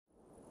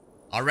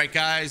All right,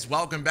 guys,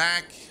 welcome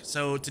back.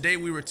 So today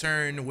we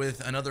return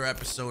with another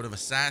episode of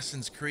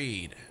Assassin's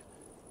Creed,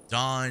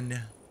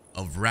 Dawn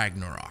of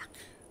Ragnarok.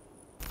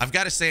 I've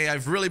got to say,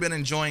 I've really been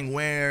enjoying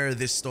where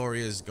this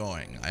story is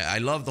going. I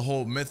love the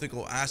whole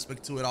mythical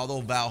aspect to it, although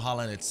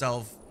Valhalla in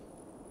itself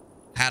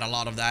had a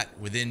lot of that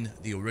within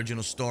the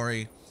original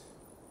story.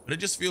 But it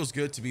just feels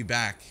good to be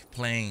back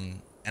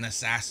playing an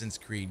Assassin's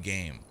Creed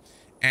game.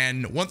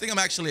 And one thing I'm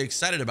actually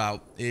excited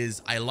about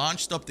is I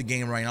launched up the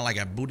game right now, like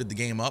I booted the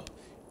game up,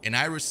 and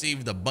I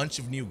received a bunch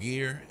of new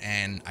gear,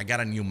 and I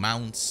got a new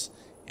mounts,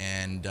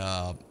 and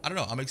I don't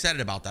know, I'm excited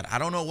about that. I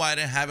don't know why I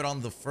didn't have it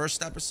on the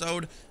first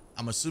episode.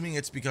 I'm assuming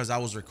it's because I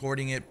was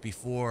recording it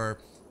before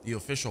the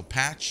official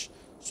patch,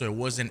 so it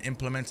wasn't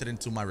implemented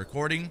into my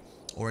recording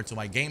or into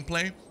my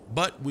gameplay,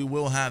 but we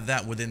will have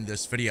that within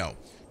this video.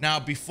 Now,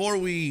 before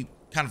we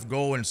kind of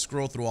go and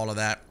scroll through all of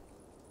that,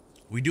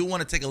 we do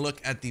want to take a look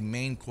at the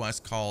main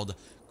quest called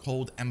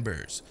Cold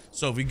Embers.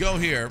 So if we go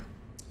here,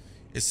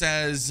 it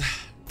says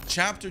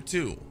Chapter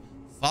 2,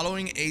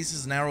 following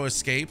Ace's narrow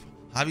escape,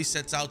 Javi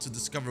sets out to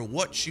discover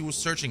what she was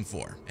searching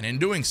for, and in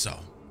doing so,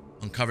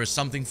 uncovers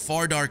something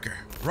far darker.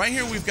 Right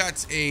here, we've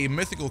got a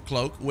mythical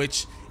cloak,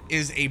 which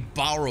is a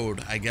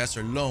borrowed, I guess,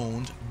 or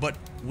loaned, but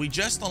we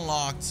just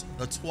unlocked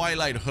the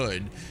Twilight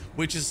Hood,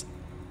 which is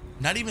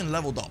not even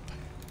leveled up,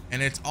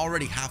 and it's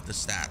already half the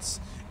stats.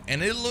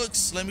 And it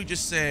looks, let me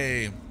just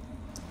say,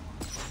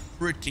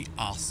 pretty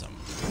awesome.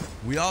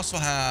 We also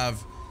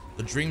have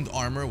the Dreamed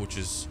Armor, which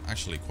is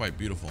actually quite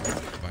beautiful,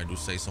 if I do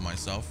say so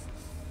myself.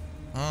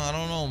 I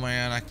don't know,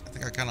 man. I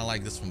think I kind of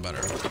like this one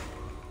better.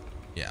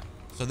 Yeah.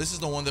 So this is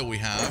the one that we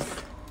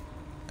have.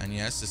 And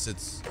yes, this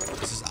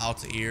is out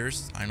to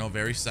ears. I know,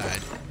 very sad.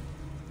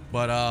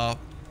 But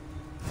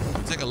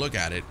take a look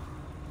at it.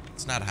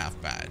 It's not half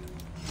bad.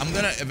 I'm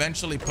gonna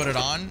eventually put it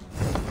on,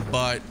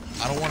 but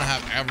I don't want to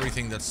have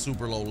everything that's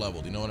super low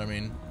leveled. You know what I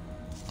mean?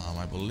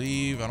 I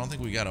believe, I don't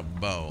think we got a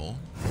bow.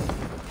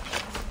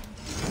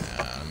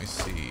 Let me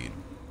see.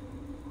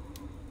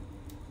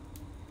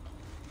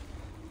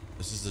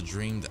 This is the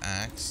Dreamed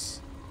Axe.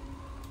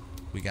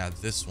 We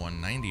got this one,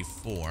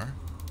 94.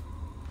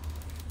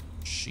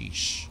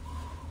 Sheesh.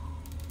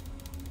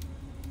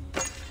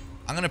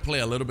 I'm gonna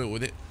play a little bit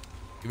with it,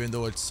 even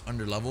though it's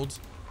under leveled,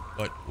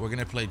 but we're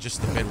gonna play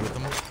just a bit with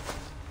them.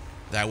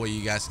 That way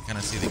you guys can kind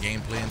of see the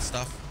gameplay and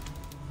stuff,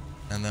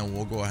 and then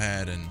we'll go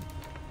ahead and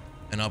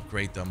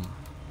upgrade them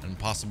and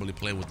possibly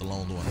play with the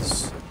loaned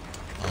ones.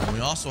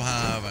 We also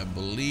have, I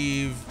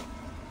believe,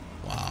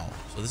 wow,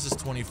 so this is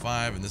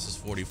 25 and this is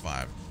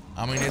 45.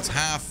 I mean, it's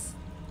half,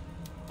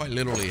 quite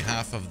literally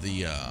half of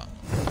the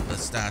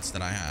stats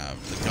that I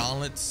have. The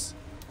gauntlets,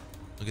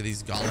 look at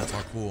these gauntlets,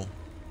 are cool.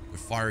 They're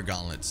fire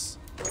gauntlets.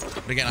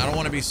 But again, I don't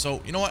want to be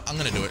so, you know what, I'm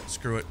gonna do it.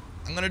 Screw it,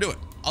 I'm gonna do it.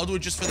 I'll do it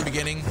just for the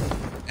beginning,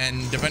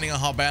 and depending on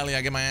how badly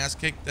I get my ass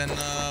kicked, then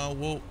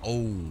we'll,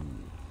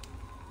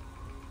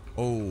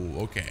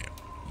 okay,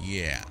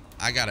 yeah,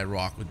 I gotta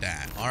rock with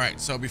that. All right,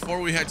 so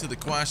before we head to the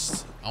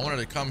quest, I wanted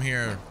to come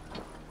here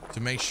to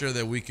make sure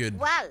that we could,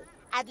 well,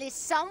 at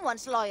least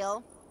someone's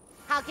loyal.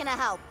 How can I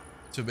help?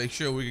 to make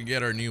sure we could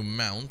get our new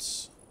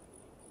mounts.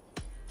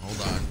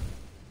 Hold on.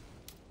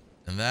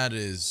 And that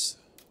is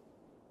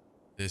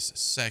this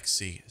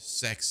sexy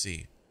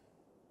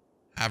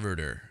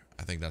Haverder.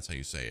 I think that's how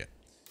you say it.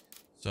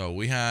 So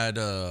we had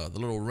the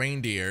little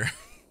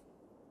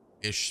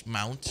reindeer-ish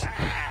mount.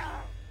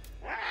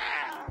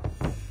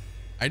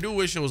 I do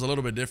wish it was a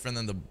little bit different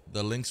than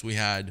the links we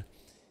had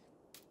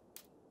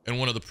in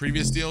one of the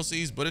previous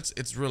DLCs, but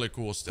it's really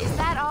cool still. Is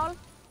that all?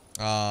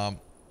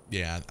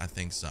 Yeah, I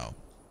think so.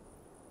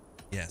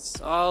 Yes.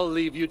 I'll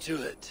leave you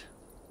to it.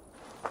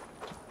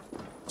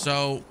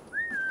 So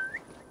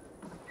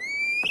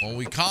when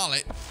we call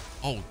it,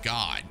 oh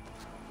God,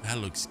 that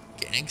looks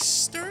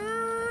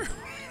gangster.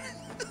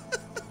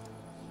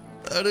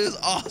 That is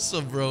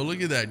awesome, bro.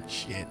 Look at that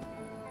shit.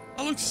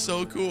 That looks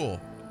so cool.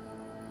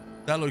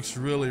 That looks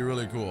really,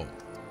 really cool.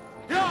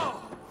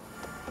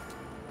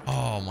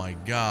 Oh my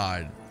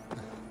God.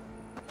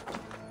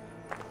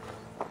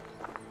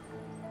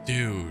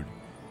 Dude,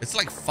 it's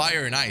like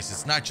fire and ice.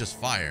 It's not just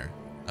fire.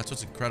 That's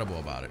what's incredible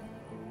about it.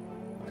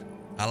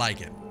 I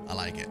like it. I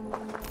like it.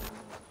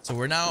 So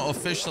we're now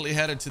officially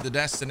headed to the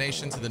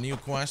destination, to the new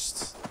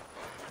quest.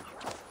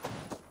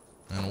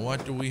 And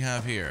what do we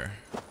have here?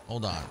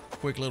 Hold on.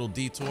 Quick little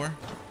detour,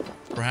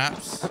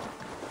 perhaps.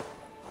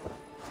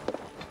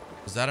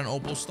 Is that an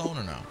opal stone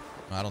or no?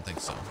 No, I don't think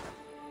so.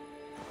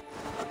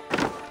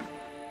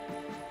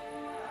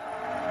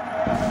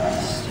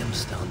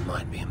 Gemstone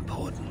might be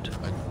important.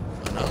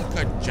 An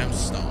uncut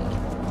gemstone.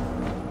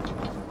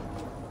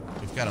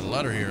 We've got a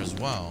letter here as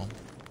well.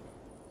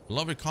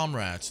 Beloved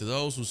comrades, to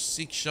those who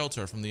seek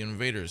shelter from the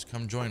invaders,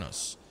 come join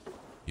us.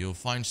 You'll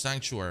find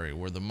sanctuary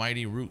where the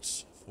mighty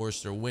roots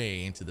force their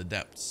way into the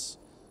depths,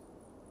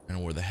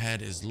 and where the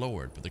head is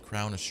lowered but the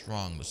crown is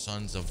strong, the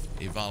sons of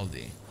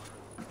Ivaldi.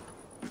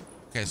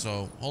 Okay,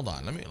 so hold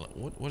on. Let me.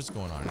 What is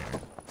going on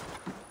here?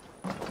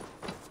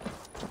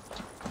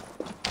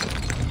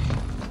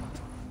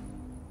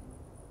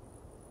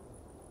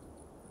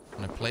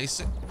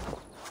 place it.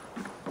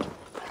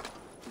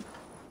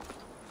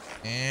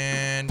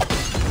 And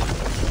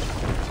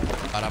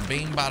bada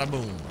bing, bada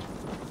boom.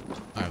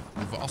 All right,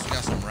 we've also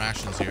got some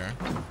rations here,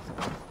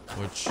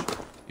 which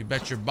you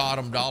bet your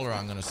bottom dollar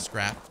I'm gonna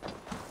scrap.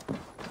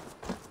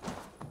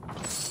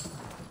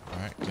 All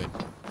right, good.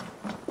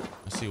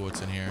 Let's see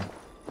what's in here.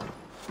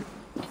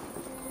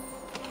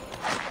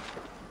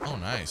 Oh,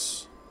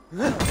 nice.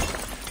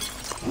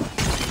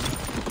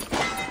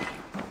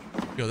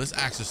 Yo, this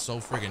axe is so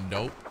friggin'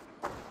 dope.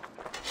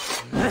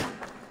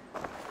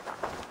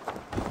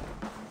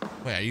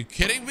 Wait, are you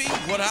kidding me?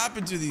 What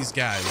happened to these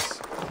guys?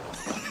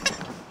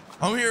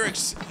 I'm here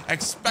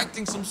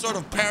expecting some sort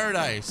of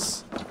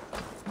paradise.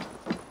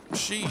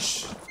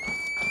 Sheesh.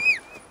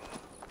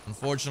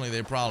 Unfortunately,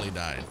 they probably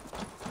died.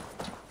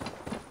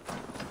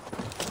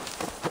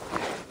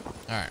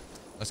 All right,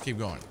 let's keep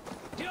going.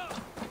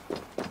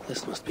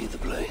 This must be the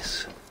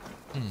place.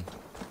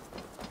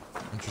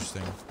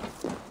 Interesting.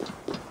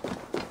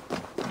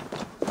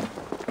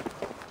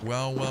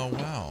 Well, well,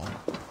 well.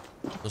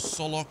 The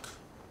Solok.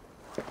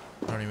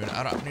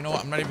 You know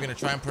what? I'm not even gonna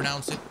try and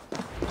pronounce it.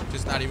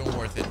 Just not even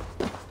worth it.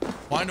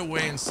 Find a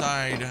way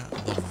inside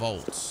the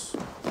vaults.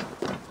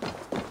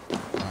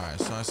 Alright,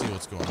 so I see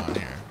what's going on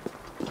here.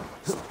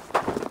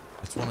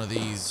 It's one of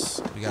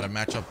these. We gotta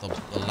match up the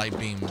light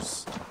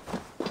beams.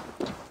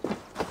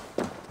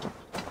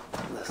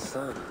 The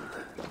sun.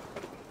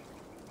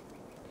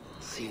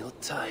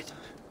 Sealed tight.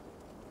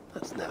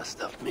 That's never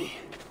stopped me.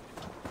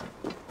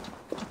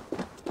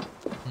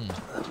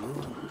 The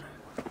moon.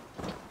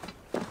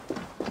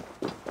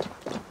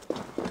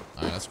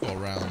 Alright, let's go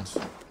around.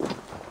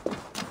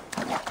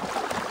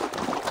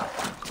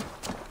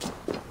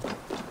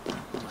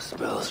 The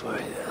spells were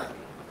here.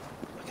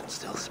 I can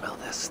still smell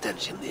their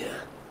stench in the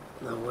air.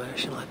 Now where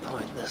shall I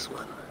point this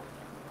one?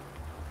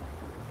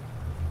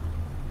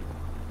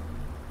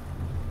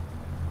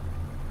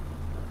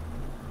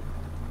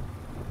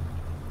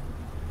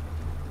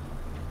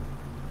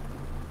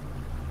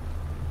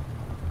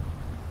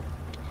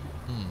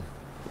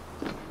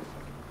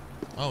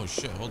 Oh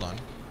shit, hold on.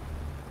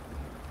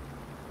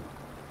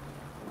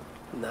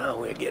 Now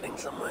we're getting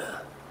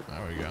somewhere.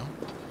 There we go.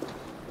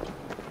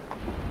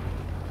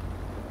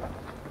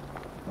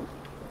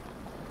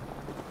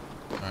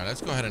 Alright,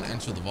 let's go ahead and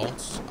enter the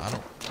vaults.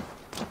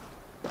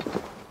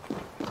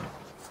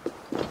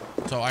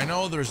 So I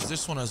know there's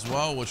this one as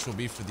well, which will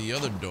be for the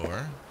other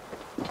door.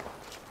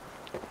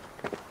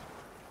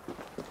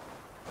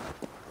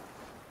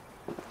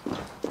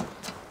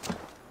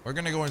 We're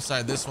gonna go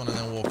inside this one and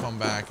then we'll come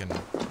back and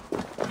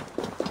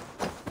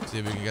see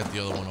if we can get the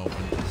other one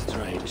open.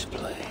 Strange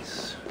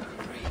place.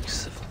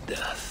 Reeks of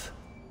death.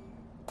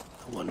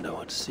 I wonder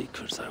what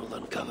secrets I will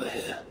uncover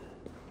here.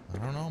 I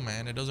don't know,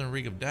 man. It doesn't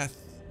reek of death.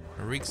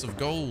 It reeks of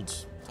gold.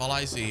 That's all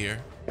I see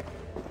here.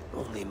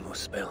 Only moose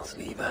spells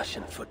leave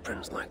ashen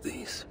footprints like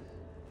these.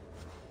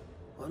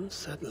 One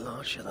set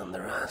larger than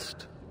the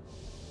rest.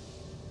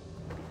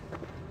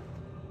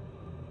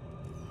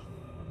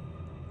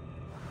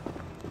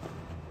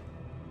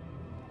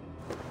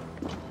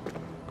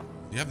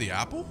 You have the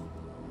apple?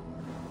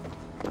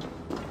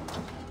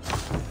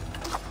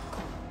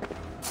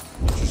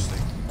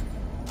 Interesting.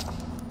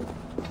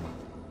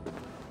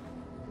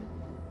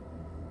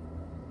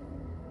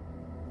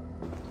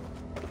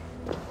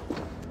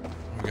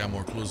 We got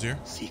more clues here.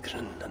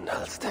 Sigrun and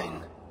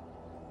Halstein.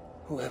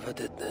 Whoever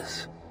did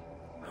this,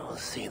 I will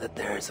see that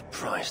there is a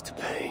price to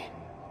pay.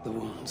 The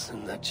wounds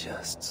in their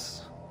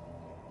chests.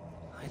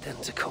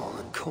 Identical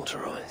and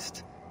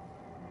cauterized.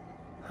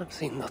 I've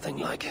seen nothing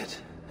like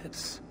it.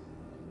 It's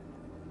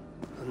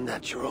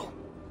unnatural.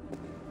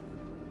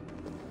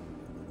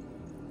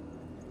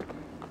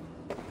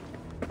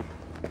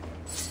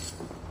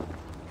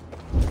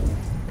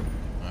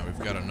 We've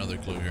got another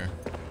clue here.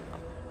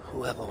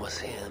 Whoever was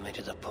here made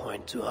it a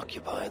point to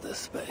occupy this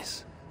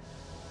space.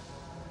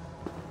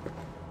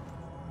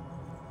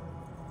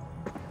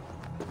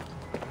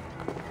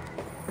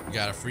 We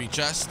got a free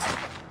chest.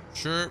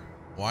 Sure,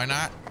 why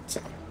not?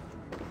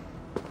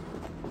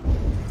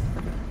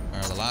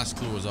 Alright, the last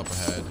clue is up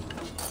ahead.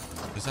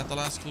 Is that the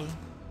last clue?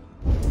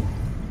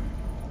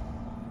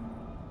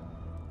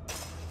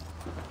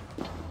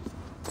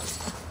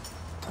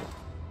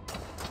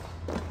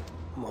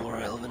 More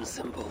elven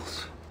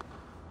symbols.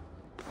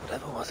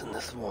 Whatever was in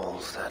this wall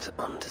sat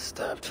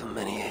undisturbed for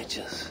many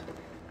ages.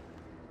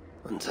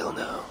 Until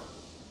now.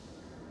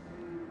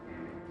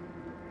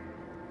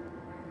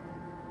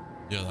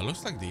 Yeah, that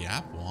looks like the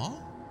apple, huh?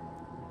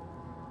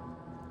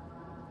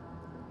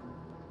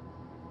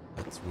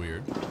 That's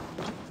weird.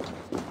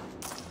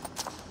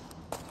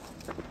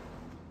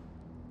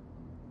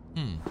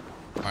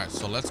 Alright,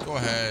 so let's go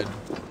ahead.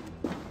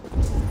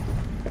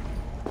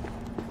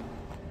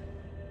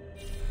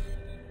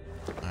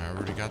 I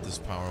already got this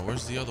power.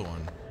 Where's the other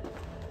one?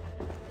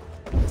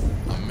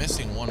 I'm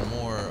missing one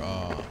more,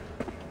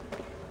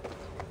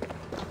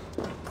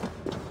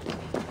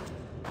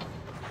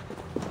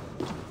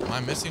 Am I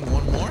missing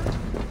one more?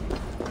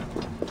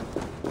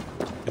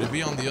 Could it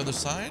be on the other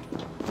side?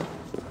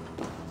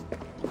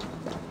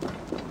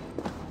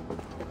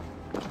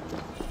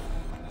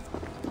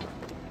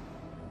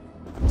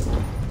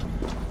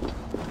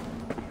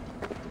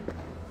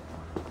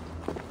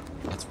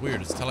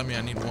 weird. It's telling me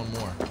I need one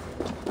more.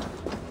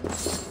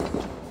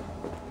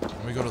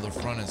 Let me go to the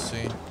front and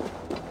see.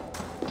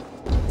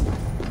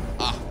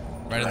 Ah,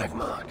 right in Drag the...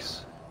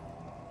 marks.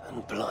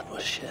 And blood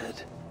was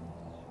shed.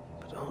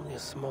 But only a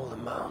small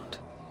amount.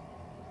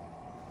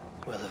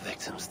 Were the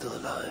victims still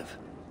alive?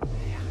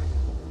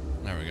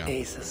 There we go.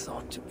 Aether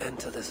sought to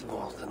enter this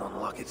vault and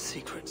unlock its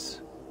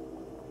secrets.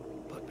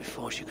 But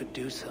before she could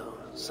do so,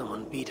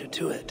 someone beat her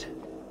to it.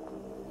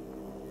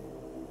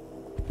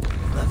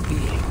 That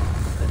being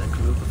led a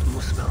group of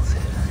Muspels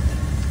here.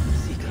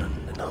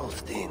 Sigrun and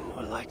Holstein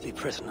were likely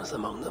prisoners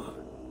among them.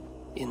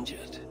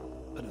 Injured,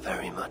 but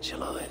very much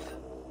alive.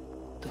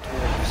 The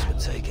dwarves were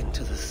taken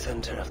to the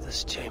center of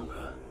this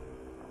chamber,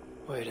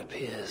 where it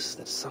appears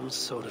that some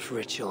sort of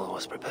ritual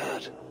was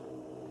prepared.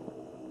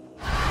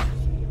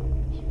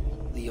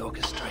 The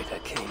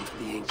orchestrator came for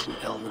the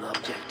ancient elven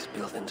object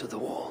built into the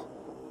wall.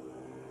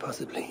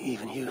 Possibly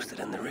even used it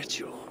in the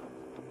ritual.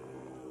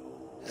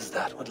 Is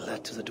that what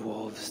led to the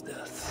dwarves'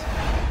 deaths?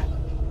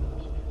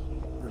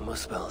 The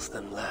Muspels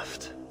then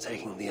left,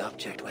 taking the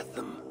object with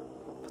them.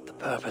 But the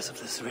purpose of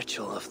this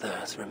ritual of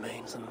theirs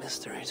remains a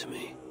mystery to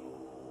me.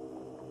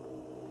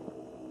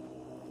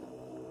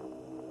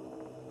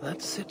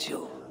 That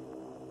sigil.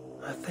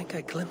 I think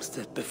I glimpsed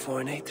it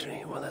before in Aether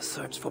while I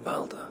searched for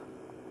Baldr.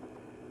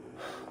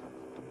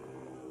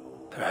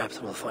 Perhaps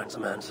we'll find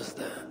some answers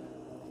there.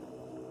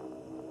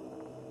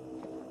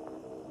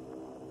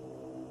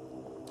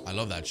 I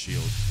love that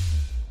shield.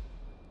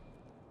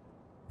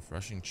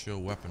 Refreshing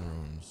chill weapon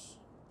runes.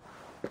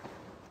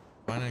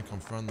 Find and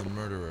confront the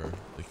murderer.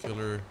 The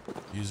killer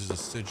uses a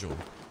sigil.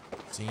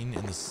 Seen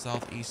in the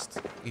southeast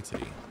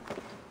Italy.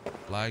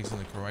 Flags in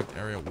the correct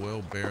area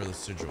will bear the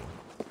sigil.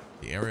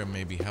 The area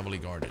may be heavily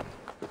guarded.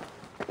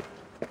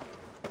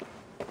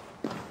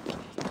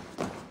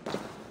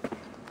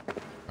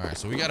 Alright,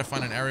 so we gotta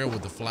find an area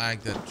with the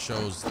flag that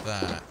shows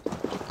that.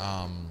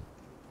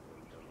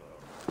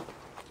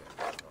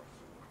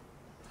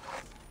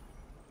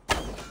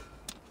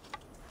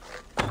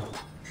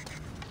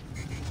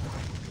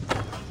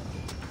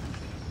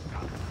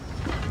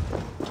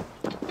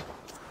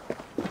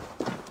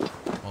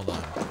 Hold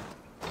on.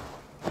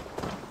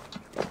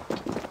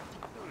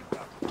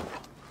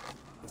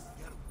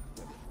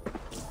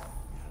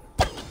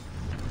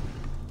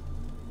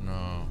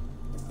 No.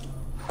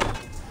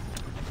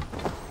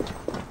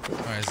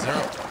 Alright,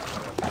 zero.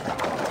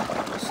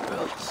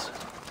 Spells.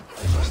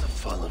 They must have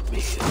followed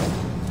me.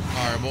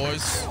 Alright,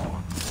 boys.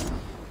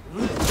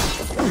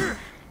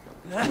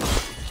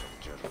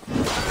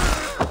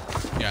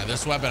 Yeah,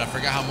 this weapon, I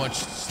forgot how much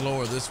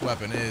slower this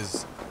weapon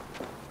is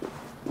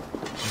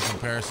in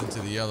comparison to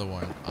the other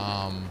one.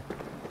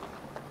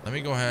 Let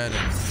me go ahead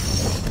and...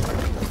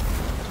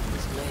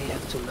 This may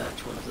have to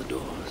match one of the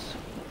doors.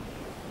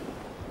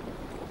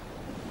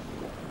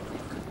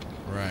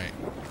 Right.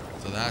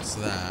 So that's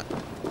that.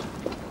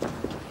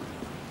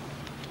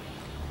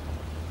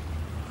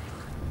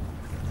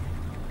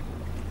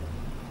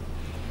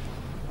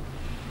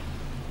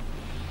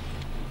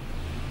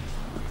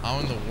 How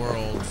in the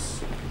world...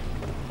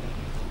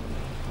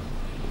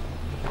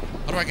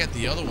 How do I get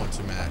the other one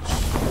to match?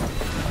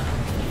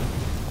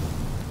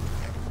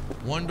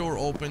 One door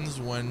opens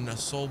when a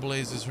soul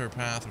blazes her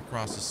path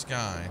across the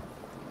sky.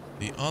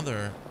 The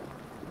other...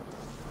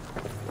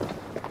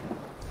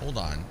 Hold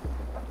on.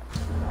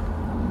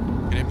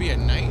 Can it be at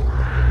night?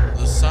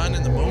 The sun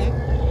and the moon?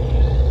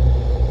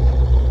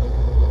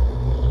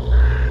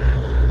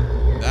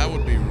 That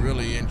would be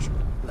really interesting.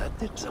 That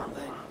did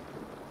something.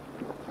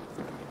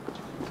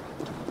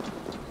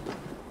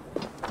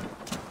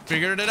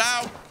 Figured it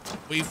out.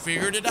 We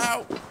figured it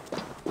out.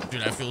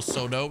 Dude, I feel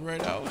so dope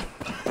right now.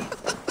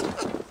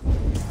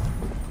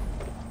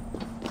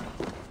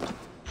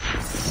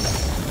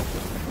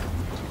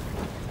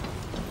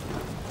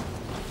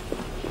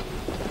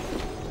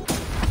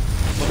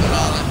 Full of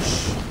knowledge.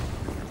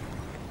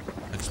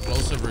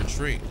 Explosive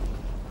retreat.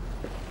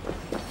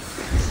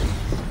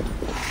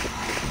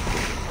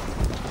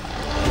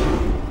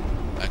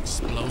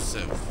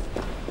 Explosive.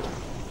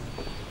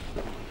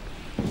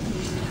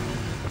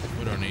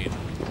 We don't need.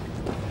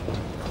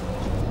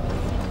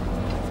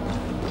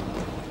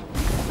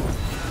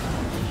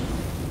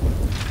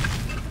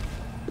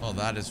 Oh,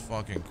 that is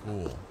fucking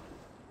cool.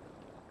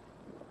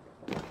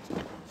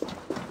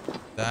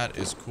 That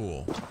is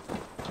cool.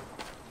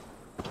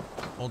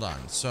 Hold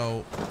on.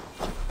 So,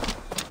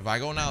 if I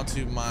go now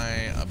to my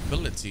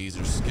abilities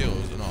or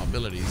skills, no,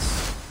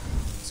 abilities,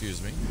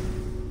 excuse me,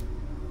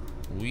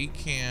 we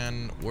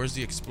can, where's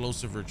the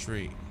explosive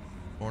retreat?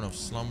 Born of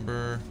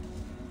slumber.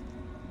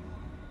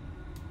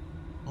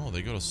 Oh,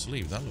 they go to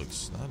sleep. That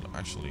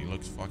actually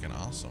looks fucking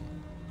awesome.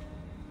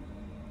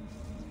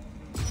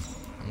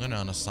 I'm gonna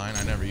unassign.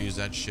 I never use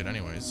that shit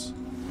anyways.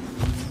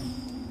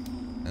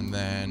 And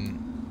then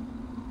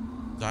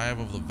Dive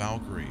of the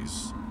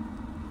Valkyries.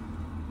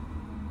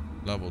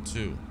 Level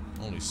 2.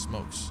 Holy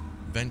smokes.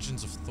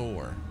 Vengeance of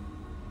Thor.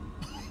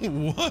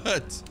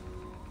 What?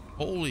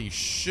 Holy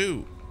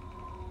shoot.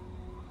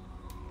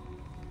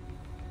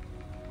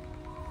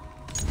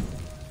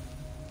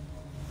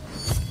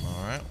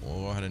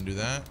 do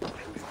that.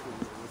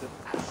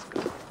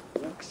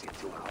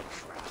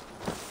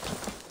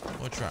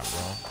 What trap,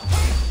 bro?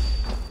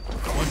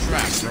 What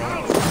trap, bro?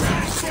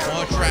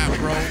 What trap,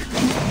 bro?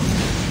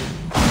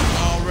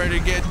 Already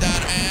get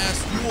that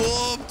ass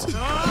whooped.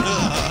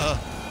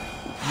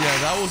 Yeah,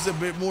 that was a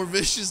bit more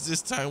vicious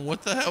this time.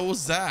 What the hell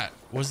was that?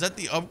 Was that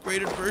the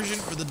upgraded version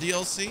for the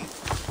DLC?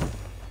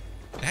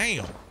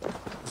 Damn.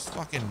 Just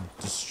fucking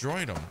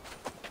destroyed him.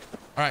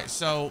 All right,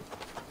 so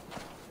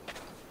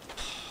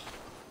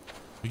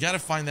we got to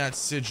find that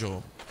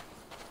sigil.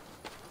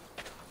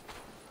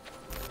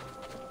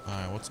 All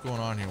right, what's going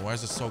on here? Why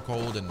is it so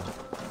cold and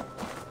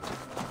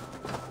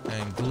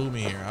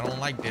gloomy here? I don't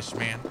like this,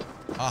 man.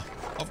 Ah,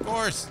 of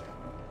course.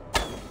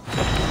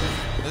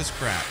 This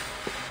crap.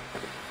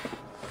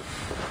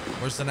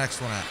 Where's the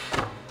next one at?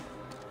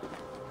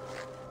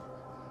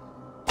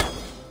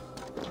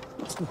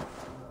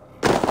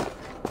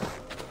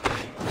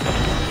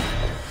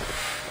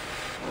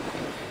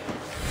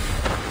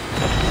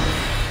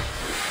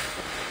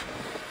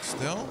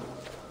 Still?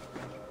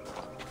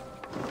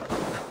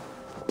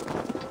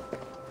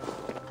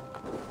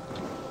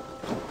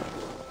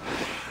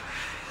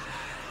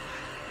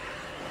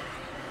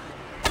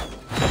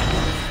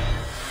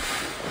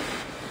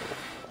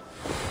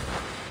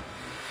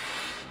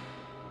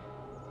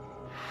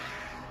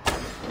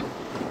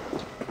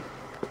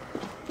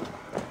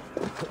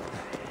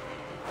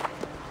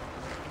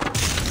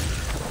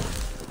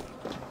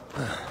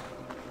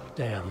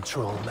 Damn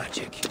troll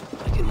magic.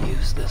 I can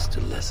use this to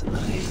lessen the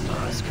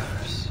Eivor's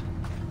curse.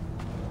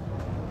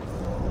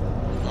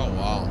 Oh,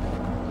 wow.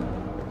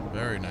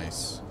 Very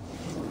nice.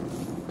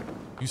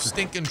 You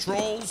stinking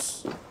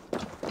trolls.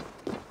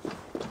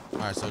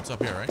 Alright, so it's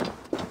up here, right?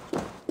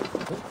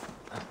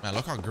 Man,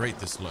 look how great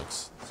this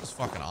looks. This is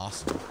fucking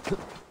awesome.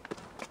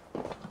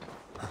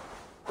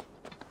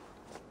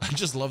 I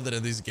just love that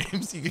in these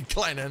games you can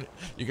climb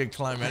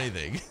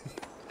anything.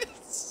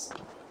 It's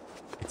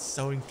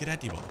so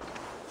incredible.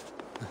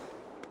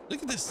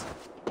 Look at this.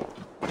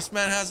 This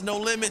man has no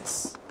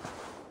limits.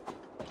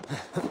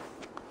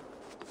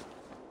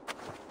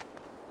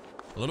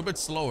 A little bit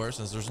slower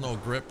since there's no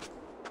grip,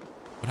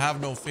 but have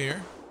no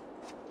fear.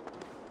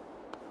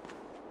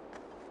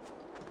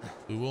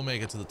 We will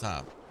make it to the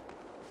top.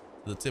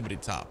 To the tippity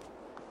top.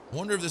 I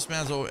wonder if this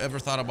man's ever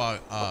thought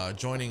about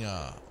joining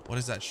what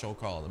is that show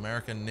called?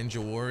 American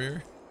Ninja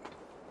Warrior?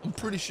 I'm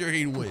pretty sure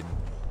he'd win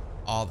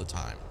all the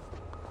time.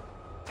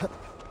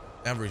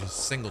 Every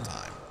single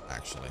time,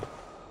 actually.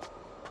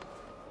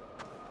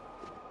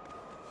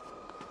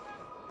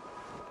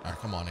 Alright,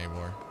 come on,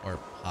 Eivor. Or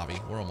Hobby.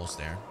 We're almost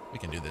there. We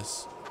can do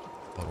this.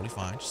 Totally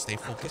fine. Just stay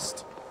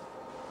focused.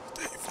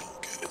 Stay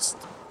focused.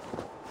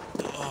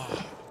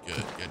 Oh,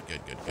 good, good,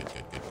 good, good, good,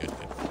 good, good, good,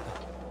 good.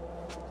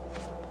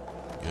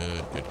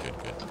 Good, good, good,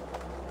 good.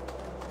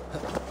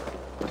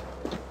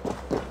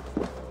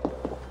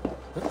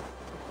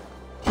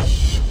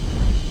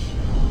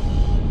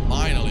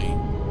 Finally.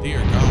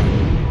 Dear God.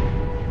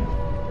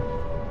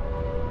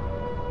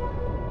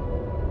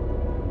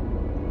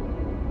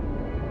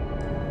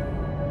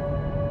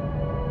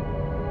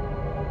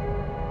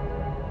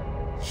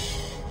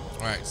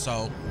 All right,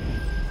 so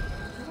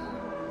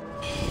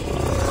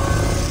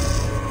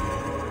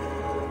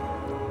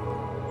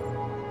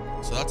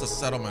that's a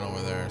settlement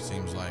over there, it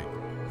seems like.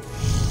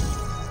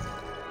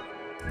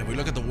 If we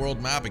look at the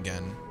world map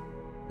again,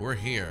 we're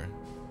here.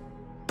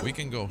 We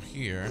can go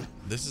here.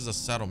 This is a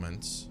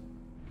settlement.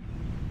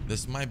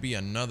 This might be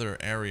another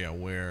area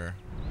where...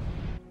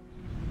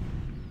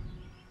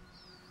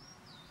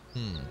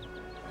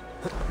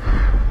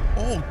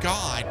 Oh,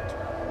 God.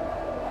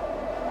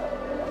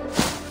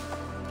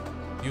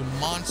 You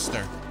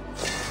monster.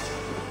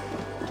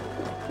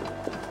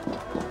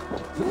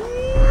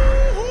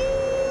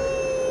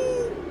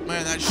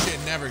 Man, that shit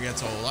never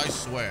gets old, I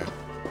swear.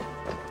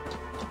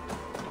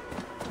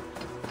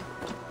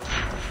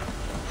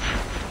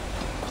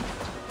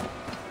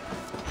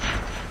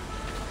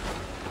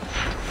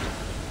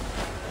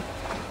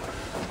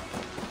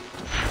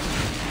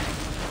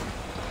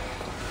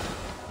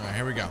 All right,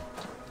 here we go.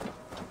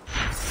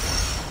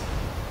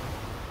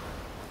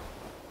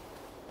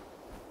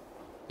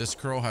 This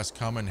crow has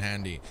come in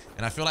handy,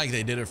 and I feel like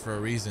they did it for a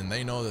reason.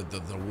 They know that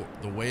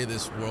the way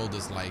this world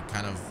is like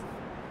kind of,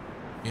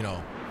 you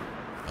know,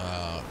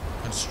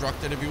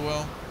 constructed, if you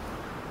will.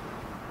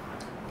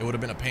 It would have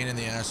been a pain in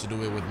the ass to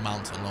do it with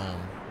mounts alone.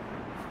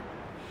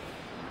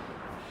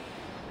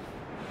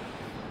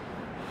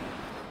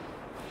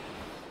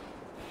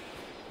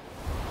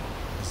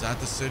 Is that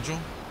the sigil?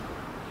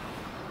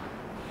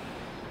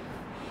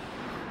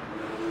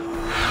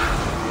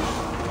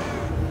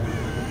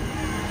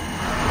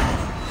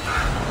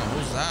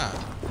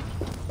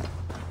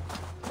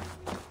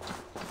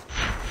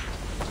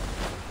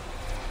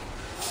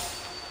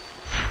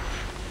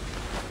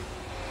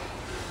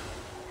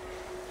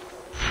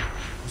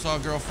 What's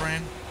up,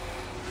 girlfriend?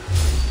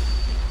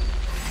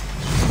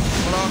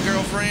 What up,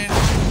 girlfriend?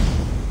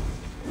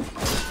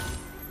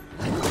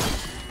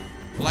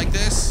 Like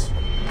this?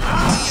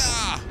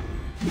 Yeah.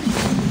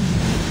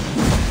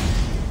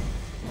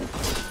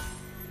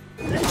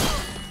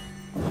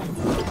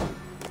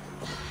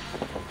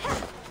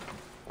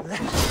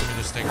 Let me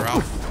just take her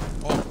out.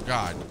 Oh,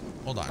 God.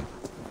 Hold on.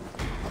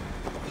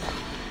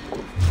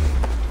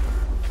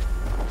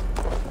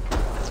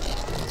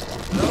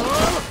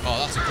 Oh,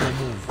 that's a cool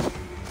move.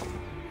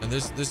 And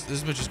this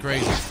bitch is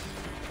crazy.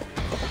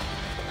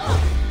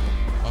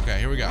 Okay,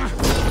 here we go.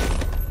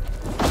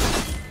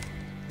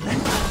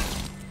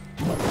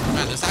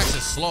 Man, this axe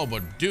is slow,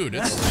 but dude,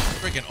 it's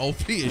freaking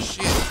OP as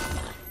shit.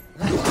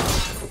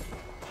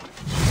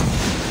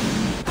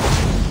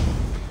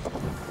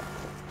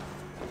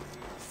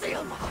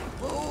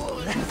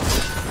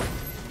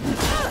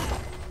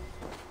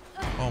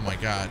 Oh my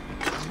God.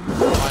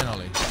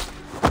 Finally.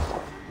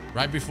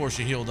 Right before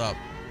she healed up.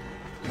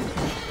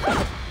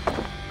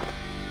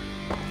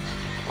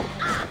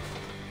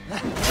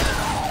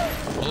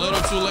 A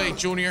little too late,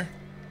 Junior.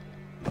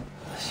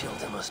 The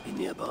shelter must be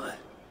nearby.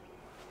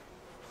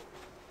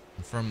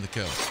 Confirm the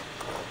kill.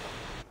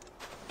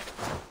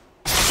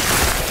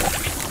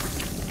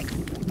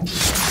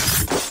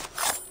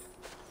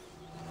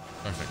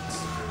 Perfect.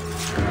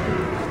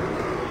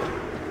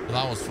 Well,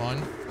 that was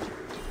fun.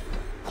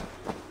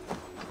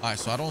 Alright,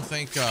 so I don't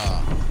think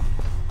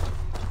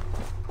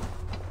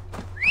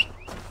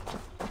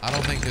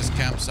this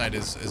campsite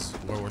is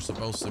where we're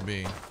supposed to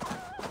be.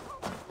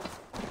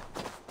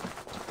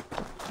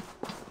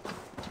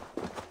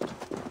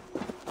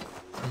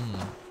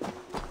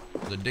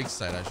 The dig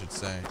site, I should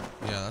say.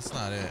 Yeah, that's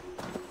not it.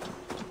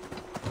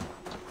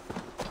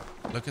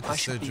 Look at the sigil. I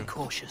should be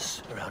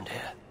cautious around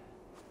here.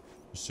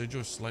 The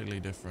sigil is slightly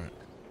different.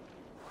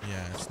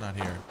 Yeah, it's not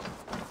here.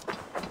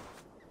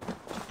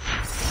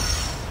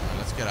 Right,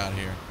 let's get out of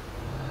here.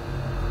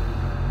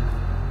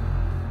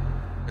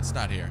 It's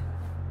not here.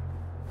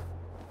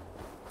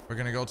 We're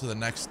gonna go to the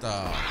next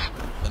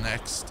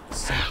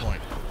sync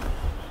point.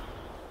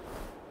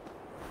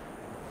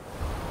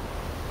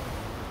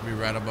 Be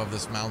right above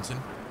this mountain.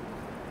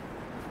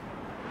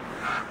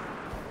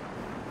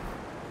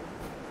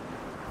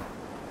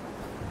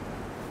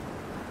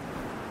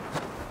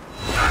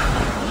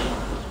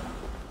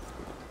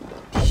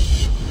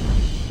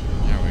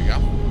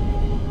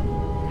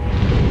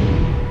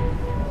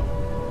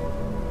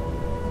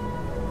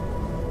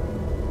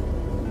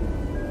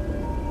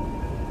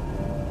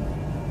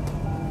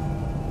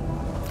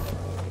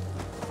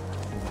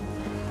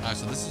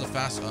 So this is a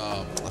fast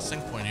a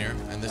sync point here,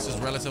 and this is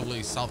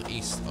relatively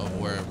southeast of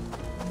where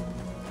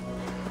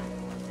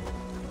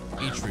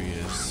Eitri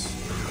is.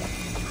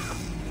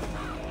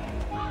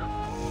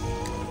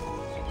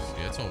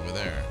 See, it's over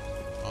there.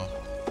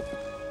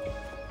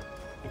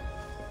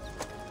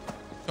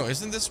 Oh,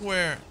 isn't this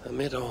where?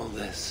 Amid all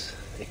this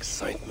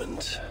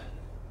excitement,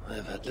 I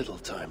have had little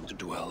time to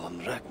dwell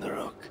on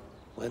Ragnarok.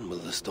 When will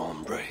the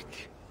storm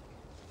break?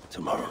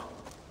 Tomorrow,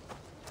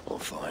 or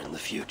far in the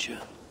future?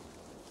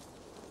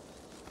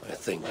 I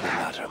think the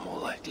latter more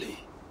likely.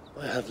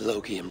 I have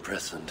Loki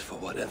imprisoned for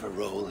whatever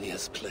role he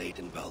has played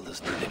in Baldr's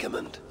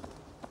predicament.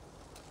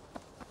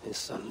 His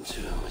son,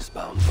 too, is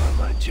bound by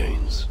my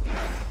chains.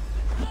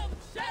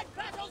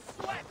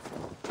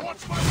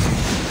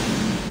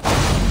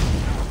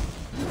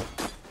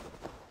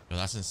 Yo,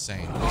 that's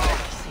insane.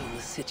 I've seen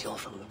the sigil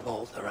from the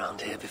vault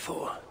around here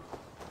before.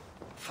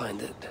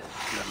 Find it,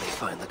 and I may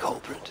find the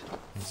culprit.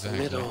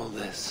 Exactly. Amid all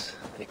this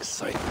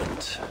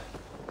excitement,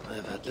 I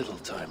have had little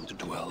time to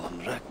dwell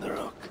on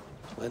Ragnarok.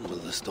 When will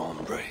the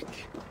storm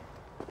break?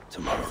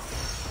 Tomorrow,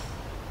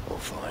 or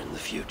far in the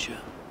future?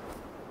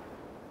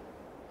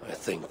 I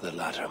think the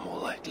latter more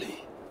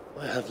likely.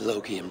 I have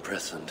Loki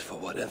imprisoned for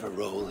whatever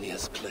role he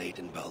has played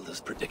in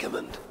Baldr's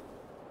predicament.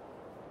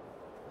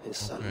 His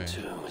son,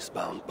 too, is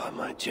bound by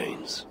my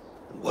chains.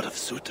 And what of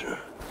Surtr?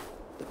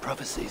 The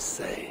prophecies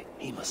say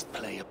he must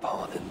play a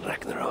part in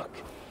Ragnarok.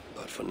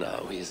 But for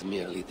now, he is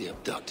merely the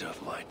abductor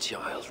of my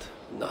child,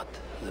 not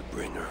the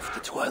bringer of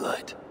the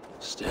Twilight.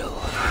 Still,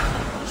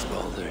 as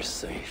Baldr is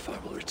safe, I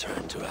will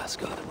return to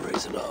Asgard and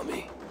raise an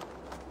army.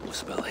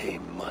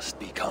 Muspelheim must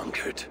be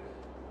conquered,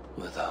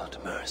 without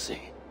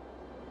mercy.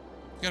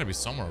 It's gotta be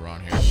somewhere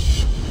around here.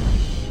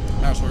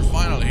 Alright, so we're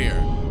finally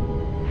here.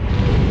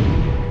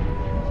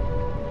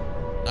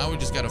 Now we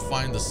just gotta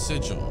find the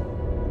sigil.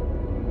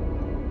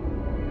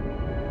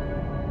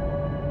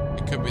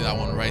 It could be that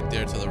one right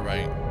there to the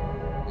right.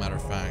 Matter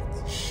of fact.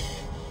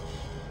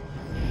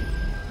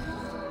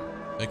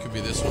 It could be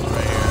this one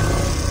right here.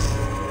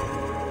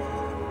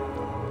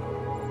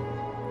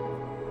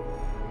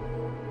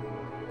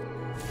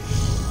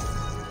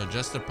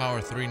 Adjusted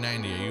power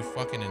 390. Are you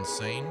fucking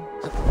insane?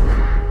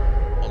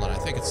 Hold on, I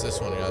think it's this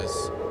one,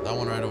 guys. That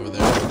one right over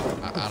there.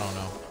 I don't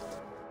know.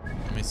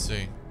 Let me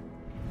see.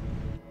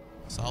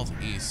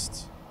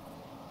 Southeast.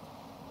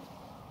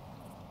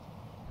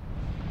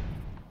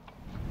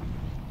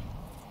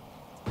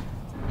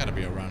 Gotta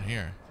be around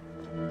here.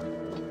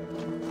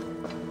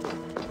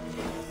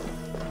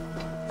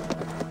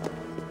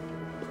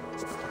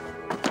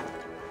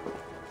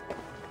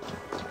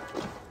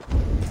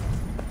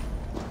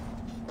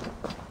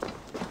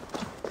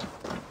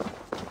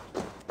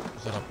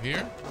 Is it up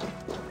here?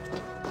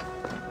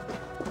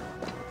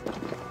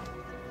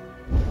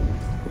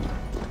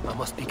 I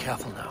must be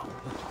careful now.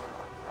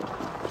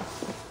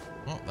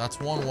 That's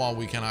one wall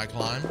we cannot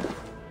climb.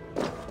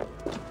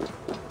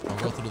 I'll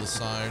go through the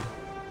side.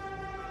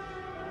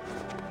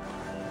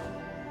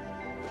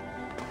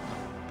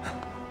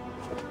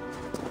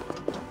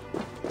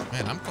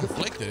 Man, I'm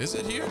conflicted. Is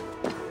it here?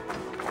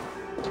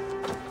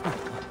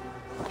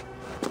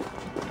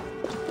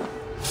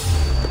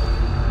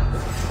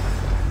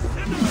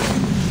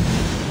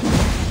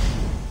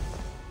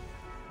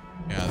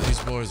 Yeah, these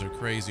boys are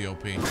crazy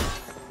OP.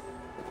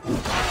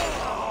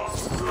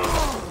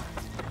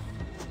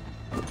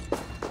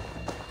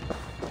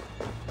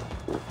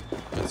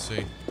 Let's see.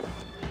 Is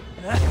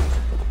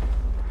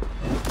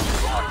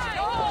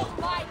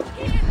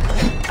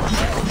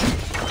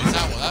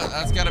that one?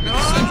 That's got to be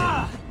the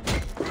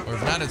center. Or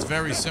if not, it's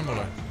very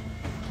similar.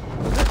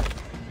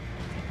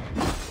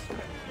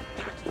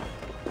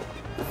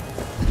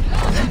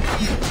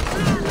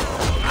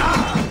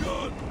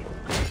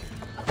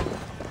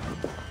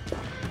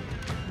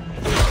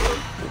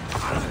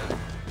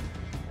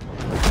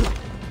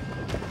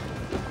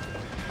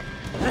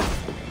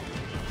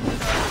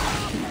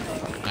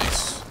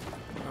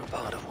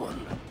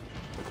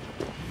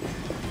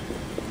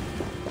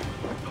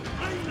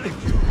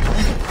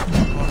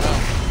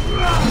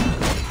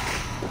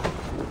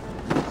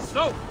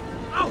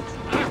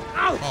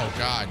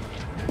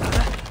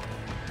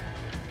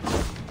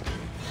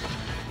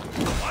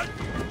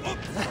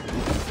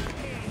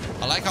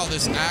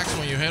 This axe,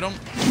 when you hit them,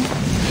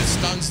 it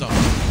stuns them.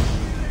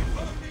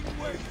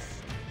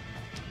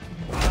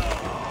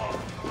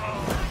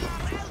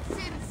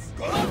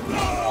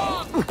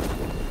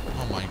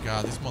 Oh my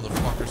god, these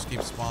motherfuckers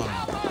keep spawning.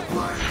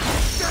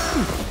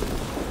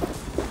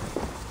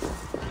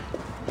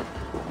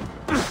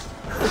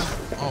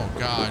 Oh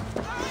god.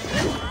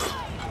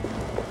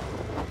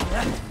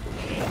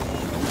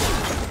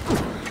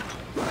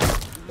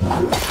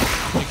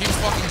 He keeps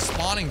fucking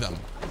spawning them.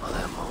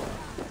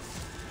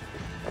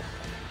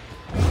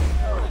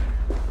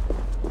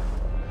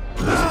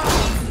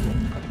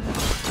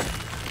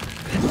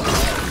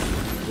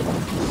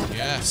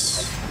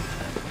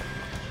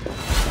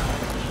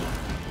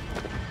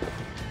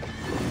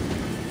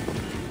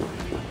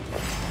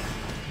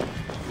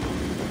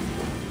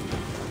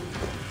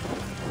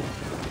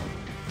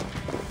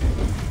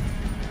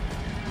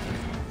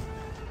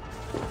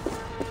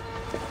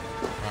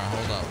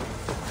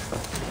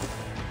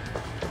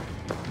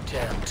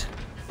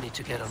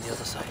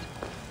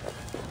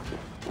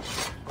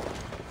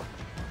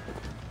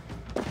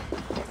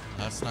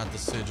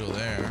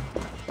 There.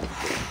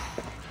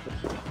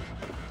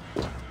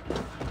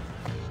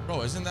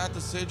 Bro, isn't that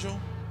the sigil?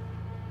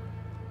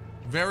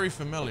 Very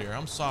familiar.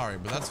 I'm sorry,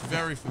 but that's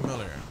very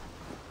familiar.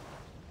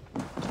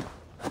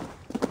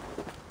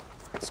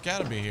 It's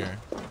gotta be here.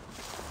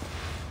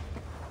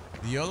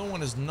 The other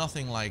one is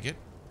nothing like it.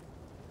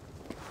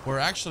 We're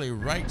actually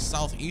right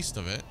southeast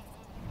of it.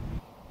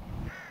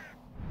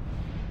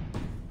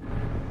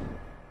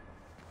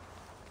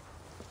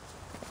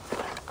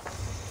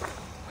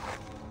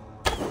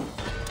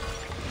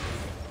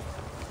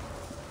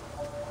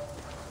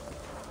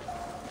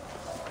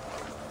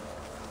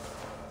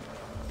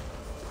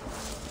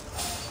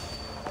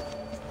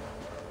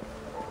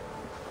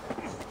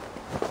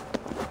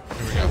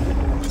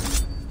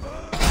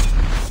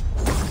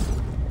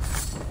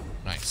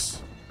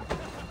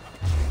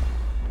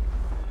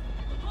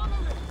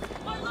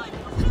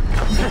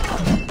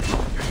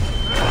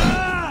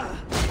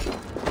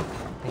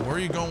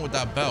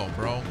 That bell,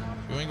 bro.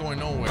 You ain't going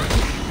nowhere.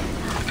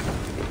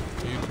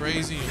 Are you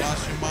crazy? You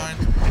lost your mind?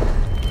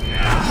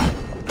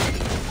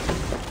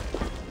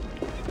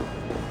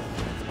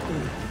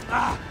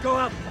 Go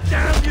up!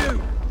 Damn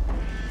you!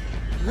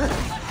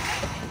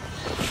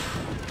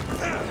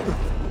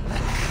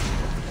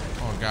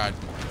 Oh god.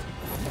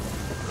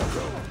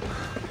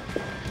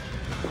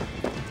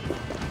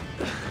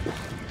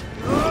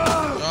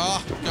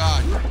 Oh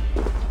god.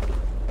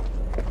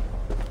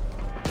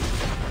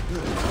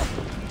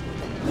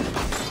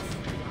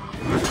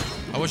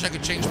 I wish I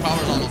could change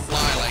powers on the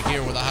fly like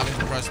here without having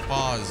to press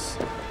pause.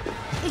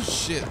 Oh,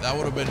 shit, that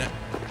would have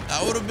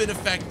been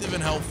effective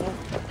and helpful.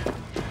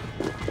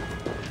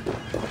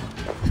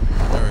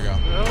 There we go.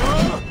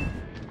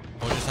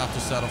 We'll just have to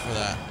settle for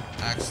that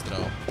axe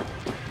throw.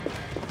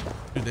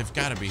 Dude, they've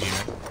got to be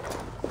here.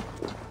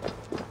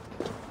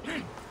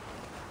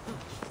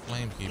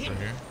 Flamekeeper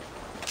here.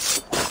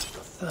 The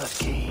third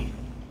key.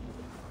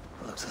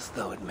 Looks as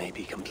though it may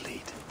be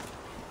complete.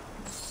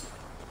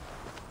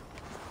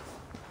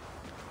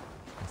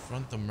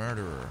 Confront the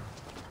murderer.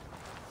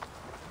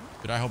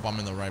 Dude, I hope I'm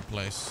in the right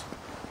place.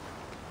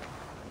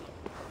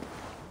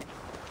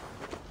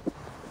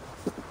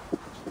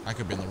 I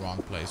could be in the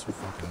wrong place. Who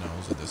fucking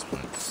knows at this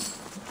point?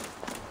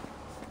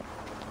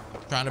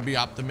 Trying to be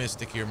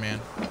optimistic here,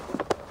 man.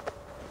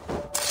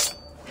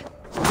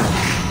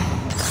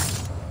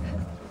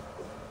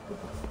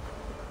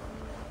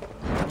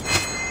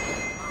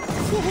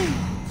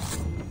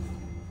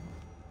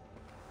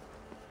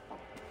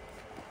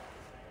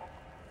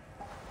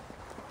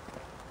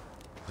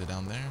 Is it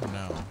down there?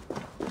 No.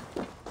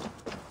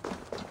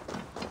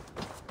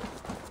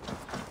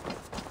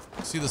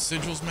 See the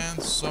sigils, man?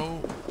 So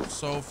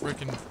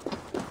freaking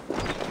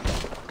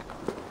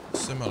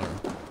similar.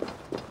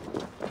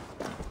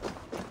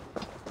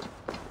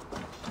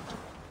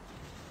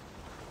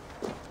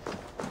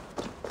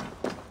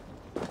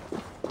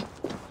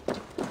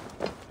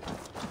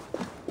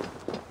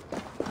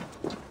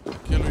 The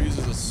killer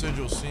uses a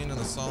sigil seen in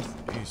the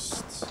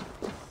southeast.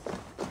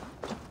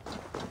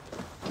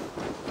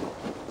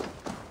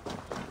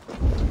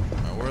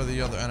 Alright, where are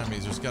the other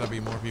enemies? There's gotta be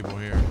more people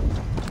here.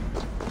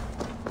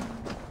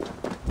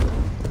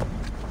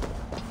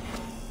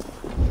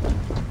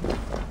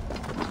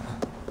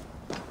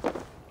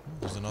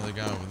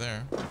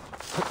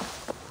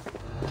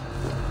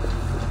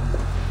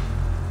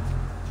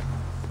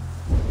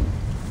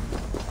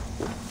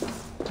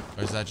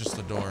 Or is that just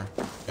the door?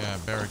 Yeah,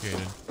 barricaded.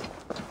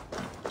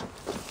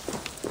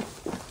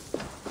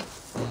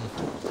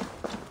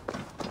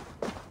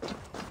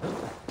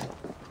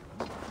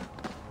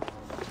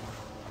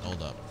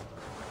 Hold up.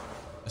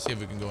 Let's see if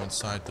we can go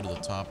inside through the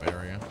top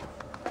area.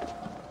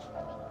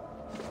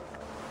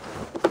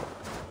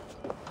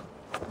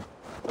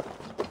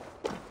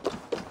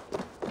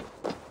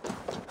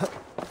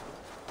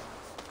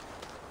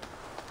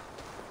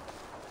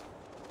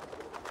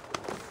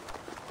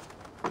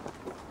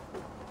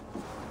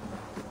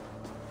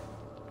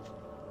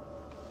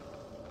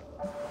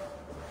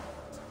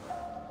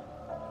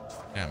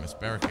 Damn, it's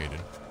barricaded.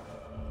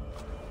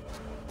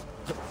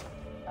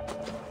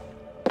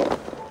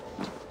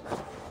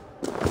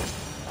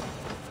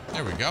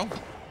 There we go.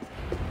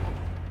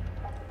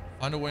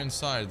 Find a way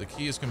inside. The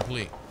key is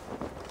complete.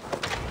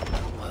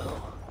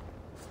 Well,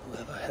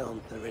 whoever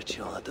held the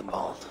ritual at the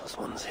vault was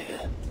once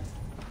here.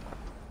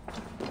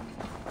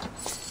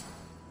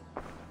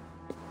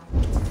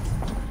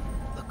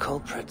 The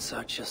culprit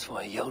searches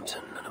for a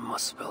Jotun and a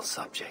Muspel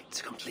subject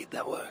to complete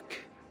their work.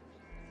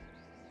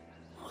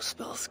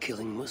 Muspels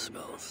killing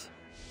Muspels.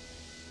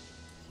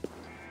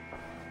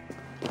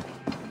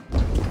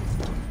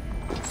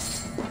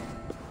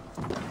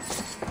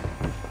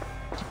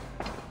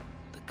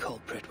 The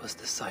culprit was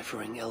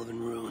deciphering elven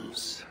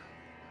runes.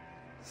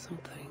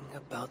 Something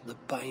about the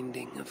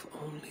binding of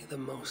only the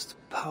most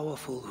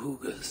powerful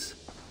Hugas.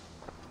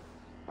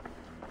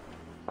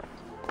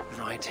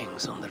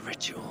 Writings on the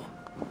ritual.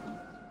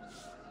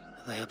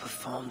 They are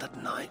performed at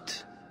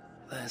night.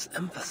 There's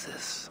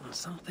emphasis on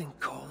something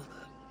called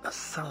a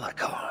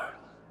salakar.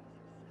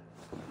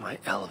 My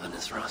elven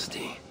is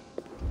rusty.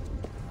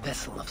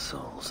 Vessel of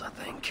souls, I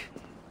think.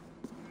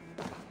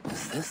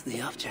 Is this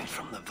the object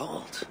from the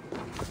vault?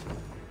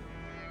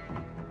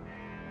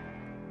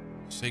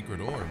 Sacred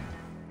orb.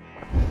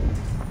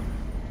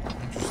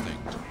 Interesting.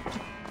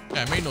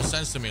 Yeah, it made no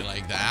sense to me.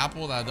 Like the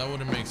apple, that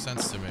wouldn't make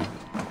sense to me.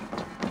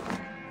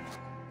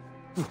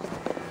 It's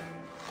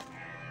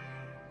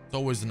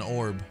always an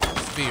orb.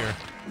 Sphere.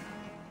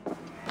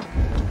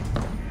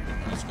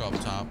 Let's go up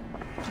top.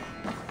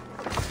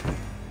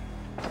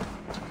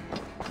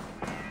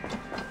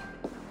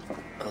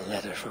 A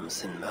letter from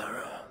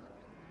Sinmara.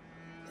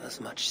 There's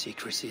much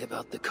secrecy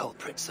about the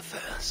culprit's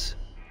affairs.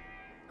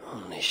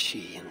 Only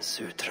she and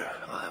Surtr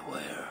are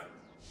aware.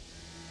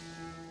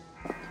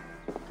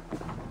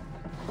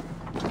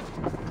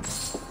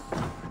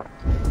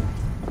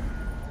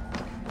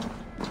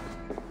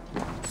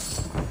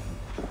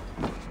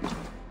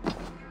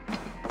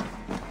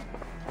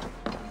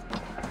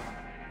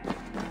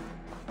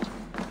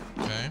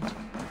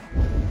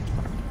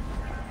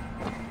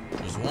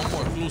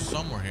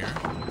 Somewhere here.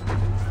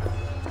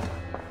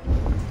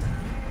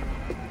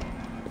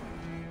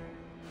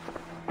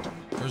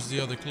 Where's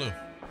the other clue?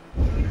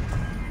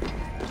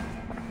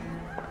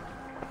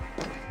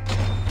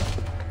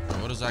 Oh,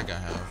 what does that guy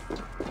have?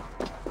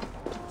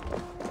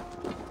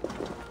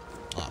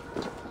 Ah.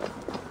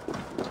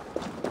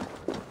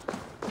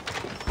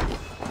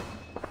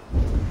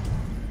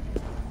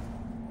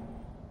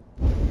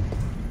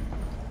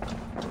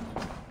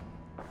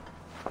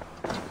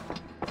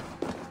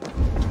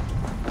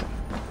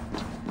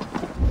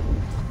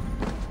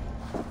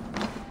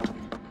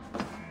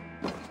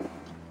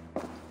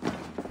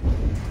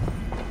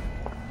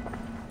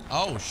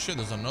 Oh shit,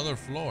 there's another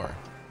floor.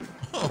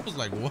 I was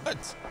like,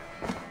 what?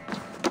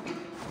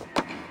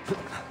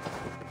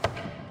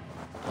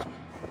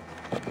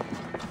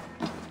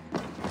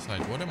 It's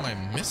like, what am I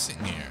missing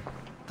here?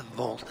 The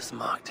vault is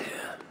marked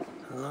here,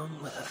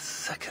 along with a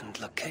second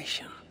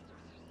location.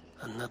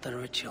 Another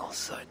ritual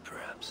site,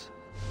 perhaps.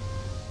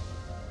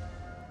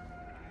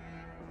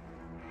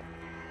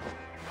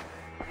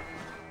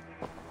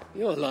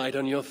 You're light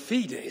on your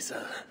feet,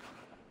 Asa.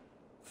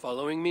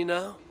 Following me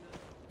now?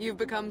 You've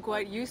become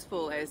quite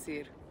useful,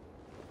 Aesir.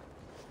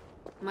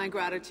 My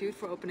gratitude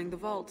for opening the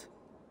vault.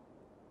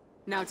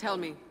 Now tell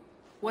me,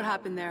 what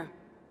happened there?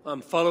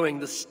 I'm following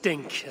the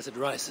stink as it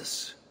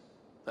rises.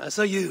 As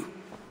are you.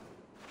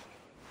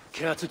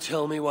 Care to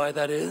tell me why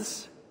that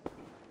is?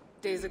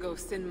 Days ago,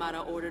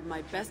 Sinmara ordered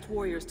my best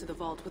warriors to the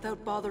vault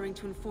without bothering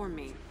to inform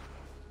me.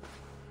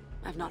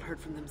 I've not heard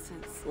from them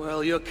since.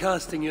 Well, you're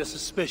casting your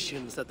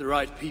suspicions at the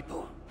right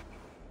people.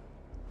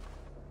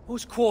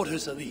 Whose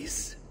quarters are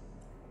these?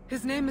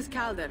 His name is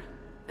Baldr,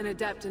 an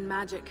adept in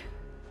magic.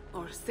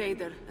 Or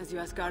Surtr, as you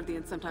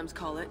Asgardians sometimes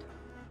call it.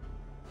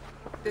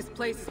 This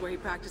place is where he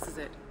practices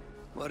it.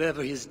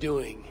 Whatever he's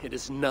doing, it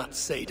is not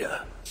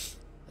Surtr.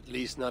 At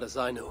least not as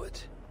I know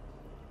it.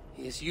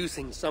 He is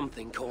using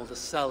something called a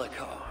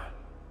Salakar.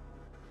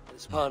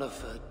 It's part of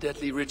a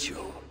deadly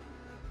ritual.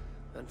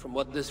 And from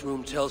what this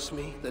room tells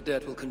me, the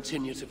dead will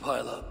continue to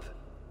pile up.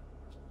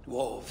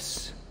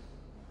 Dwarves,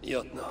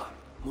 Jotnar,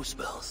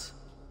 Muspels.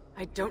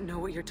 I don't know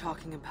what you're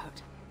talking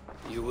about.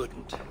 You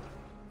wouldn't.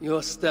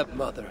 Your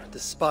stepmother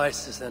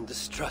despises and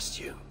distrusts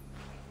you.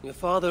 Your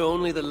father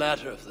only the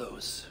latter of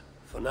those,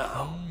 for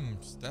now.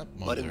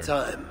 Stepmother. But in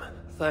time,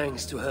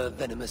 thanks to her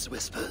venomous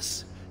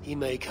whispers, he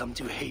may come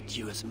to hate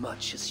you as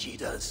much as she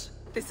does.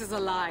 This is a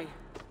lie.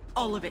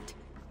 All of it.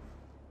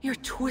 Your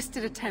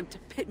twisted attempt to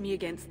pit me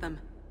against them.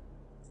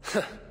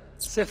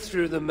 Sift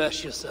through the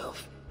mesh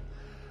yourself.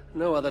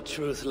 No other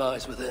truth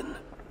lies within.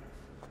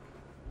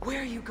 Where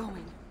are you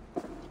going?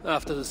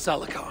 After the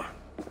Salakar.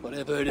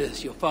 Whatever it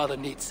is, your father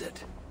needs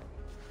it.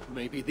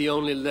 Maybe the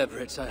only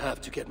leverage I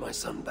have to get my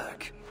son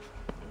back.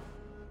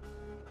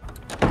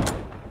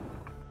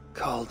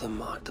 Baldr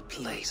marked a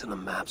place on a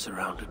map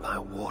surrounded by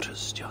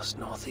waters just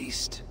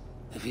northeast.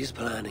 If he's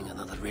planning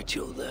another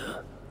ritual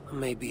there, I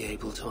may be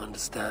able to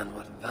understand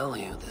what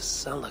value this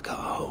Salakar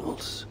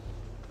holds.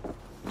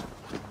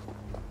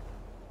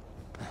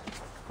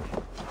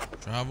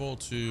 Travel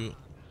to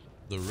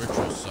the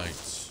ritual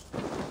sites.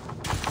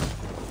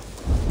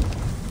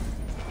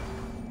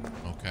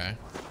 Okay.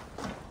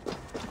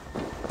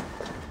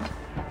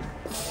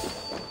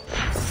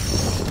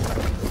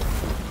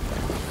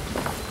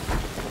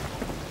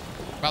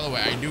 By the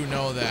way, I do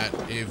know that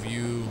if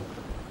you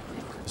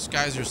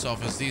disguise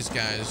yourself as these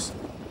guys,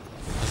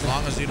 as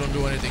long as you don't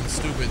do anything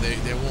stupid,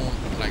 they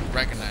won't like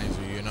recognize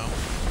you, you know?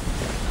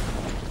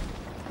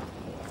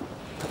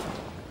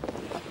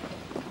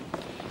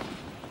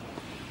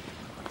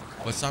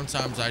 But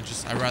sometimes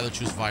I'd rather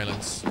choose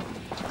violence.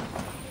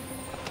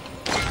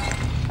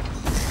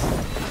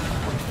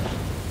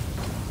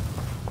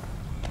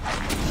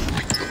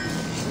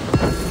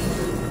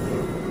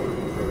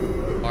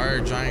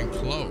 Fire giant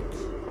cloak.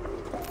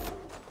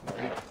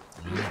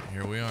 Alright,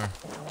 here we are.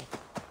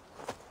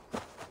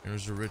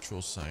 Here's the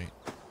ritual site.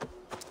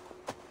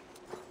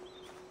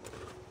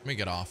 Let me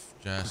get off,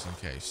 just in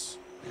case.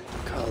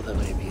 Baldr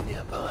may be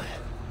nearby.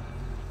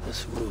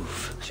 This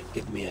roof should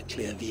give me a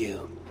clear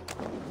view.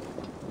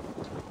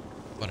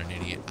 What an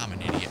idiot. I'm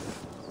an idiot.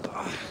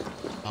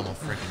 I'm a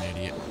freaking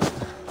idiot.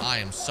 I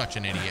am such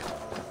an idiot.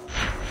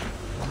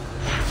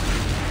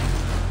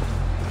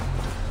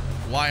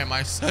 Why am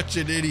I such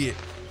an idiot?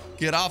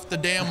 Get off the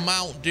damn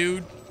mount,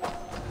 dude.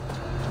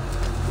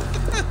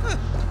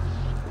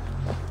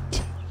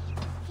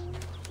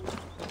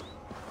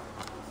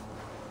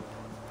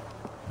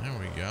 There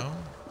we go.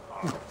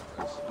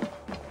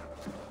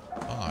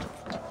 Fuck.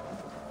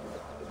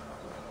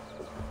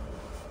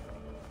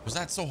 Was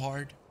that so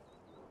hard?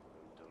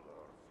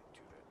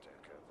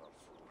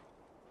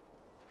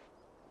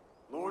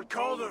 Lord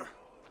Baldr,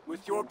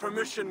 with your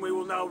permission, we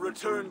will now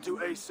return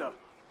to Asa.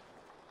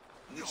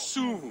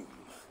 Soon.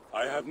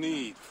 I have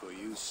need for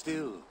you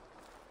still.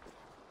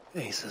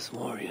 Asa's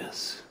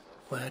warriors.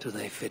 Where do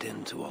they fit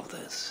into all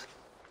this?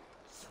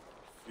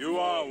 You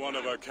are one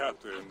of our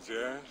captains,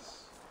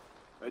 yes?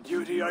 A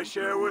duty I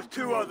share with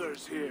two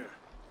others here.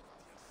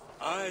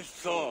 I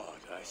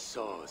thought I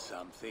saw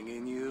something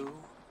in you.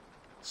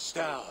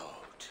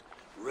 Stout,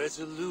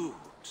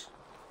 resolute.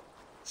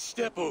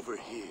 Step over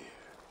here.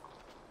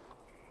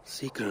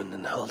 Sigrun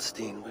and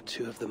Halstein were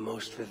two of the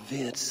most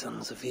revered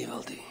sons of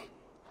Ivaldi.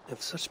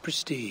 If such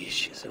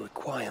prestige is a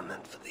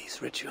requirement for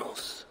these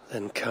rituals,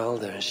 then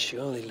Baldr is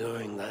surely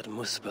luring that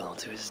Muspel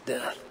to his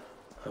death.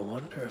 I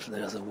wonder if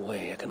there's a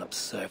way I can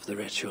observe the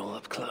ritual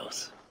up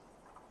close.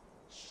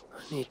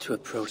 I need to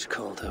approach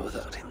Baldr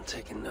without him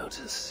taking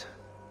notice.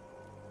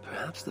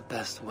 Perhaps the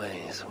best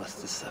way is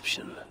with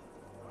deception.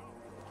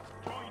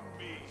 Join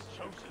me,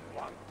 chosen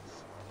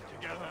ones.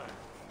 Together.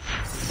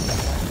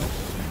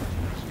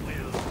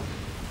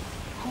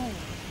 Who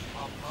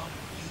among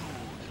you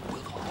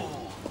will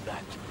hold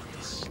that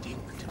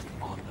distinct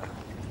honor?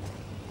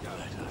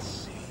 Let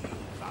us see.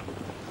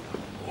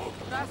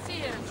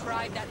 Vasir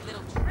tried that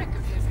little trick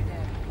of his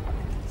again.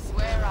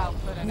 Swear I'll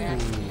put an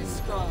axe to his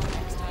skull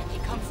next time he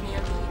comes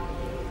near me.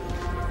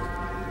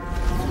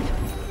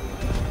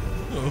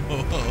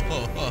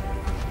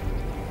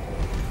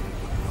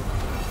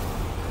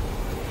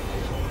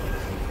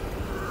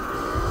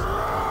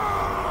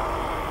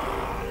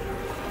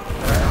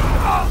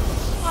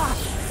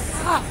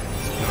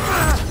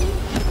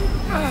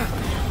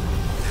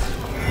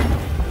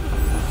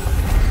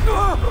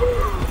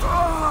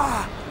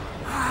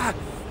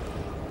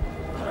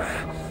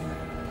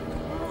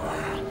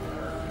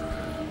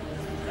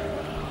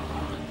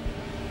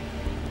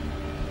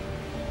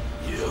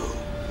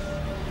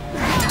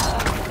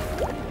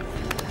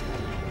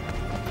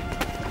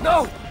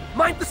 No!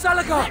 Mind the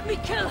Salakar! Let me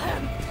kill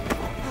him!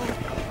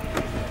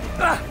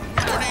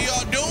 What are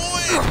y'all doing?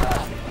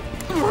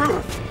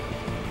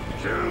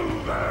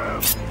 Kill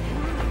them!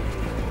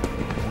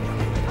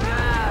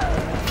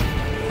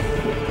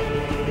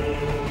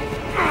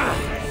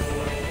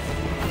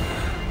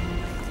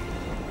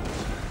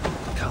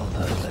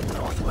 Calder led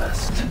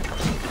northwest.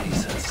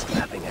 Asa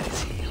snapping at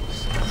his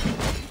heels.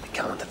 He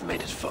can't have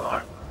made it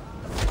far.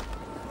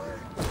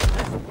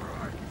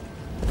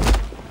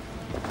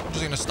 I'm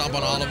just gonna stomp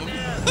on all of them.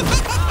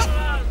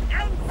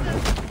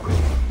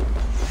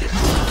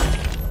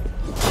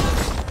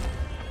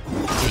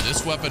 Dude,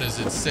 this weapon is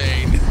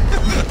insane.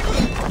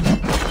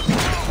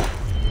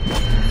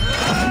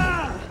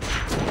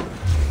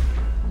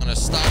 I'm gonna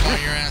stomp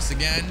on your ass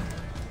again.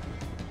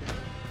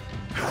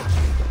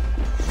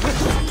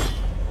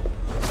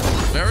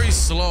 Very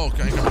slow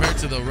compared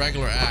to the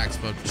regular axe,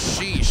 but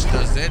sheesh,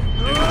 does it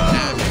do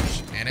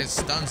damage, and it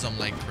stuns them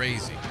like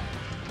crazy.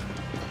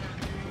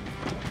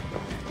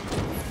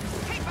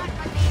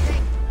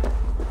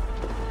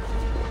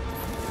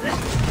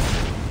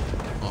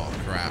 Oh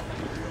crap.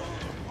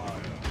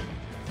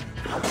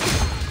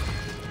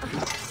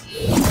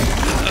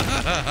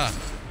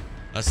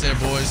 That's it,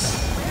 boys.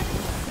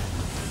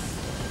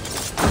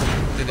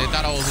 They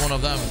thought I was one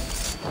of them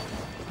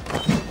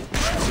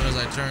as soon as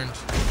I turned.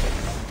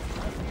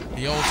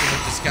 The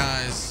ultimate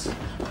disguise.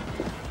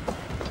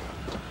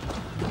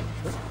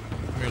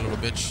 Come here, little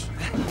bitch.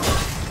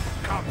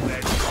 Come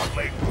then,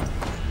 crumbling.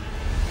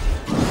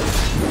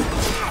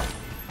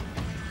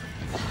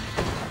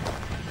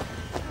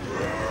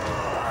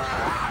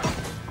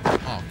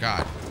 Oh,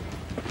 God.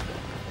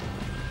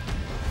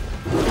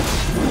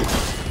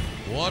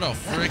 What a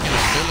freaking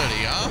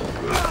ability, huh?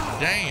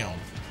 Damn.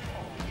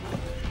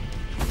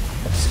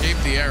 Escape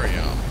the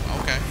area.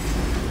 Okay.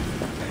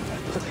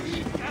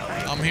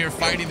 I'm here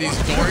fighting these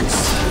dorks.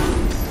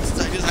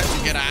 I just have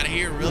to get out of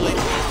here, really?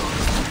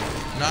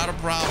 Not a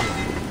problem.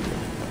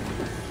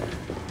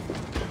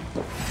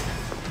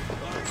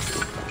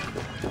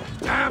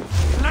 Damn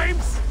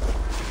flames!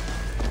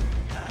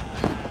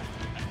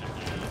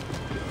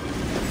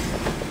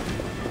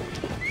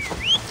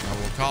 I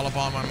will call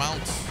upon my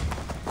mount.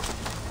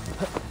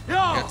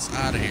 Gets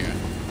out of here.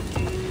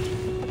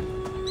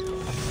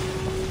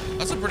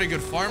 That's a pretty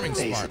good farming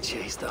Asa spot.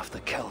 chased after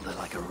Calder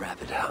like a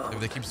rabid hound. If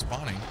they keep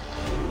spawning.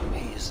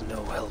 He is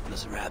no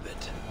helpless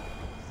rabbit.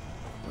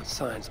 What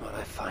signs might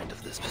I find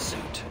of this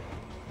pursuit?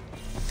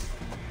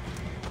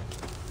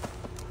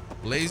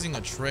 Blazing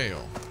a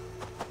trail.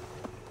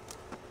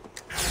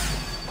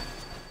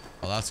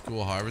 Oh, that's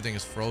cool how everything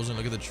is frozen.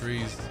 Look at the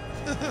trees.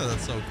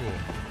 That's so cool.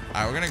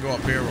 All right, we're gonna go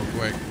up here real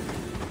quick.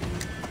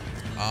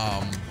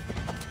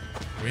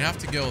 We have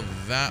to go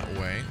that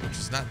way, which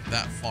is not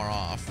that far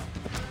off.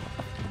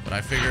 But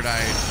I figured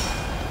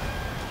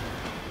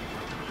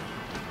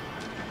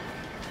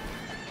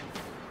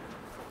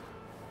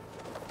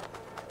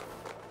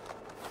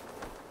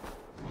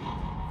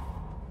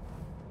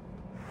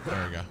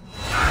there we go.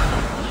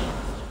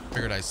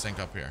 Figured I'd sync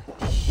up here.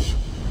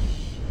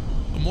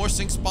 The more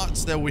sync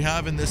spots that we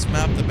have in this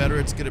map, the better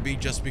it's gonna be,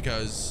 just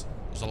because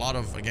there's a lot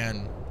of,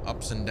 again,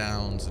 ups and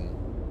downs and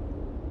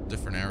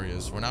different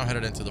areas. We're now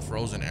headed into the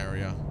frozen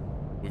area.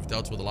 We've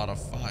dealt with a lot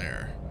of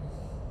fire,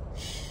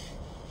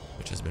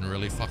 which has been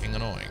really fucking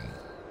annoying.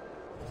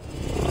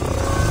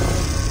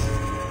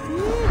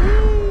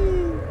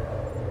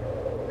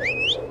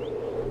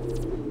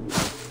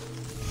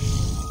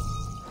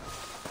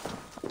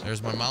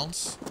 There's my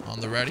mounts on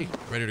the ready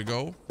to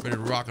go, ready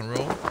to rock and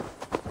roll.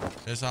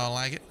 Here's how I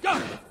like it. Go!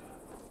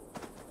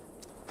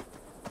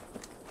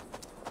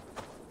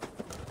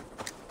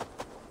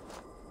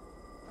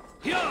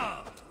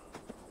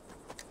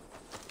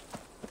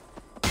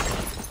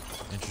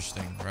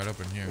 Interesting, right up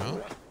in here, huh?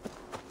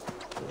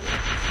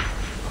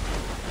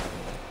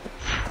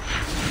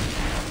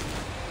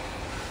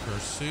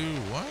 Pursue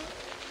what?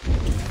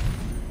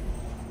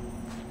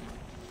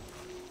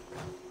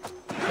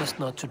 Best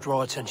not to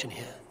draw attention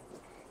here.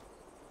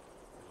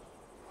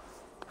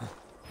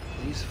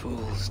 These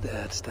fools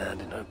dared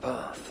stand in her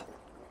path.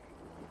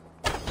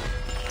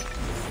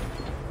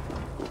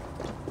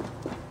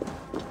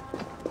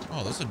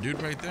 Oh, there's a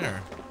dude right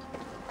there.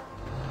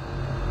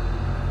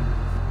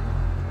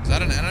 Is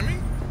that an enemy?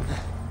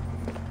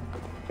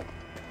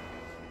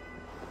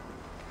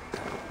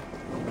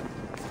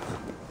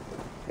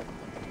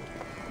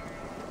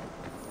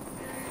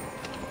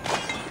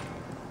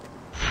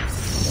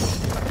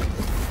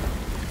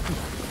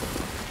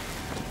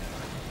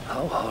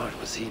 How hard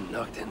was he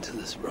knocked into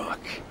this rock?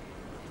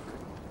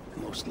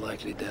 Most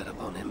likely dead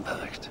upon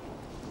impact.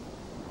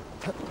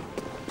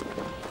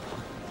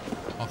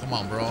 Oh, come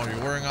on, bro.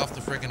 You're wearing off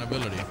the freaking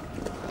ability.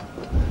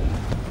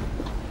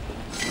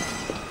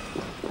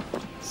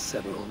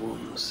 Several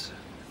wounds.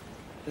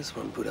 This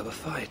one put up a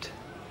fight.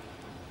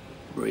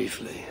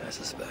 Briefly, I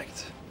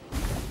suspect.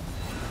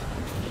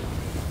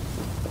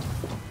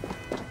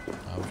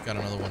 We've got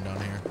another one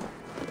down here.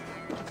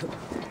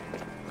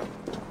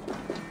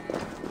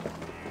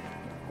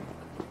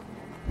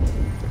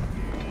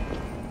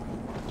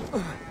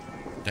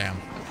 Damn.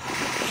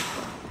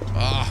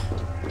 Ah,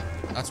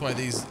 that's why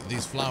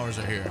these flowers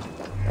are here.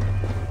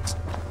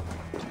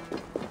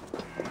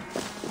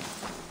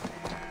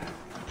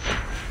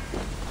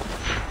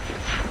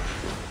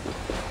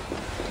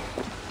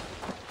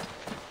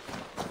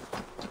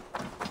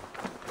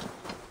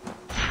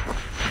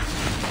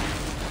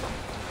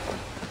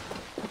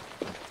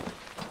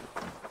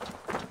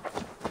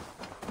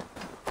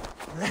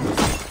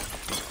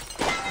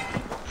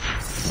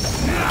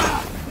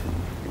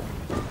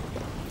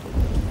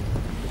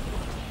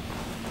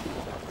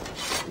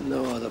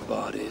 No other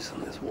bodies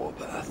on this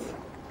warpath.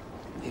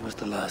 He was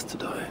the last to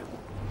die.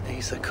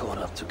 Asa caught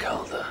up to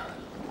Calder.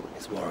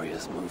 His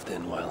warriors moved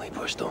in while he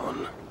pushed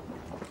on.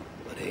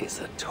 But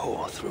Asa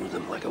tore through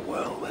them like a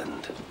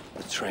whirlwind.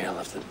 The trail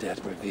of the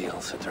dead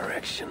reveals a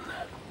direction.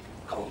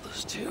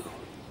 Calder's too.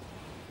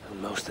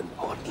 And most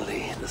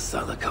importantly, the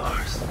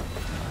Salakars.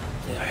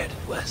 They are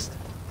headed west.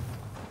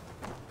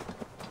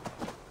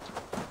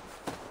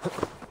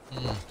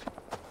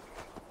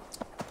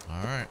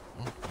 Alright,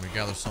 well, we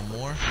gather some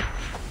more.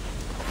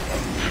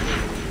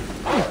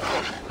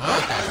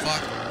 What the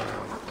fuck?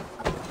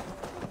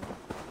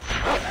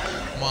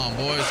 Come on,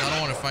 boys. I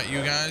don't want to fight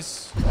you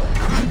guys.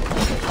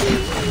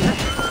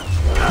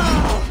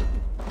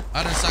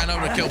 I didn't sign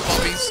up to kill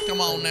puppies.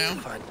 Come on now.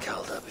 Find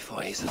Calder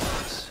before Asa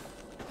does.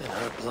 And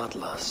her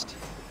bloodlust.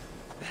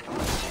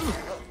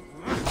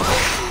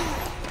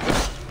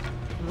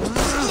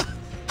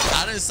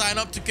 I didn't sign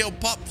up to kill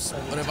pups,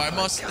 but if I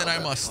must, then I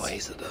must. Before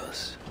Asa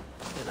does.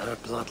 In her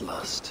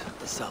bloodlust,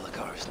 the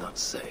Salakar is not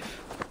safe.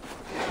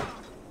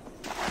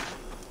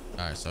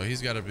 Alright, so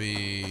he's got to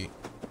be...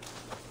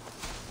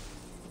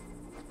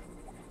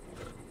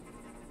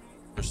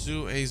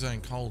 Pursue Asa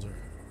and Calder.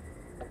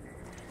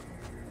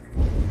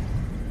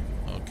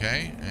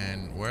 Okay,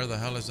 and where the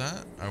hell is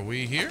that? Are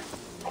we here?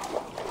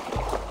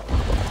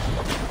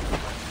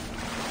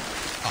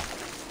 Oh,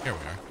 here we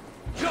are.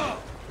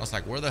 I was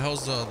like, where the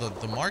hell's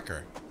the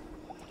marker?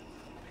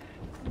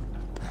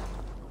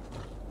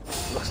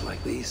 Looks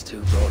like these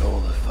two brought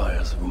all the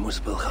fires of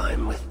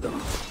Muspelheim with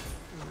them.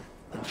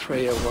 And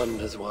Freya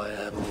wonders why I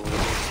haven't always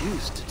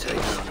refused to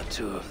take on a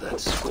tour of that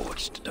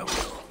scorched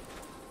jungle.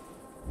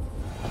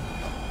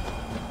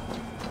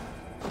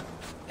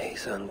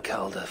 Asa and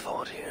Calder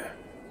fought here.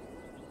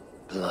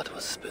 Blood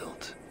was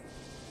spilt.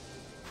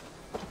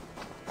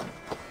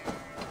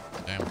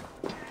 Damn.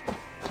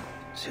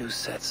 Two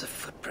sets of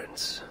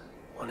footprints.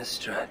 One is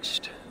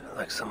stretched,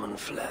 like someone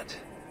fled.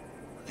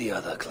 The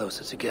other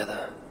closer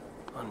together,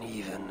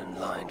 uneven and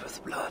lined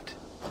with blood.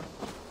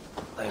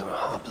 They were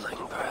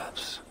hobbling,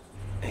 perhaps.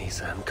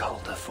 Asa and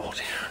Calder fought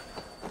here.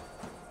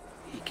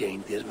 He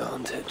gained the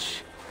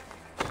advantage.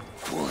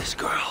 Foolish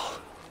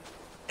girl.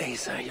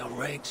 Asa, your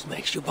rage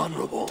makes you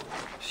vulnerable.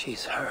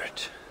 She's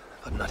hurt,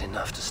 but not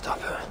enough to stop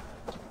her.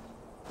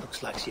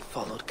 Looks like she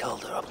followed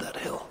Calder up that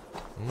hill.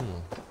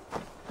 Ooh.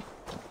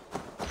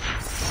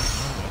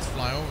 Oh, let's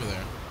fly over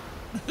there.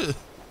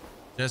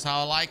 Just how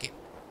I like it.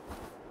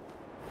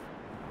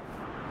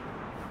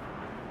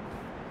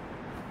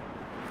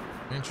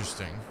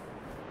 Interesting.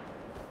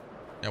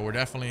 Yeah, we're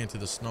definitely into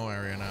the snow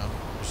area now.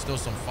 There's still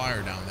some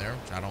fire down there,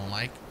 which I don't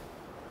like.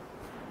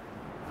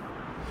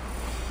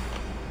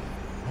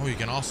 Oh, you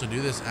can also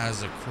do this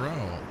as a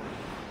crow.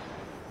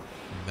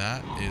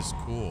 That is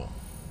cool.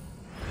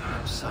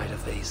 Outside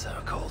of Asa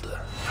or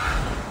Calder,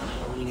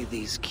 only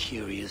these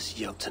curious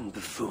Jotun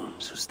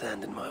buffoons who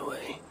stand in my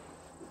way.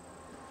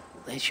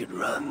 They should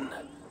run,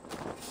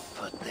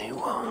 but they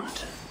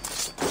won't.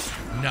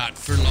 Not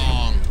for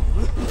long,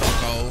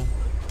 bucko.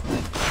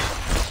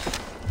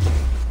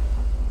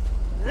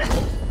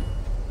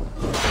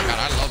 God,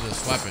 I love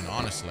this weapon,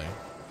 honestly.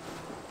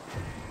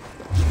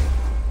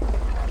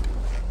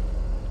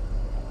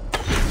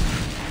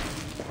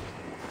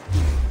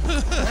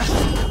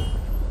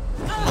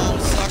 Come on,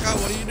 sucker,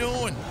 what are you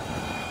doing?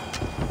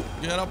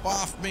 Get up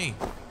off me.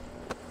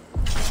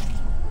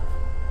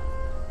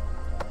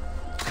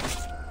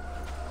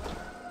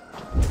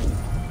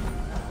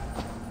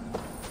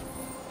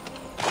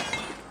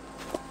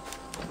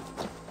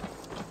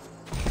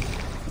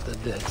 The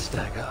dead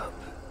stack up.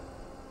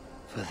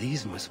 For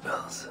these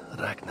Muspels,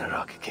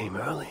 Ragnarok came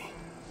early.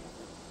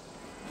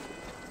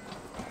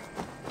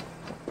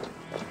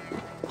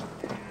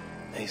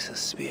 Asa's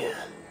spear.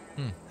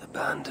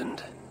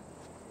 Abandoned.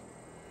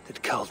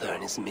 Did Calder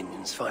and his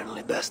minions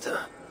finally best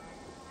her?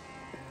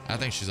 I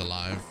think she's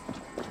alive.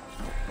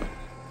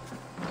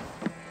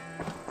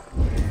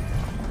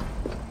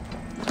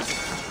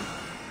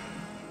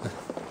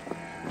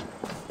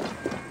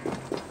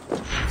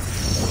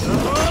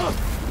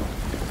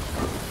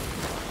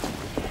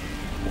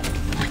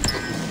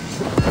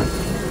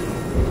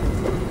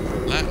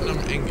 Platinum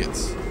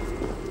ingots.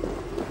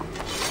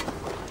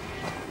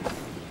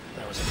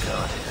 There was a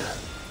guard here,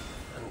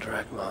 and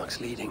drag marks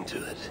leading to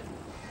it.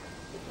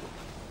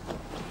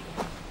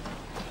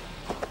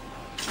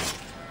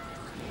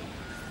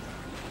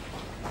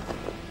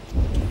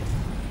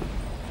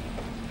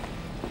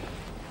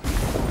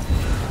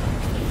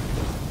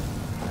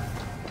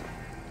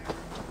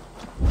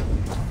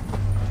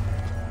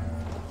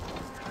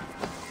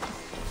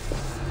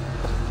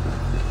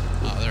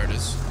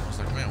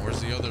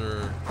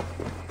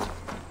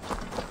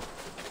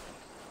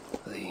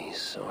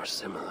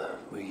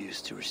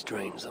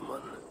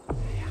 Someone.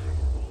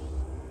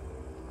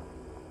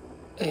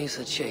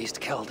 Asa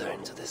chased Calder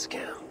into this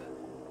camp,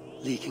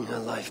 leaking her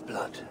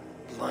lifeblood,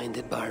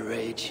 blinded by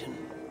rage and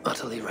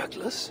utterly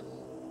reckless.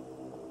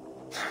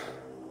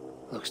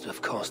 Looks to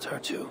have cost her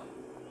too.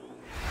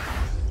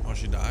 Oh,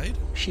 she died?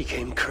 She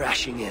came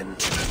crashing in,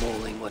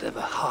 mauling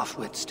whatever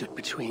half-wit stood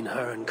between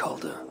her and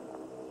Calder.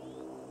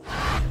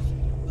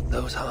 But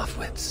those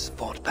half-wits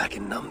fought back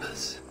in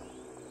numbers.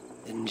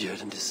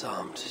 Injured and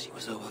disarmed, she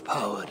was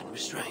overpowered and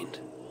restrained.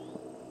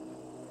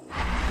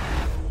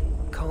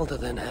 Calder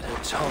then had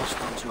her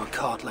tossed onto a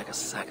cart like a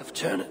sack of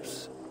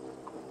turnips.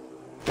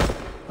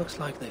 Looks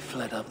like they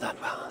fled up that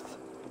path.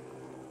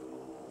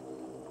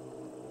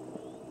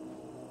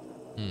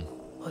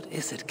 What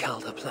is it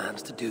Calder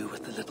plans to do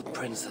with the little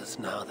princess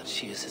now that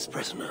she is his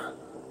prisoner?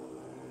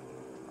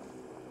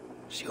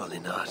 Surely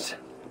not.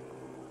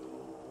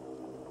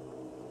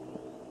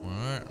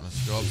 Alright,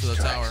 let's go up to the These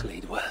tower. tracks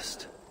lead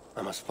west.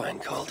 I must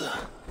find Calder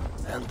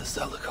and the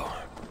Salakar.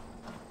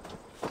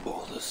 For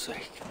Baldr's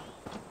sake.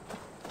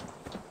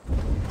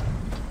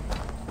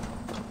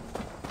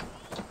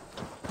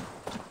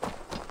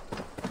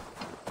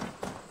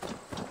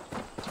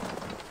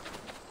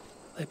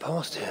 They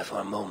paused here for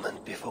a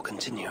moment before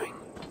continuing.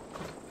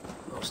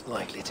 Most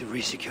likely to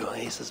resecure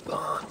Ace's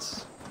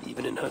bonds.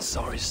 Even in her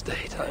sorry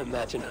state, I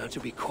imagine her to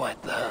be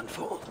quite the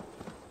handful.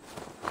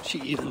 She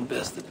even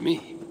bested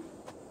me.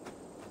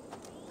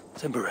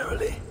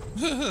 Temporarily.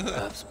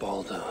 Perhaps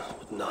Baldr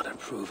would not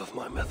approve of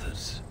my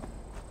methods.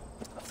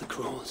 Of the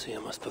cruelty I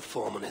must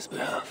perform on his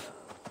behalf.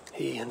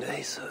 He and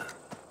Acer,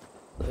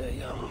 they're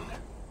young.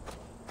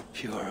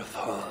 Pure of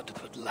heart,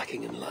 but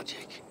lacking in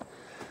logic.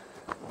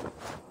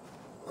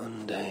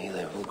 One day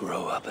they will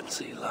grow up and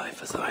see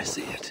life as I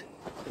see it.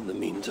 In the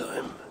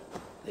meantime,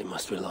 they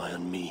must rely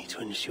on me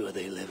to ensure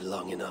they live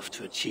long enough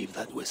to achieve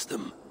that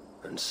wisdom.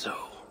 And so,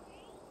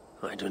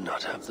 I do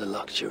not have the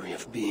luxury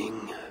of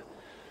being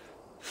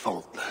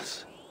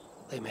faultless.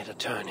 They made a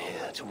turn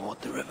here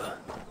toward the river.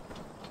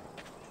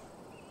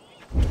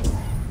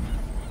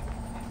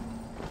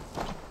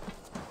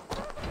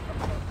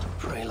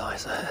 Prey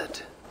lies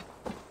ahead.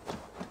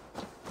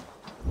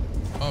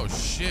 Oh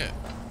shit.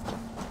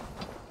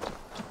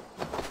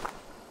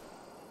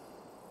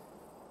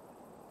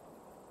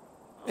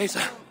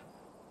 Asa!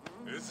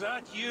 Is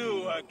that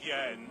you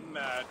again,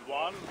 Mad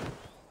One?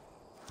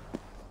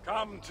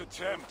 Come to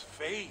tempt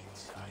fate,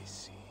 I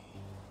see.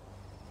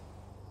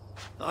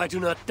 I do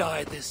not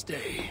die this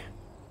day.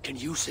 Can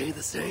you say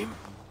the same?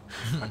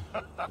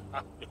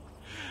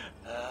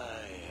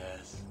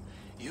 Yes.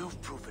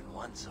 You've proven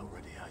once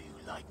already how you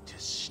like to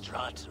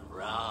strut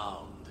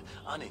around,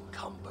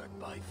 unencumbered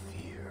by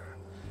fear.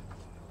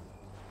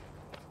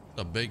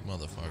 A big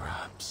motherfucker.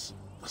 Perhaps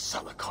the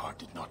Salakar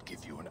did not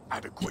give you an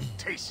adequate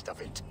taste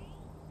of it.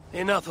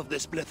 Enough of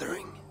this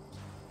blithering.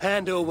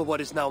 Hand over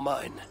what is now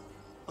mine,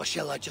 or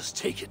shall I just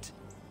take it?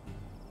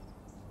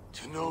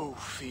 To know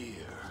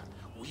fear,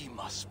 we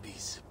must be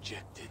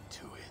subjected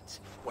to it.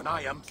 When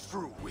I am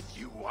through with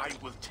you, I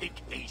will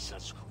take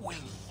Asa's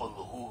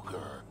willful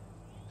Hugr.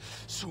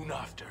 Soon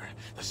after,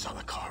 the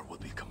Salakar will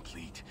be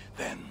complete.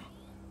 Then,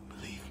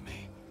 believe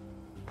me,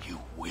 you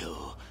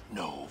will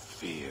know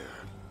fear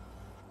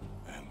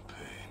and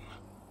pain.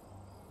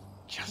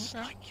 Just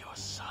like your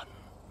son.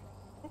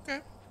 Okay.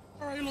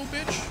 Alright, you little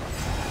bitch.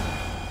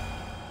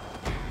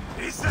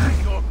 Is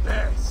that your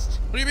best?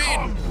 What do you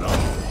mean? No,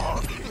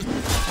 What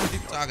are you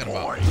talking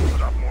about? boy,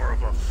 put up more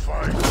of a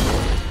fight.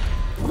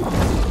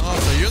 Oh,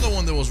 so you're the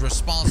one that was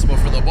responsible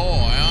for the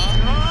boy,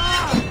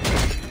 huh?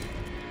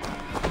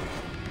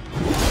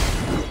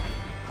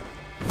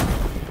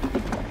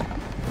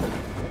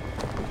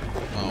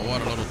 Oh,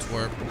 what a little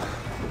twerp.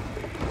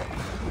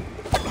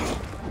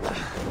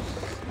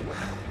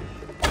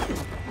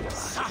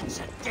 Such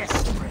a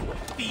desperate,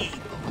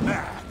 feeble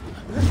man.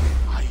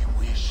 I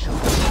wish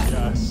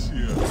Yes,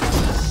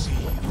 to see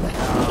you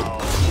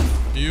now.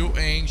 You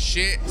ain't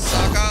shit,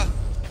 sucker.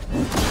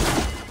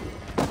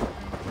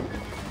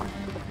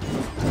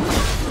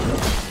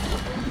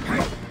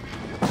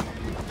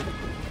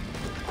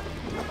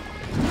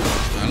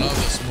 I love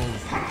this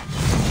move.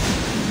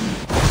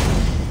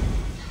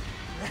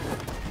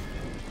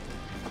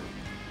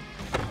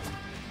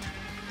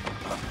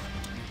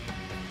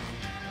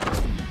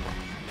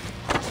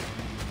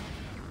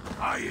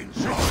 I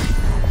enjoy.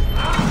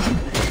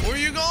 Where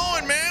you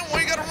going, man?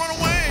 Why you gotta run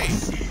away?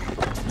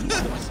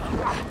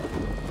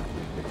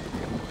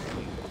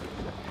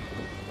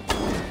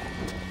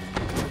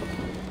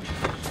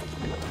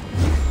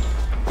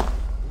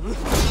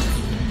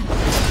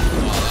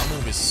 Oh, that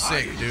move is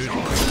sick, dude.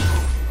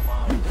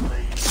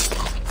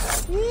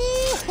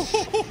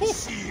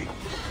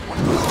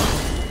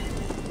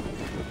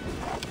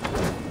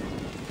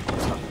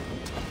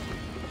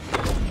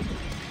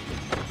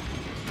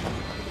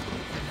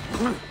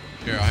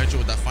 Here, I'll hit you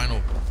with that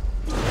final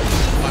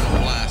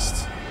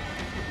blast.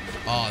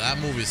 Oh, that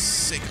move is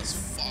sick as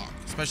fuck.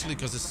 Especially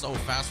because it's so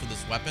fast with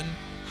this weapon.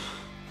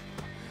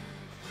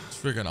 It's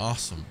freaking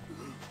awesome.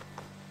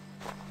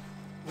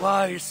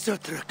 Why is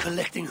Surtr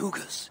collecting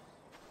hookahs?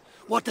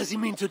 What does he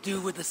mean to do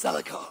with the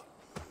Salakar?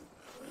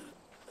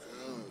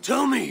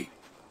 Tell me!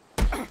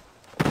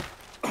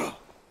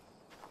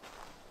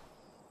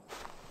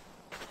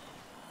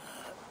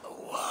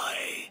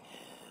 Why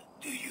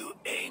do you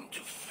aim to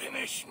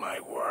finish my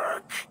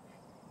work?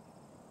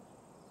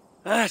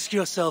 Ask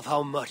yourself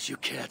how much you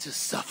care to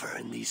suffer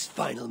in these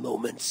final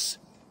moments.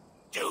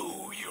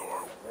 Do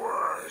your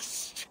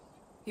worst.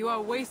 You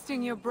are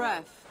wasting your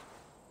breath.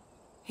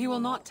 He will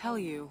not tell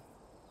you.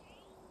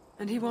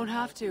 And he won't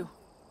have to.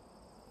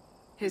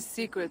 His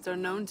secrets are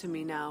known to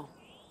me now.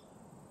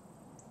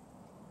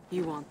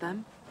 You want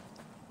them?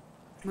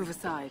 Move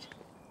aside.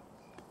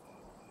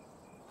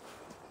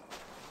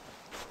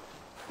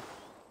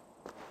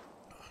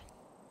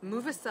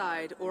 Move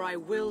aside, or I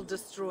will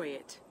destroy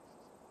it.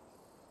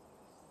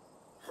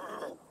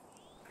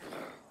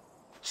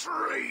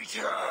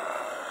 Traitor!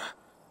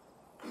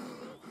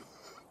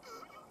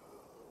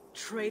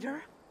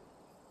 Traitor?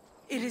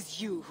 It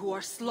is you who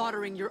are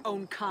slaughtering your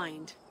own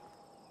kind.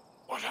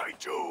 What I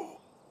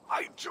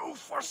do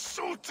for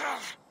Surtr!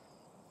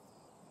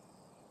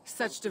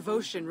 Such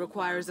devotion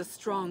requires a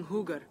strong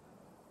hugr.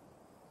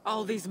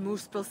 All these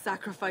Muspel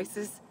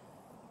sacrifices,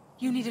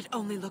 you needed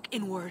only look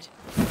inward.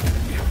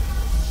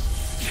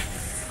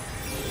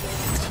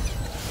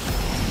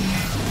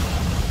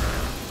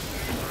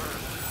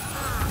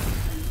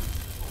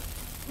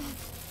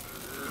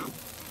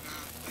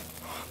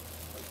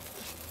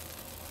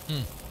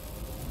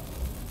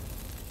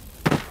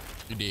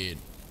 You did.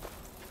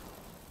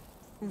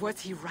 Was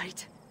he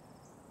right?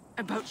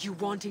 About you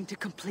wanting to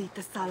complete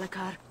the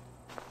Salakar?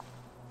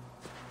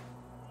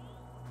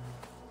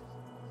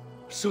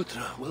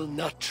 Surtr will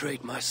not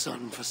trade my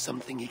son for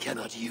something he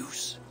cannot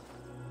use.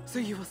 So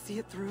you will see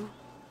it through?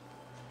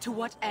 To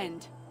what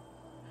end?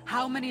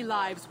 How many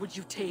lives would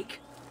you take?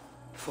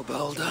 For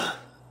Baldr,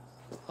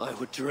 I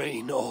would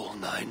drain all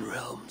 9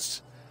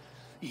 realms.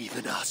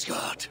 Even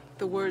Asgard.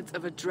 The words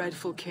of a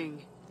dreadful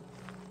king.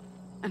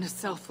 And a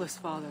selfless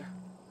father.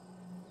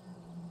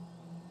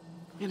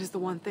 It is the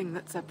one thing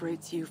that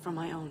separates you from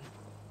my own.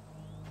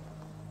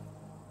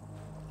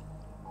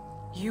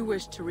 You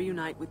wish to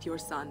reunite with your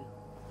son.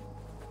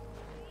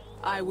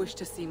 I wish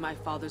to see my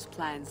father's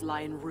plans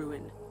lie in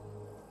ruin.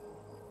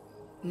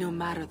 No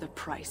matter the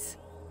price.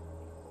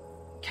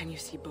 Can you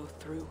see both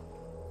through?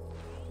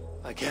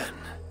 I can.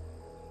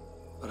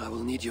 But I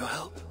will need your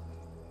help.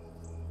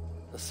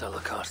 The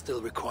Salakar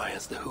still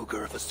requires the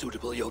hugr of a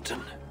suitable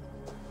Jotun.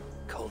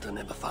 Calder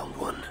never found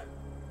one.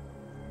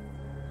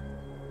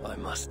 I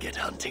must get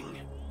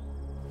hunting.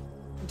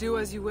 Do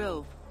as you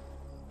will.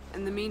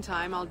 In the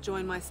meantime, I'll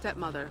join my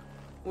stepmother,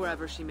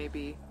 wherever she may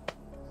be.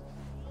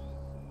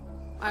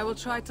 I will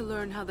try to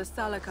learn how the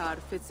Salakar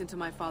fits into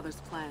my father's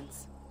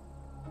plans.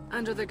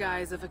 Under the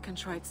guise of a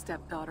contrite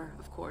stepdaughter,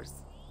 of course.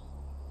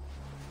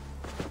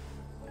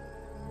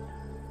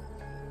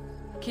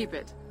 Keep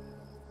it.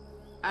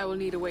 I will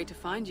need a way to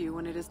find you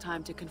when it is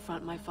time to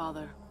confront my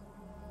father.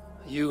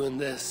 You and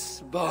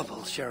this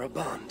bauble share a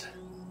bond.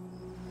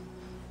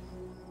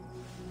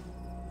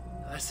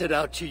 I set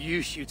out to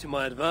use you to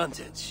my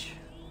advantage.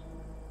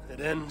 It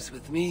ends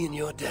with me in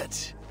your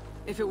debt.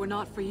 If it were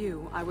not for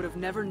you, I would have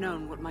never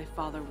known what my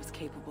father was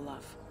capable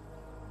of.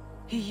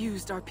 He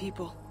used our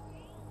people.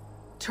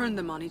 Turned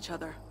them on each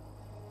other.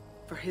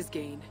 For his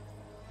gain.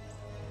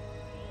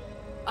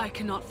 I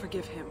cannot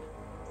forgive him.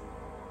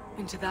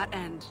 And to that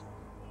end,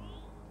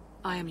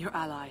 I am your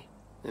ally.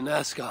 In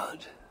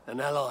Asgard, an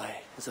ally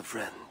is a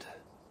friend.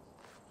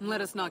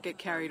 Let us not get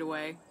carried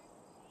away.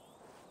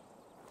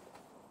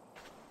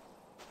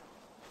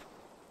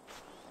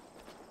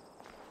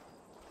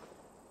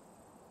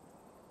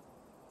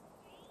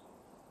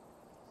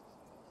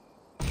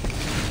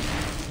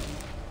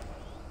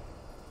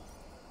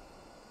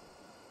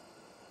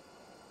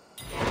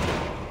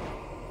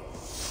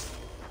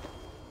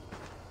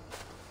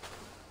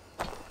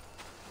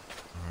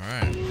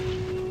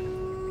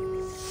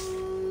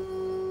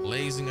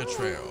 Blazing a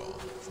trail.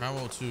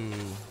 Travel to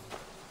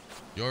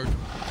your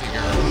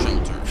bigger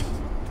shelter.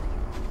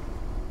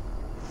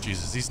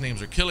 Jesus, these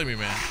names are killing me,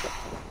 man.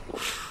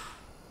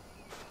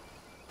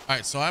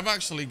 Alright, so I've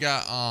actually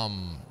got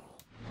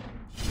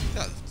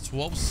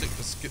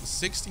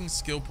 16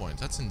 skill points.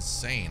 That's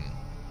insane.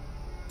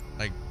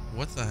 Like,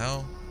 what the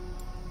hell?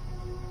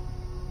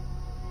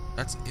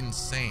 That's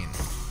insane.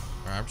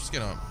 Alright, I'm just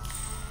gonna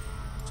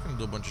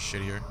do a bunch of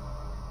shit here.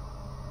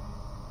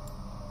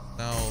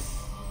 Stealth.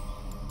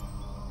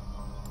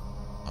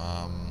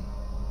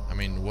 I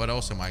mean, what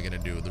else am I gonna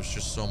do? There's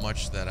just so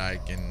much that I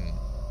can.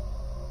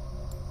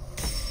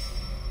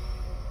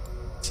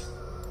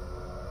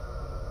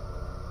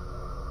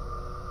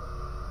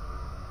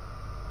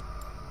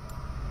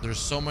 There's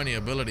so many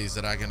abilities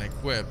that I can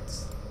equip.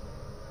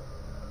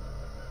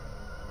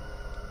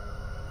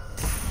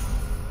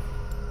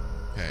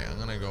 Okay, I'm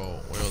gonna go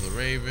Oil the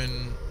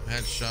Raven,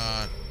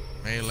 headshot,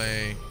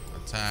 melee,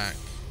 attack.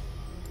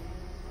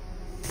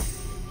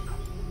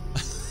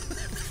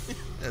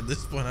 At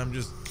this point, I'm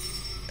just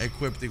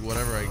equipping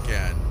whatever I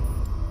can.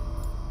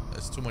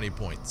 That's too many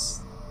points.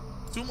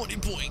 Too many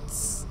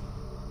points.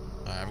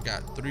 I've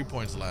got 3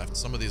 points left.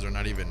 Some of these are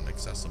not even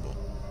accessible.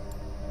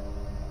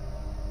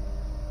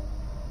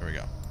 There we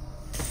go.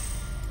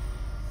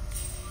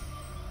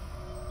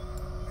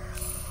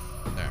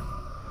 There.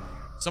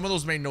 Some of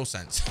those made no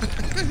sense.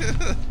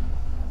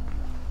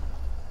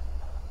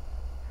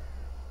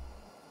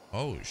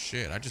 Oh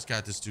shit, I just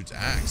got this dude's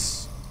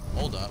axe.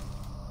 Hold up.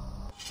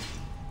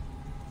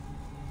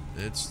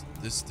 This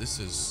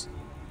is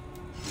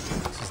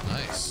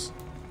nice.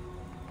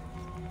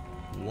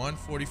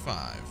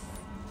 145.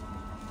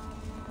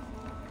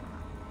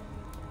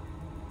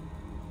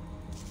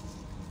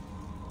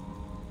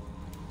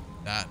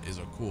 That is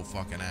a cool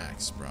fucking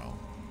axe, bro.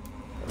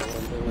 I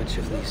wonder which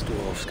of these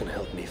dwarves can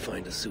help me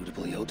find a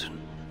suitable Jotun.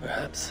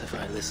 Perhaps if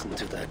I listen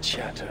to that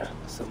chatter,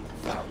 some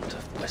fount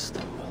of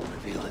wisdom will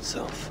reveal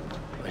itself.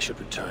 I should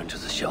return to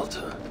the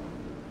shelter.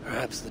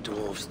 Perhaps the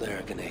dwarves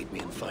there can aid me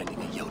in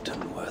finding a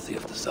Jotun worthy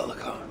of the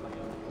Zalakar.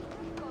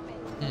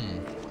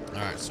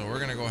 Alright, so we're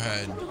gonna go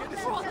ahead.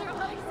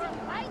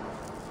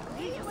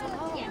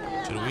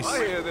 Should we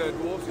I hear the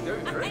dwarves are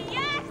doing great.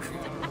 Yes!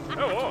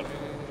 Go on.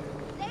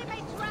 They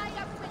may dry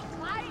up with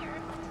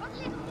fire, but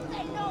little do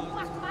they know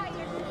what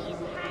fire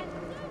these hands.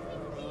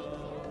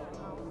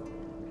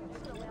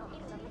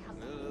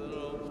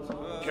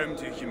 Come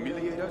to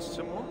humiliate us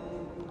some more?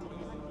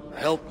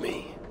 Help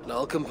me, and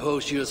I'll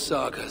compose you a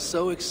saga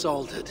so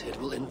exalted it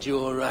will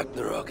endure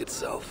Ragnarok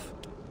itself.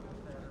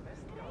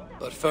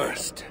 But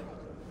first,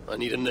 I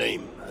need a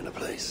name and a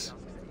place.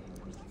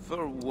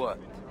 For what?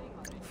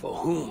 For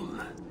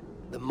whom?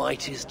 The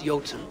mightiest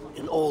Jotun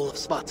in all of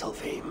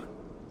Svartálfaheimr.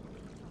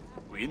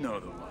 We know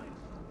the one.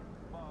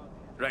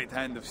 Right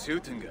hand of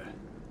Suttungr.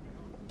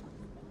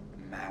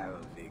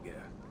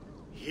 Malvigr.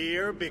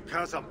 Here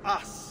because of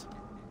us.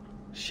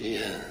 She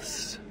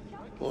is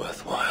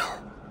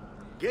worthwhile.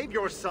 Gave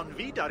your son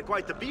Vidar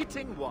quite the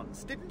beating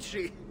once, didn't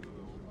she?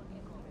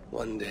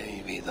 One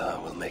day Vidar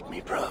will make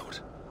me proud.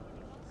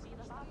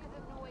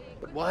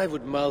 But why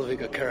would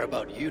Malvigr care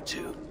about you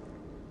two?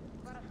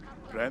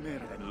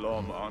 Bremir and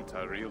Lom aren't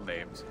our real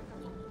names.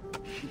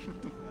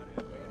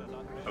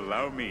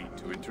 Allow me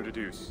to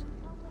introduce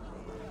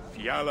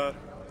Fjalar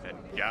and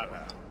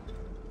Yara.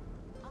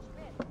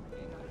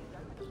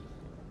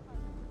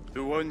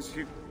 The ones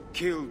who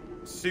killed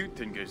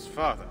Suttungr's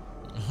father.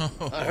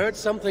 I heard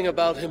something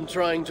about him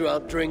trying to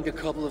outdrink a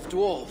couple of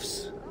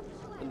dwarves.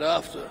 And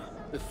after,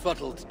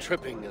 befuddled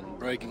tripping and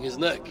breaking his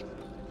neck.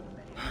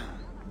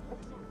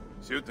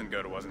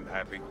 Suttungr wasn't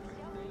happy.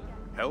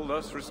 Held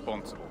us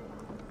responsible.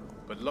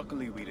 But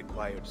luckily we'd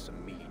acquired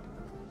some mead.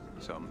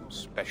 Some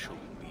special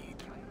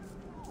mead.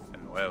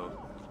 And well,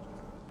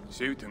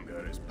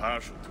 Suttungr is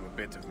partial to a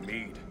bit of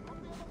mead.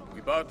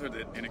 We bartered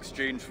it in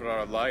exchange for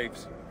our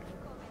lives.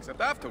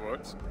 Except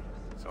afterwards,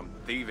 some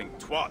thieving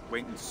twat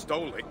went and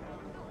stole it.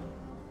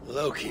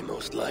 Loki,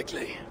 most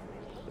likely.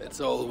 It's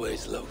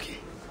always Loki.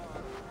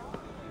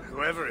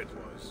 Whoever it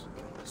was,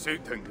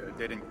 Suttungr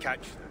didn't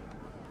catch them.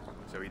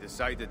 So he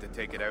decided to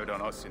take it out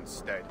on us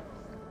instead.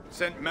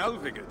 Sent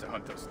Malvigr to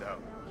hunt us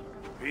down.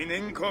 Been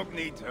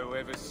incognito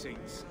ever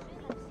since.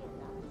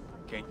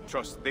 Can't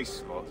trust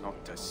this lot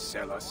not to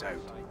sell us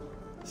out.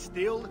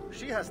 Still,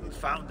 she hasn't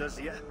found us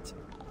yet.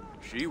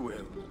 She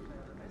will.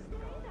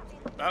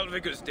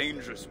 Malvigr's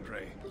dangerous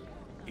prey,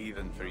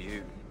 even for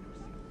you.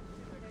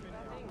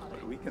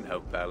 But we can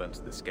help balance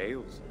the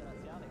scales.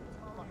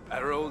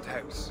 Our old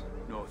house,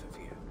 north of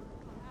here,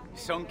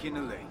 sunk in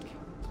a lake.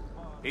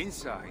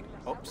 Inside,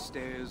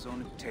 upstairs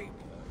on a table,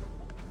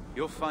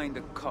 you'll find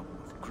a cup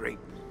of great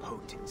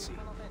potency.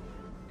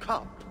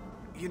 Cup?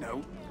 You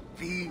know,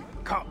 the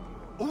cup.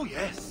 Oh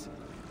yes,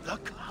 the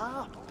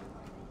cup.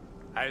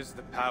 Has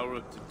the power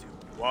to do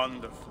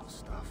wonderful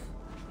stuff.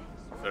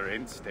 For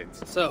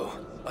instance, So,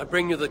 I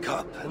bring you the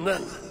cup, and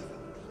then...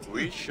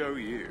 we show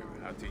you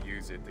how to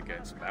use it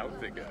against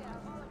Malvigr.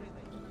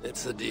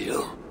 It's a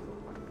deal.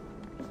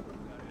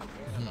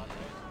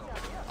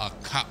 A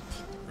cup.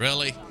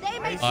 Really? They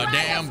may A dry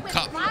damn us with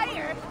cup.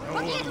 fire,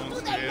 but little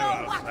do they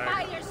know what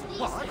fires these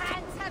What?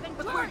 hands have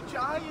But endured. we're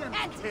giant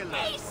And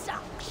killers.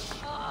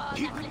 Asa!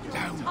 Keep it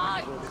down.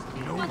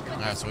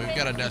 Alright, so we've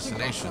got a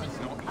destination.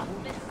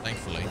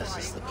 Thankfully. This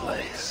is the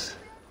place.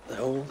 The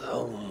old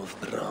home of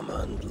Brahma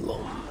and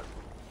Lom.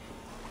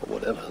 Or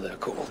whatever they're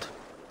called.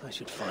 I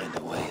should find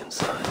a way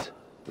inside.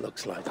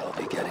 Looks like I'll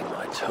be getting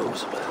my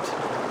toes wet.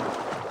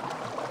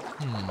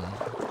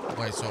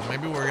 Wait, so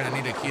maybe we're gonna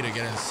need a key to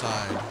get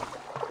inside.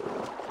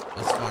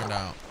 Let's find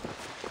out.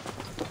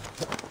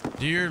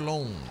 Dear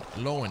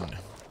Lowen,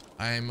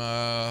 I'm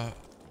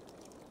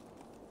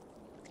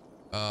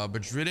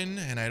bedridden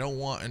and I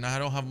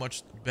don't have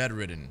much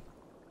bedridden.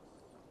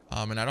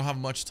 And I don't have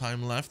much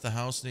time left. The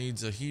house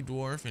needs a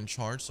he-dwarf in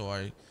charge, so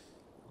I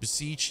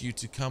beseech you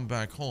to come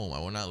back home. I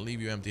will not leave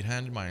you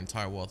empty-handed. My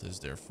entire wealth is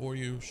there for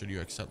you. Should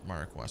you accept my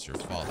request, your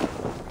father.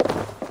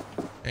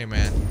 Hey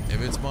man, if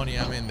it's money,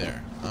 I'm in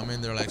there. I'm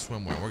in there like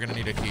swimwear. We're gonna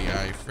need a key.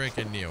 I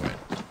freaking knew it.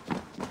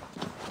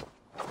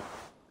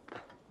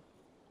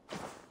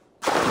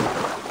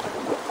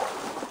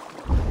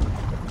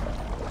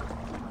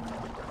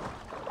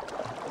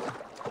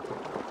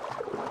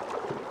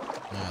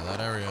 Yeah, that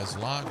area is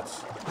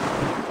locked.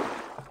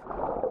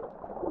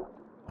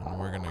 And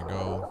we're gonna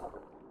go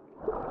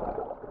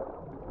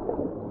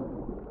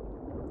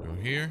through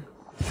here.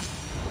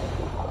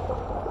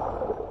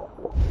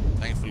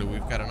 Thankfully,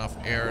 we've got enough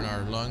air in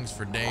our lungs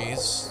for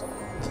days.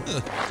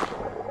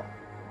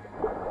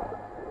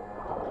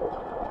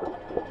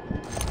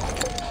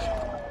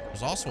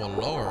 There's also a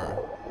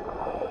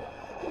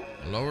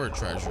lower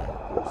treasure,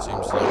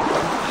 seems like.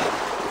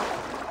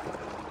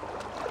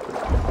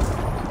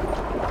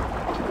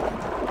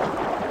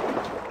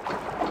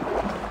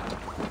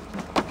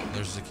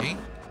 There's the key.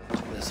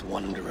 This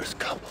wondrous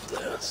cup of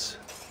theirs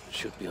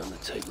should be on the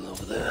table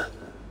over there.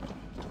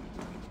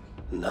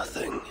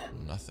 Nothing.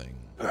 Nothing.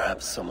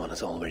 Perhaps someone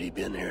has already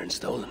been here and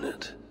stolen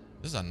it.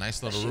 This is a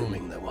nice little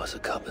Assuming room. there was a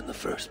cup in the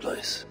first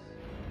place.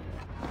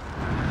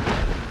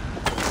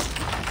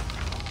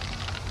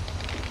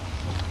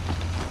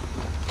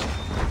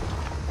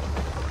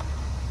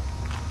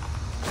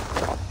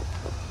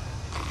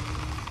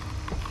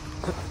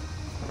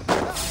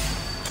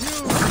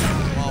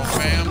 Come on,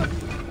 fam.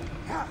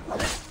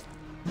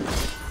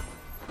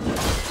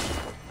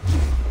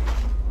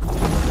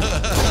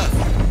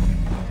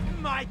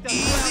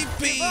 Easy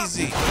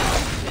peasy.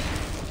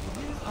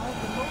 These are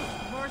the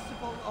most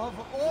merciful of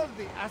all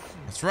the Ashen.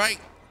 That's right.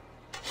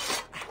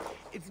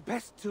 It's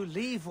best to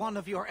leave one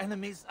of your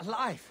enemies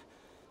alive,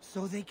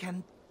 so they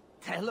can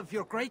tell of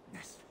your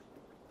greatness.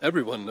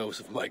 Everyone knows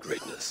of my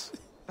greatness.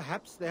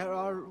 Perhaps there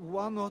are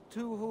one or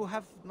two who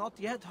have not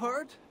yet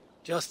heard?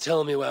 Just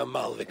tell me where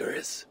Malvigr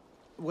is.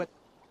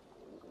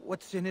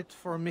 What's in it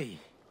for me?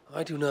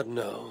 I do not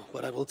know,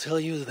 but I will tell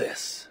you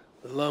this.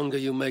 The longer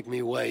you make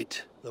me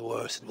wait, the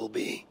worse it will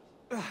be.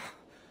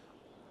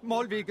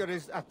 Malvigr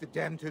is at the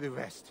dam to the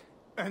west.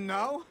 And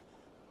now?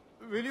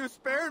 Will you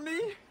spare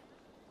me?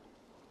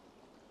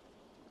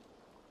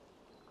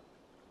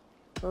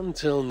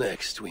 Until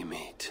next we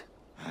meet.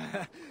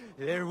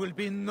 There will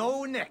be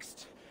no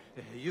next.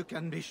 You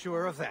can be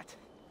sure of that.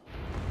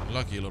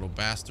 Lucky little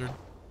bastard.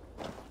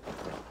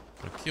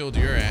 Would've killed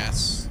your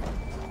ass.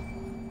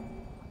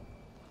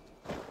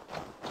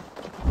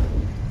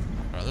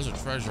 Alright, there's a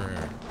treasure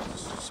here.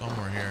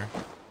 Somewhere here.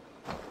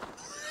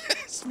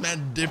 This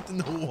man dipped in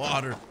the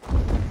water.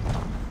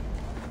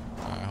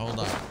 Alright, hold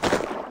on.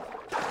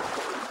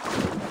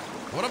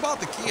 What about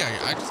the key?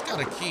 I just got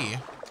a key.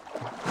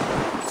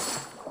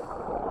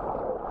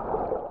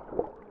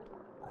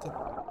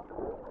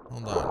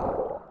 Hold on.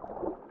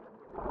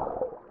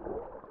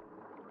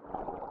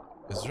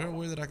 Is there a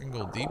way that I can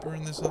go deeper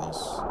in this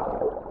house?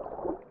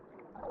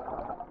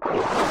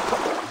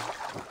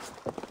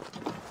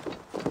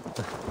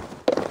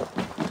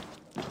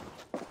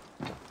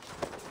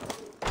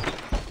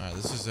 Alright,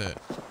 this is it.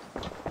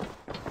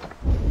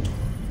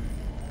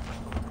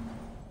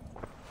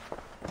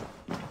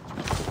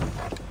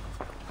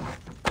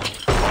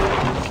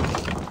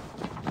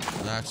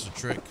 That's the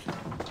trick.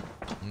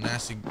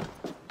 Nasty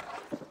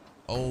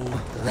old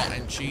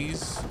rotten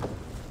cheese.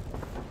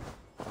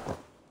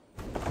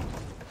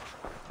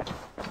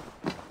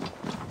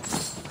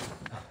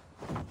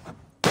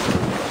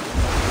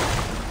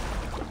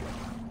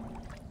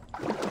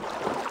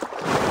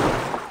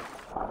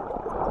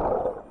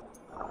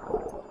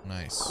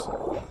 Nice.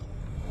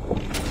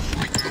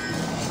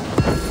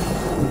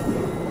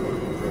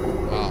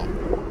 Wow.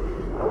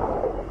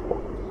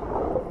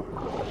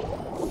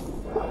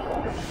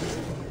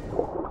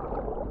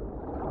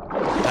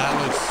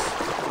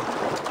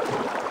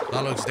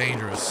 That looks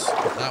dangerous.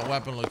 That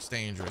weapon looks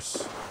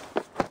dangerous.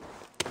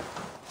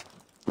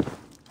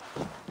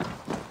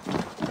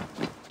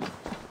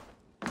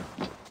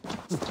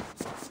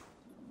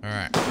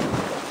 Alright.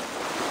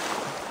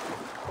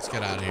 Let's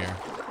get out of here.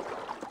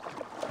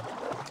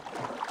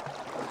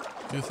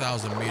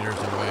 2,000 meters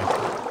away.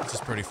 This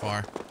is pretty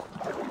far.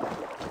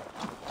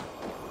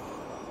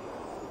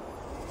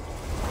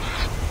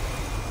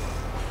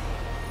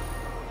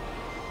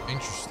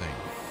 Interesting.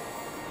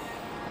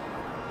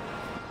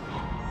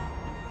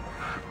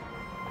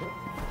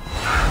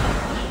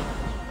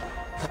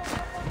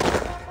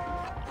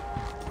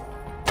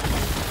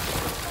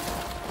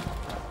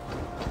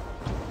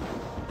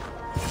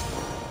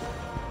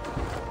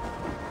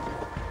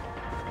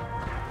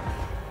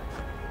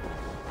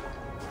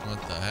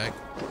 What the heck?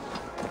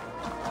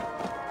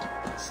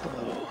 So,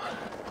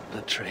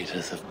 the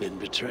traitors have been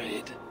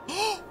betrayed.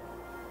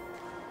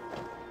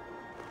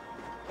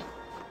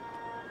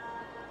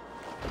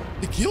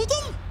 They killed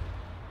him?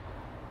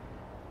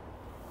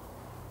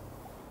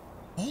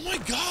 Oh my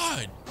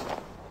god!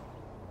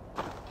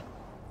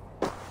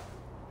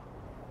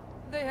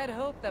 They had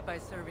hoped that by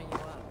serving you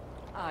up,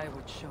 I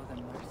would show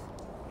them mercy.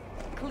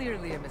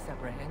 Clearly a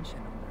misapprehension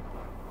on their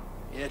part.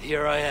 Yet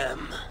here I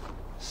am,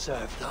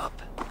 served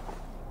up.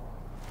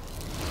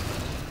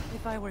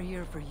 If I were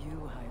here for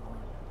you, High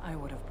One, I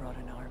would have brought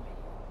an army.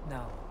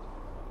 No.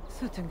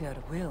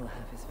 Surtr will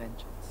have his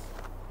vengeance.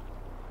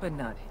 But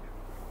not here.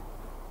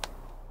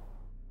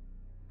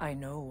 I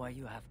know why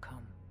you have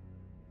come.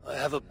 I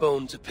have a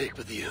bone to pick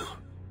with you.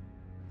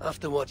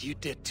 After what you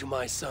did to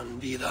my son,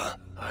 Vidar,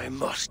 I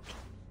must...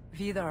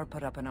 Vidar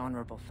put up an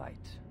honorable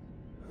fight.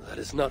 That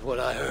is not what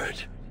I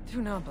heard.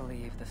 Do not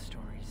believe the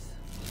stories.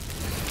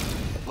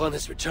 Upon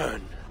his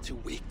return, too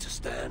weak to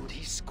stand,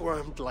 he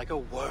squirmed like a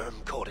worm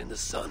caught in the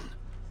sun.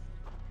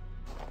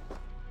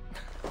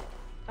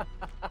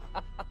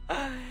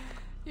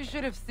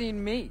 should have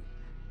seen me.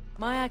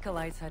 My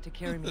acolytes had to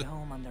carry me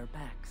home on their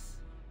backs.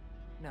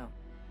 No.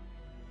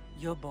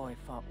 Your boy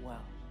fought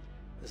well.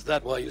 Is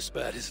that why you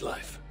spared his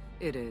life?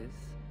 It is.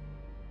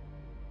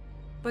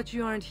 But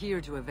you aren't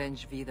here to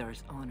avenge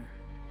Vidar's honor.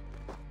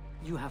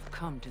 You have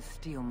come to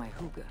steal my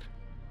Hugr.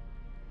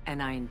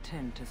 And I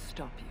intend to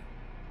stop you.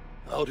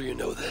 How do you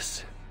know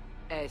this?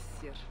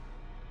 Aesir,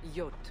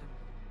 Jotun.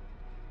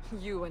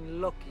 You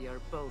and Loki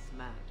are both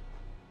mad.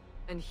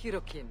 And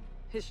Hirokin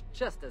is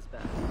just as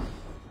bad.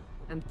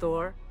 And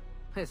Thor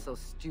is so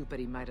stupid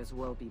he might as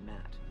well be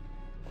mad.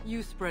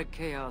 You spread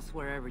chaos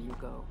wherever you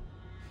go.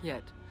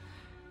 Yet,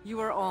 you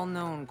are all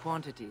known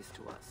quantities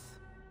to us.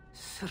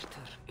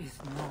 Surtr is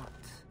not.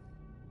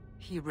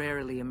 He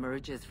rarely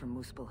emerges from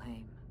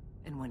Muspelheim,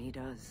 and when he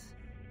does,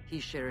 he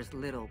shares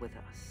little with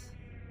us.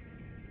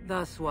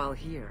 Thus, while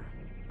here,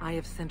 I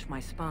have sent my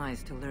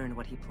spies to learn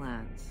what he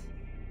plans.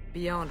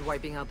 Beyond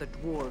wiping out the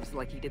dwarves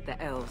like he did the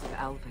elves of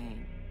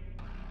Alfheim.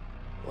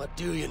 What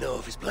do you know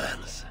of his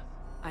plans?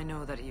 I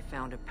know that he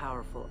found a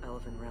powerful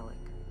elven relic,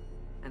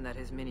 and that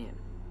his minion,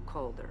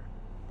 Baldr,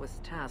 was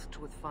tasked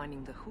with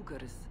finding the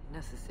Hugrs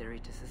necessary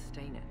to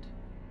sustain it.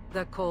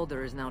 That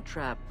Baldr is now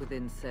trapped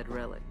within said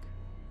relic,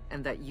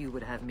 and that you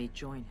would have me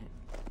join him.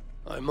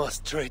 I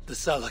must trade the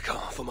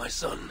Salakar for my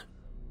son.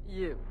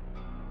 You,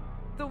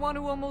 the one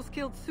who almost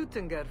killed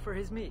Suttungr for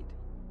his meat,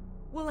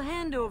 will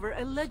hand over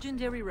a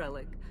legendary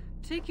relic,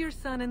 take your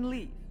son and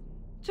leave.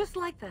 Just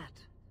like that.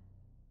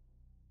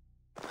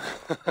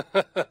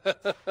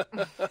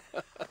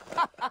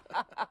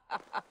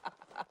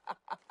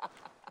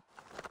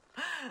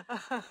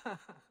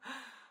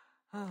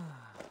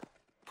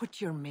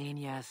 Put your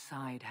mania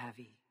aside,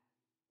 Havi.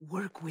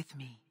 Work with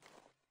me.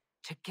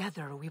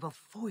 Together we will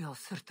foil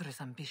Surtr's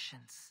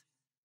ambitions.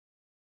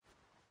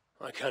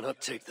 I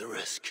cannot take the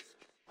risk.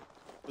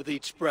 With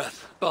each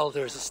breath,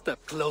 Baldr is a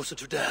step closer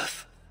to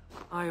death.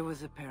 I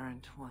was a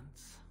parent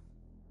once.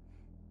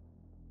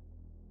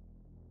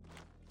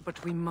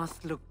 But we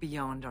must look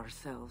beyond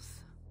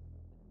ourselves.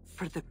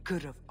 For the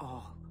good of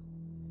all.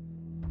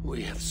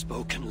 We have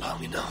spoken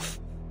long enough.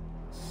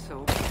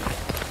 So...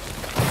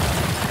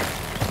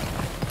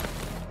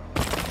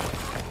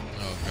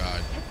 Oh,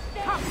 God.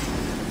 Come!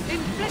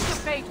 Inflict a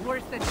fate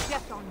worse than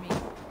death on me.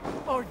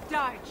 Or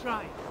die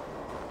trying.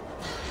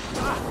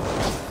 Oh,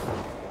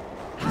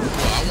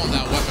 I want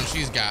that weapon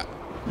she's got.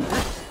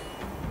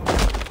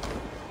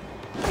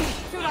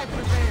 Should I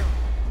prevail?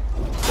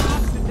 I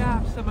have to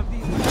dab some of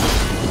these.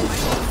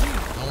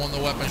 I want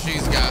the weapon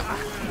she's got.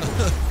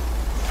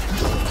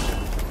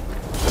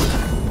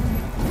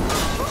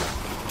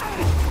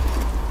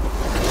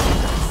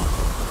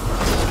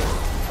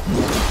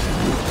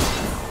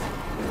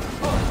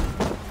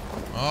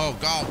 Oh,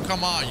 God,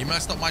 come on. You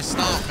messed up my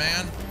stomp,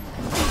 man.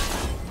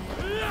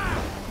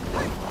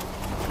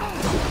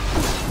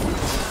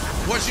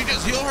 What, she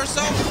just heal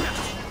herself?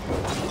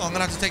 Oh, I'm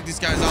gonna have to take these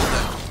guys out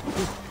then.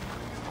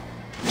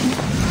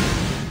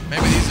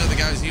 Maybe these are the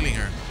guys healing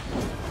her.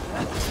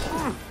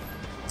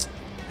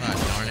 Ah,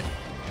 darn it.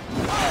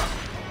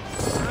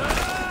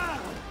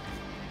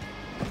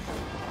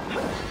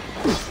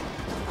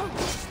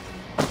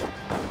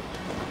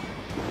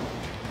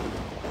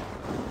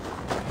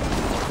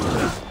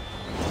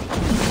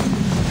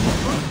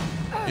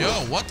 Yo,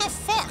 what the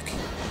fuck?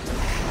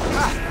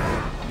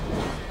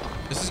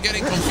 This is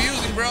getting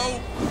confusing, bro.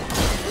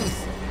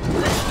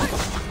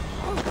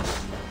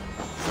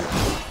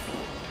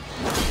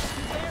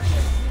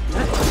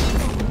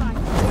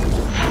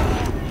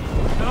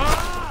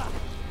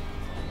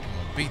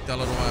 Beat that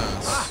little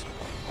ass.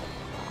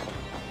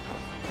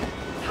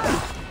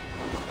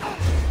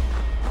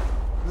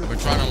 We're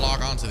trying to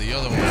lock onto the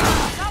other one.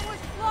 That was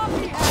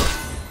sloppy.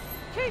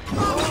 Keep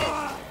moving.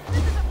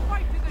 This is a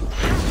fight to the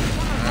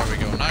death. There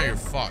we go. Now you're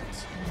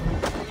fucked.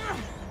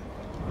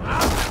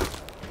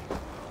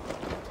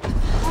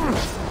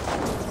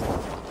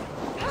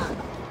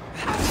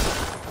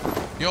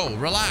 Yo,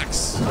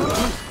 relax.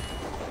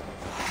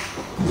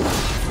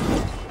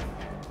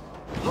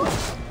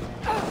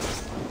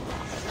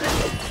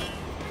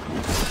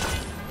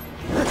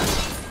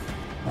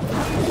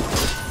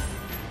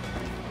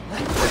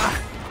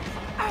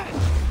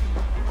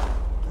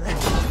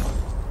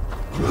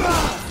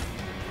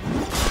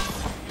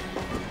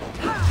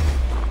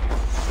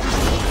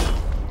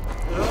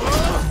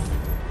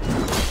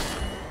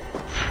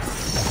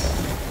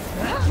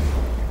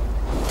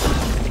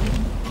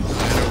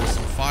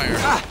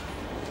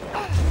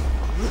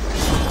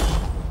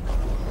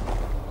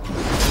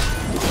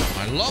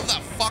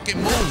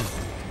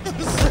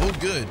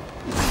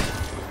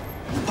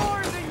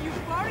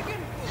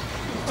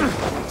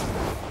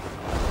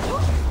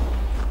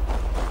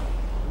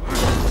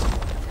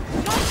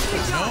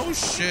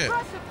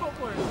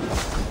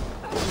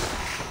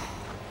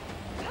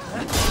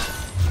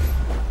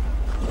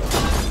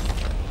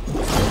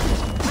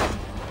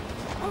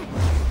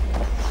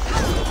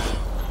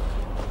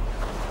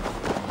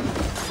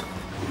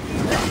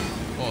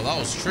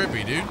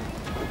 Trippy, dude.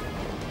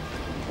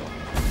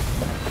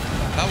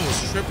 That was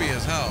trippy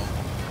as hell.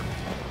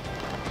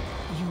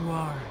 You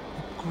are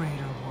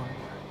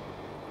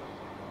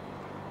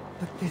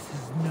But this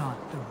is not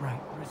the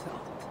right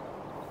result.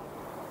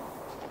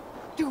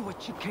 Do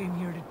what you came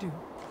here to do.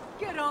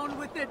 Get on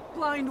with it,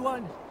 blind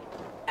one.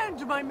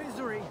 End my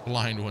misery.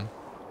 Blind one.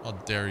 How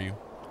dare you?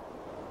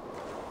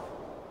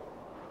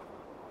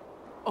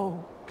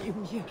 Oh,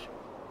 Ymir.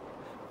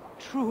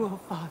 True,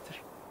 Father.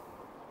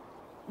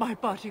 My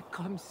body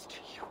comes to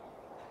you.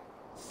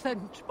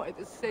 Sent by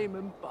the same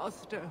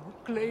impostor who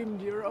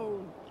claimed your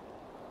own.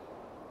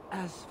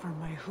 As for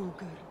my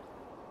Hugr,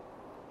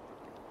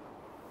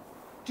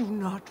 do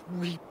not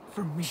weep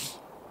for me.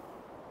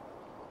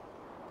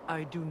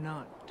 I do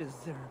not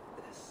deserve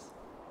this.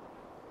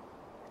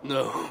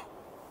 No,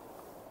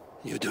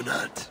 you do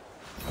not.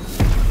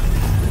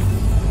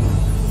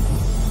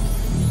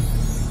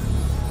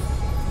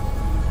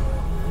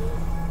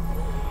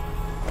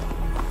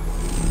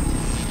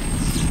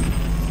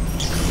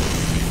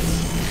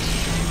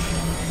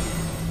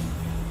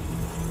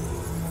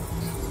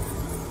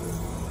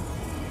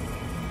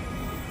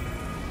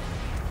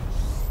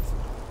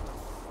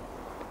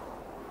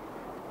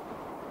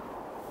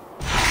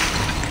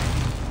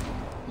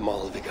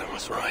 Malvigar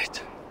was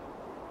right.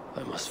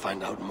 I must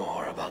find out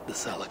more about the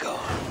Salakar.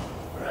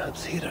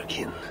 Perhaps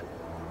Hirakin.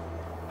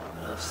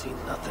 But I've seen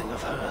nothing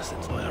of her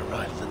since my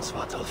arrival in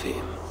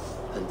Svartálfaheimr.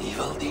 And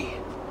Ivaldi.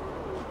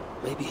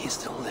 Maybe he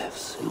still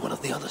lives in one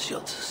of the other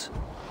shelters.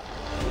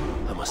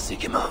 I must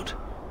seek him out.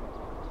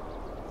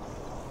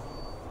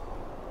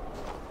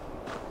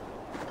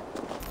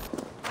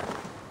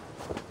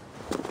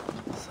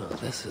 So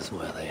this is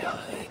where they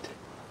hide.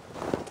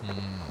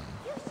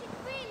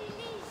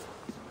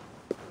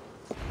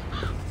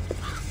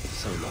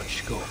 So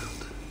much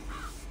gold,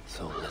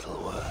 so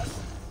little worth.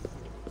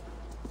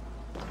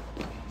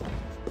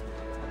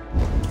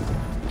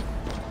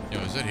 Yo,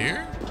 is it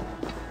here?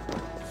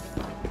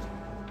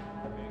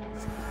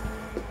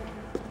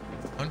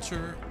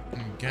 Hunter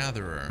and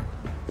Gatherer.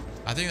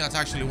 I think that's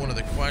actually one of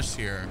the quests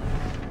here.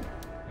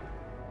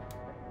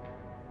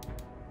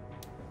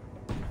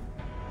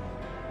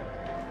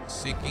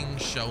 Seeking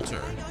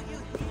shelter.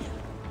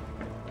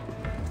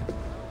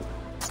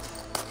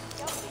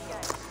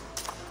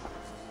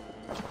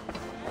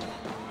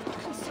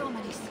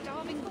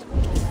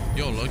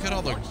 Yo, look at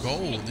all the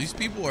gold. These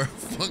people are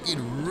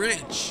fucking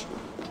rich.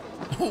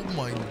 Oh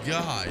my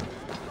god.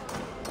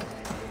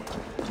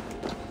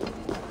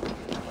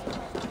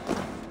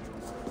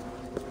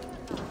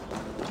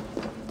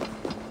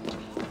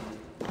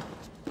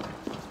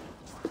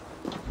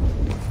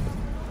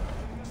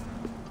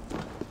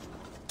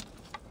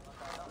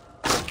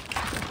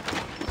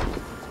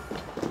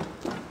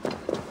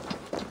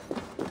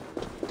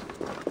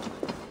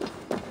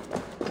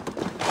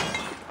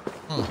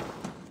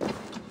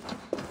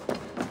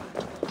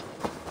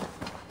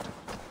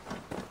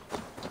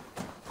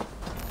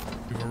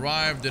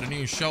 Arrived at a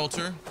new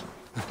shelter.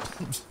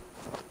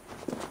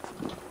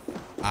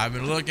 I've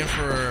been looking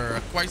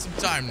for quite some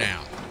time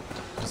now.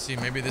 Let's see,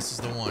 maybe this is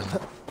the one.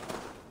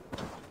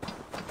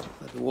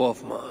 A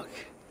dwarf mark.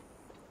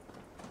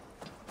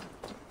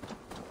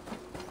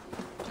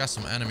 Got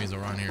some enemies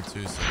around here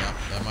too, so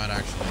that might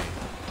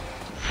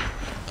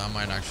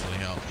actually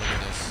help. Look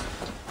at this.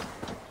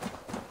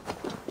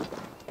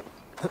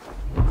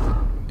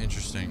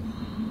 Interesting.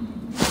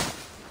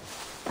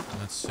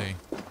 Let's see.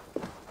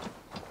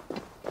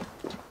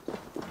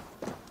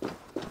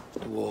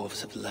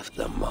 Dwarves have left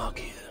their mark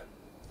here.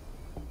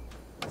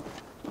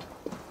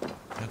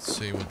 Let's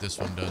see what this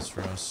one does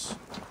for us.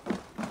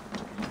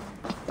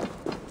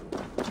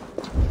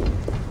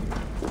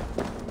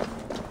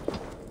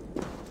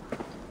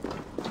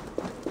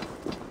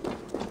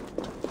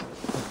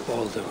 If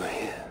Baldr were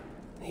here,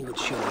 he would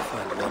surely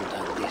find wonder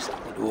in these.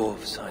 The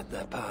dwarves hide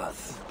their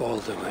path. If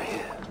Baldr were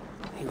here,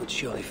 he would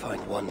surely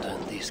find wonder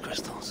in these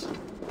crystals.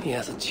 He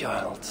has a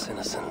child's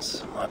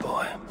innocence, my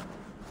boy.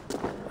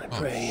 I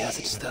pray he has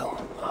it still,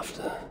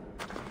 after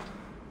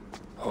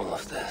all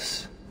of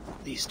this.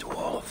 These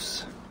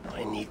dwarves,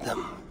 I need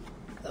them,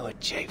 though it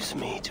chafes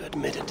me to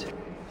admit it.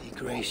 Be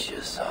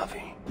gracious,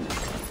 Harvey.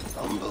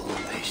 Humble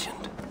and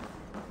patient.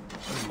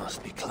 We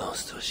must be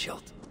close to a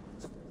shelter.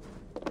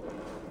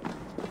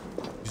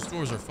 These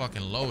doors are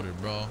fucking loaded,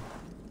 bro.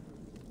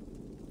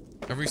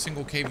 Every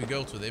single cave you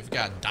go to, they've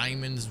got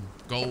diamonds,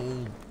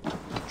 gold,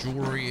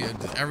 jewelry,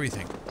 and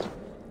everything.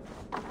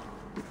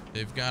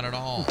 They've got it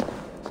all.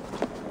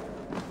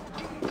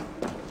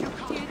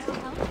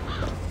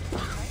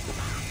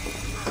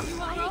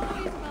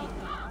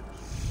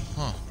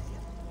 Huh.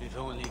 If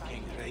only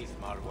King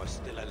Hreithmar was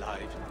still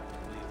alive,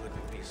 we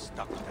wouldn't be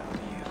stuck down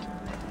here.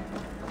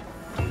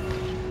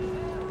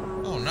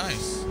 Oh,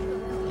 nice.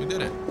 We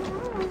did it.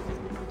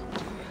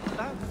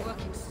 I'm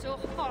working so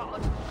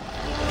hard.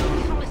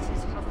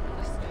 Calluses have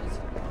blisters.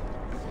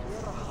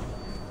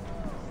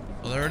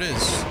 Well, there it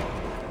is.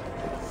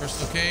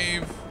 Crystal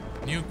Cave,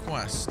 new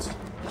quest. Is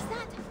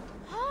that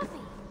Harvey?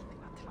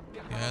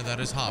 Yeah, that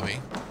is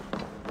Harvey.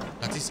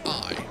 That is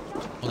I.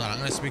 Hold on, I'm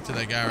gonna speak to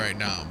that guy right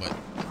now, but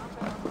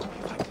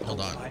hold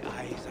on. My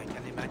eyes, I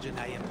can imagine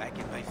I am back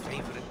in my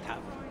favorite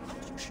town.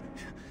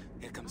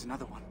 Here comes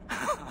another one.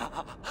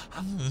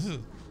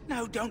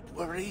 No, don't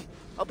worry.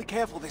 I'll be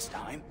careful this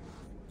time.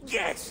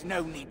 Yes,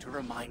 no need to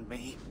remind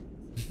me.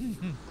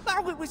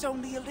 Oh, it was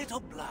only a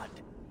little blood.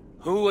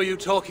 Who are you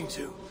talking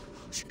to?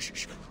 Shh, shh,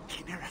 shh. He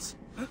can hear us.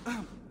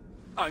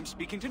 I'm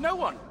speaking to no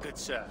one, good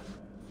sir.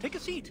 Take a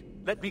seat.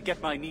 Let me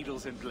get my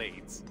needles and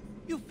blades.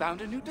 You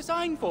found a new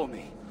design for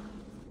me.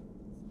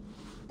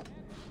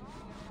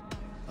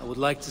 I would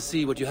like to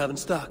see what you have in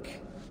stock.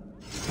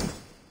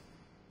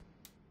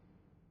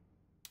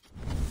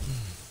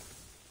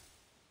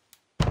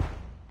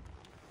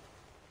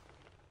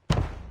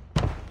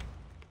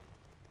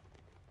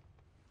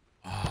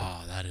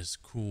 Oh, that is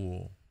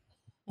cool.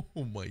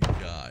 Oh my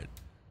god.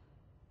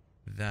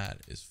 That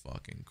is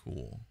fucking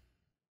cool.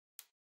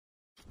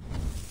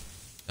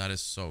 That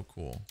is so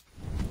cool.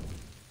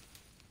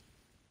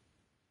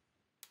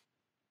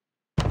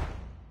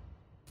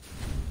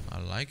 I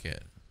like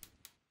it.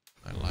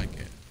 I like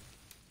it.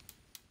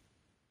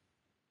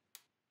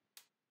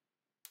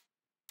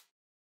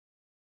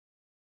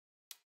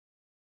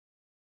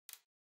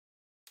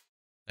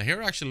 The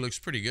hair actually looks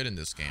pretty good in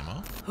this game,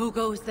 huh? Who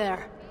goes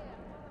there?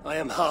 I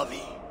am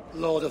Havi,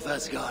 Lord of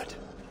Asgard.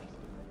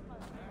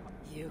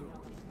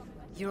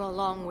 You're a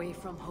long way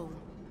from home.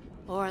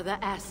 Or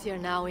the Aesir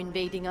now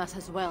invading us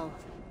as well.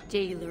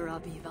 Jailer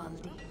of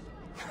Ivaldi.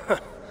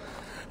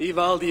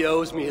 Ivaldi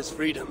owes me his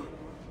freedom.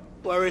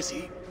 Where is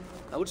he?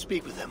 I would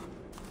speak with him.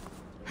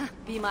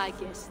 Be my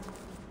guest.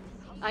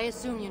 I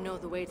assume you know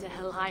the way to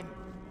Helheim.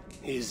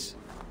 He's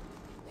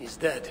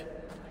dead.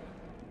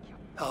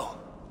 How?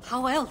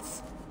 How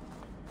else?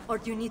 Or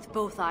do you need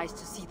both eyes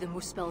to see the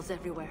Muspels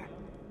everywhere?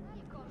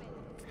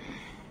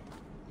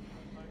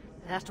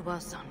 That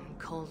was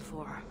uncalled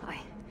for.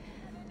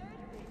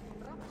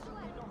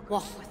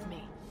 Walk with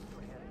me.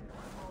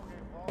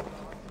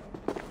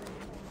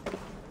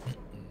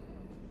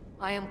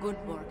 I am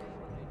Gudborg,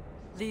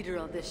 leader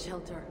of this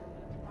shelter.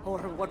 Or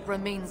what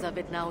remains of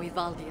it now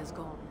Ivaldi is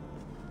gone.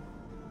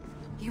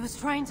 He was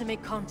trying to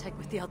make contact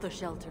with the other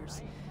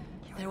shelters.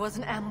 There was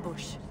an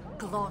ambush,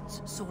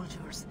 GLOD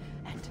soldiers,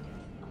 and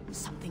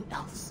something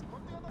else.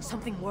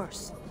 Something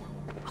worse.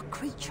 A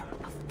creature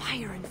of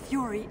fire and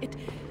fury.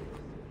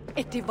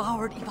 It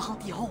devoured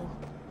Ivaldi whole.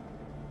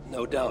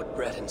 No doubt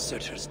bred in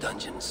Surtr's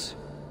dungeons.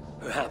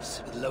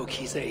 Perhaps with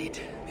Loki's aid,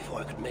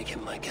 before I could make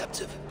him my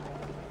captive.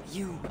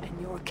 You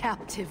and your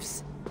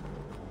captives.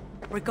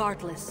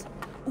 Regardless,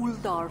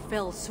 Uldar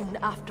fell soon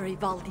after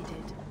Ivaldi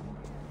did.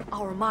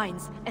 Our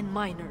mines and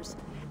miners,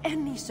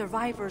 any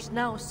survivors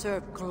now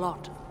serve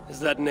GLOD. Is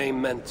that name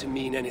meant to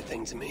mean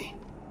anything to me?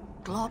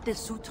 GLOD is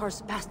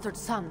Surtr's bastard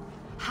son,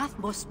 half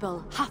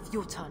Muspel, half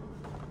Jotun.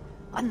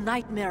 A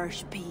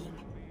nightmarish being,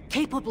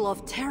 capable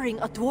of tearing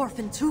a dwarf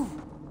in two.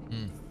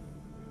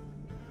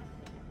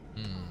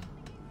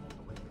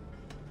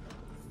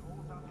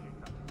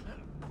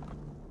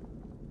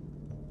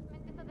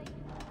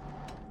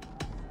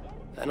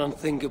 An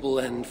unthinkable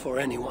end for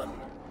anyone,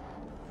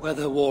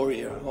 whether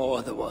warrior or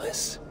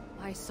otherwise.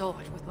 I saw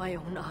it with my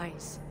own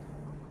eyes.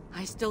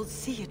 I still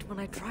see it when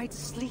I try to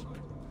sleep.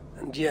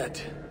 And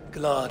yet,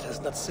 GLOD has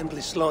not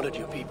simply slaughtered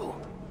your people.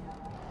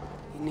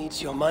 He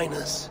needs your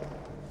miners.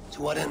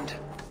 To what end?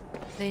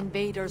 The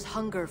invaders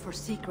hunger for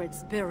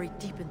secrets buried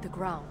deep in the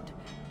ground.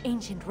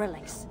 Ancient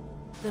relics.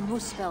 The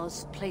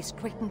Muspels place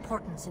great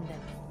importance in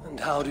them. And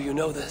how do you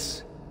know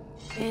this?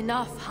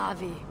 Enough,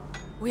 Havi.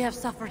 We have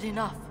suffered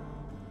enough.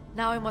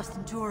 Now I must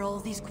endure all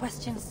these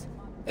questions.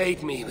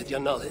 Aid me with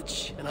your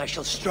knowledge, and I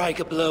shall strike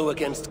a blow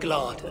against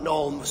GLOD and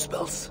all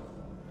Muspels.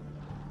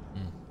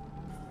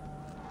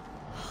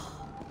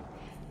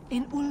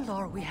 In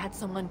Uldar we had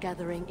someone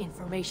gathering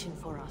information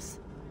for us.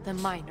 The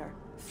miner,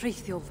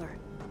 Frithjofr.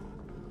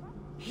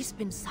 He's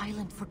been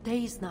silent for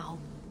days now,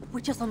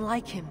 which is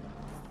unlike him.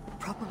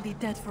 Probably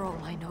dead for all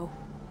I know.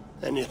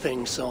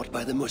 Anything sought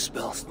by the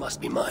Muspels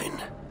must be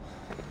mine.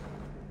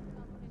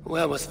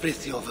 Where was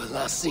Frithjofr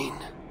last seen?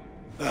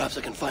 Perhaps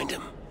I can find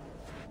him.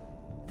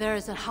 There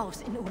is a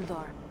house in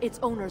Uldar. Its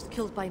owners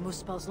killed by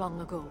Muspels long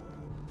ago.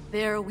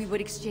 There we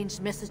would exchange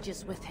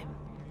messages with him.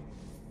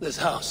 This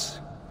house.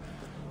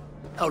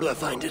 How do I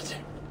find it?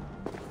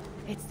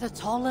 It's the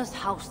tallest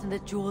house in the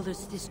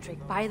Jewelers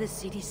District by the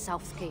city's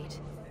south gate.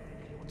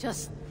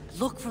 Just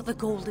look for the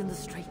gold in the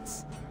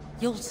streets.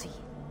 You'll see.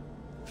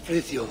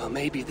 Frithjofr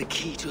may be the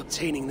key to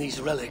obtaining these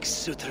relics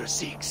Surtr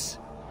seeks.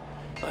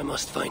 I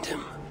must find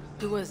him.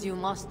 Do as you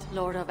must,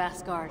 Lord of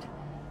Asgard.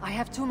 I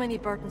have too many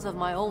burdens of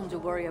my own to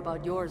worry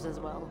about yours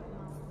as well.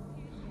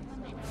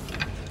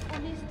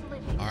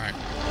 All right.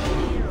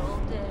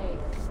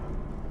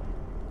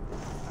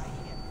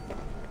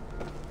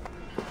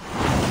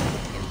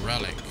 A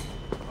relic.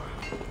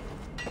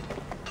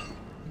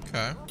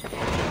 Okay.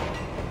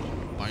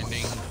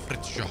 Finding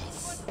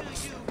Frithjof.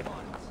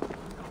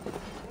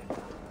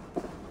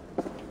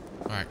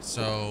 All right,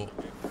 so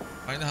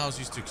find the house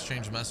used to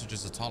exchange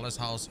messages. The tallest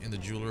house in the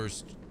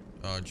jewelers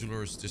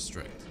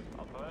district.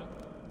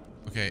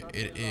 Okay,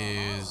 it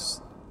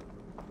is.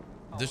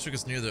 The district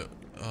is near the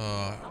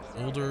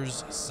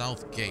Older's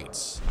South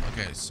Gates.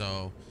 Okay,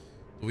 so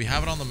do we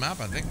have it on the map?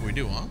 I think we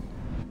do, huh?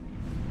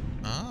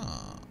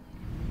 Ah.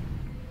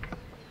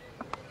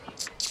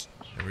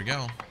 Here we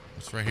go.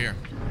 It's right here.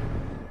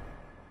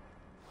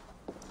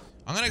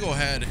 I'm gonna go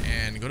ahead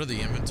and go to the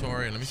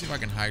inventory and let me see if I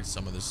can hide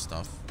some of this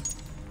stuff.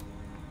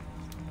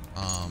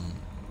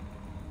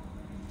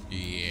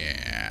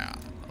 Yeah,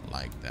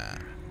 like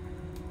that.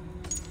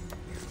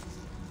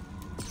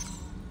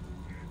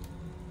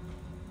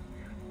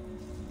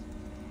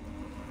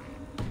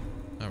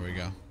 There we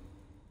go.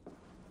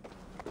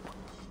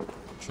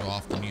 Show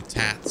off the new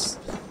tats.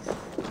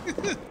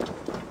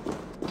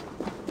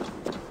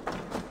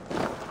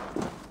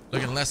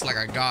 Looking less like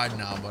a god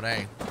now, but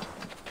hey,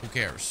 who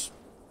cares?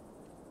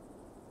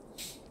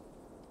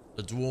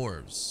 The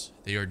dwarves,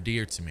 they are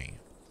dear to me.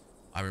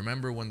 I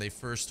remember when they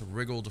first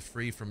wriggled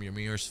free from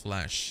Ymir's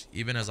flesh.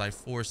 Even as I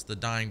forced the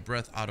dying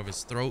breath out of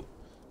his throat,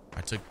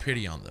 I took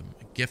pity on them,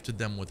 gifted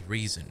them with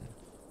reason.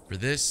 For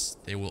this,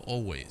 they will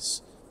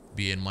always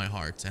be in my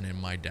heart and in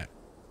my debt.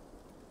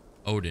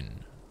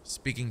 Odin,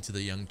 speaking to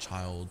the young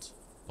child,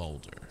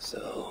 Baldr.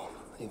 So,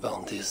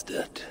 Ivaldi is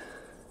dead.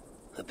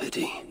 A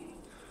pity.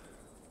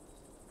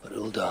 But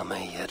Uldar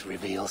may yet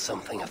reveal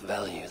something of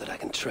value that I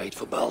can trade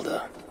for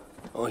Baldr,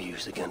 or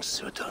use against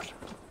Surtr.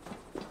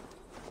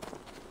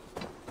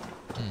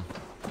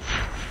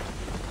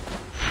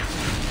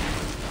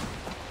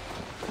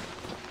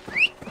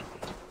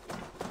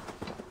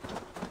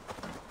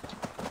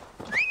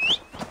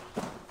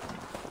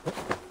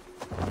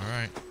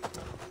 Alright.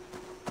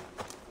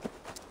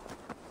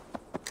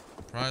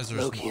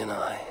 Loki and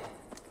I,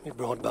 we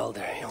brought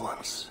Baldr here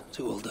once,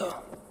 to Uldar,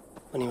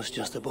 when he was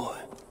just a boy.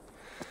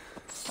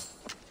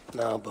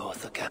 Now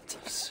both are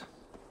captives.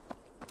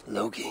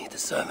 Loki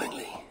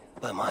deservingly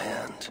by my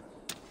hand,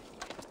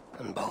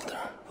 and Baldr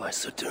by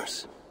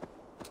Surtr's.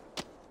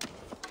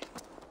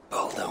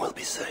 Baldr will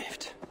be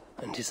saved,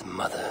 and his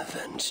mother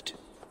avenged.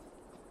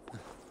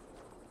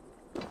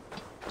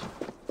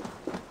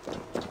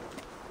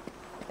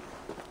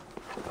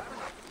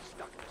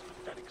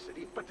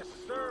 But to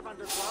serve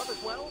under GLOD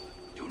as well?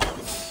 Do not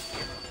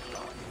fear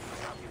GLOD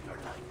in your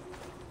life.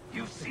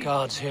 You see, the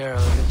gods here are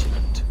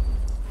vigilant.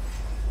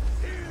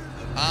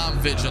 I'm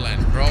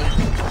vigilant, bro. What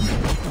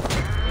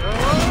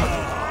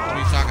are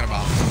you talking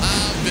about?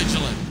 I'm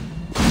vigilant.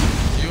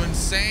 You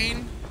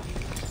insane?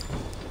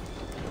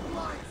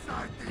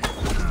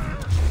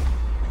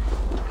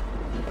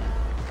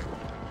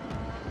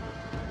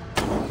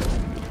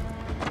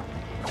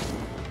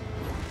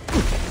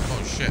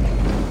 Oh shit.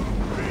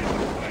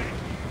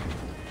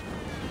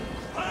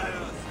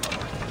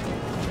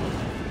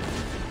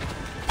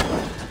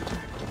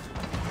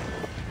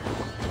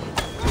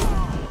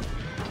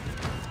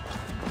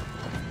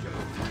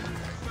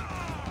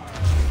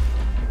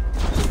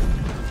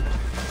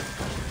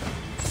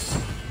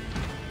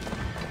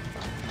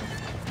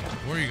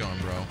 Where are you going,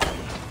 bro?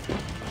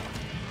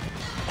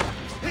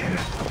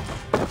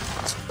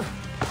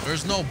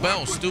 There's no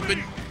bell, stupid.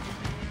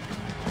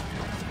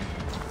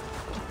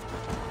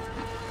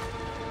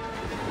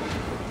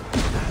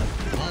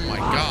 Oh my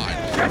god.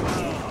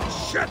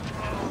 Shit!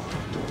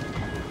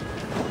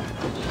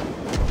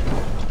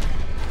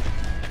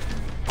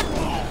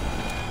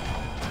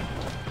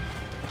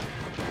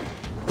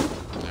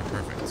 Yeah,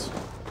 perfect.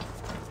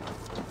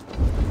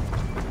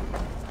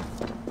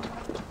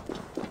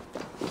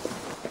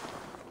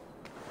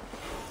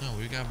 No,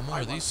 we got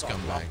more of these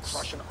scumbags.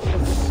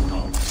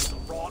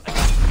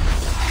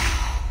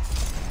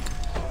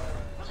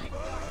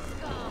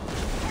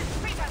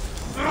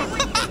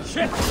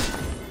 Shit!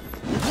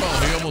 Oh,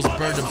 he almost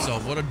burned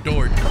himself. What a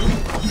dork.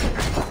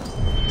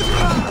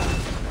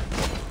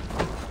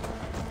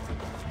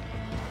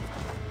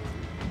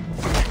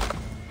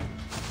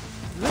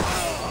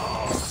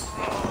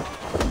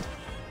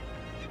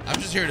 I'm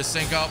just here to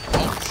sync up.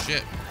 Oh,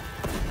 shit.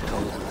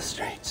 Cold in the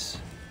streets.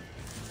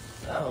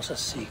 The house of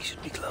Seek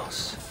should be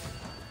close.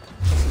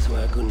 This is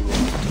where Gunnar.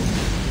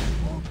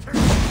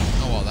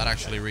 Oh, well, that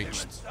actually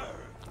reached.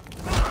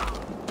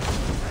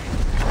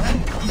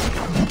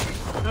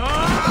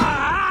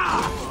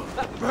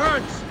 That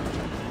burns!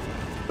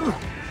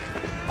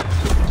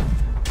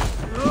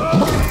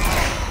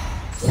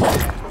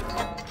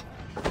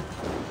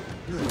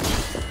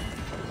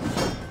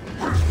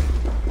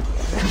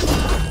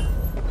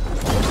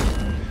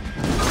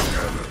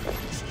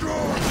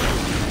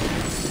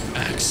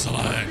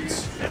 Excellent.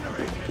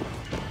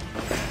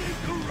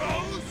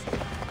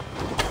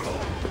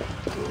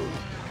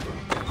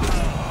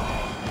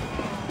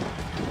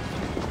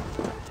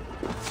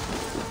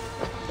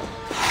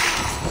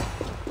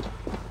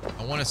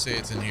 I want to say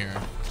it's in here.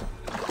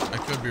 I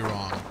could be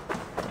wrong.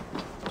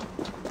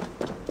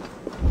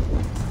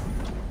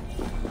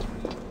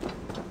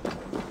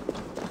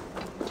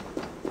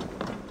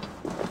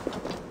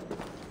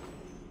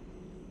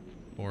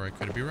 Or I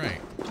could be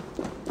right.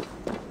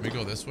 Let me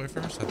go this way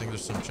first. I think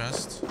there's some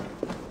chests.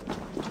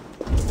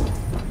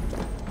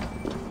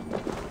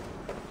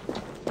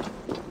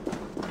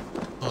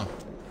 Huh.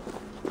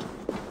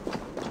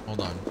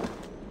 Hold on.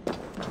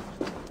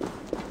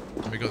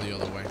 Let me go the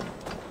other way.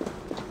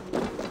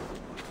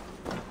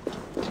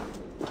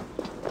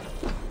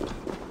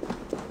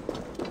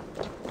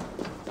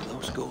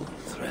 Those golden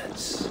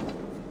threads.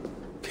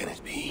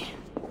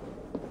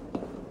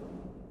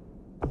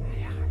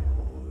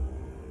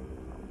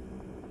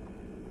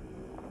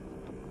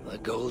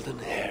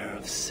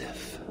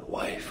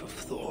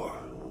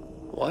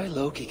 Why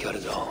Loki cut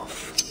it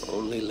off,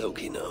 only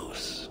Loki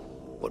knows.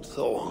 But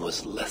Thor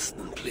was less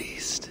than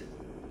pleased.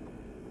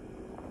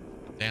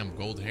 Damn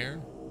gold hair.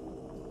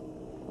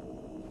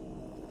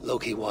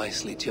 Loki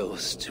wisely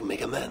chose to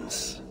make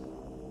amends.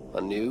 A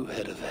new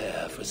head of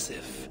hair for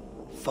Sif,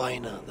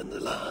 finer than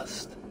the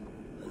last.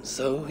 And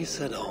so he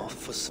set off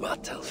for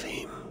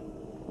Svartálfaheimr.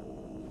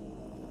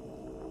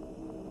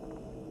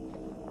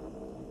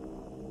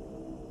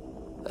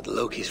 At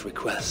Loki's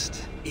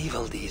request,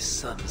 Ivaldi's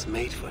sons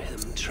made for him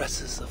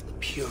tresses of the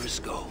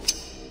purest gold,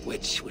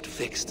 which would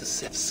fix the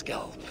Sif's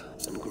scalp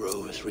and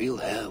grow his real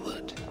hair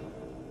would.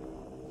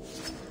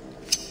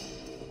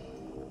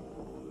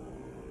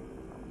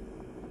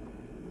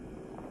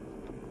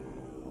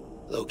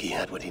 Loki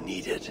had what he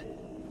needed,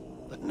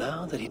 but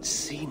now that he'd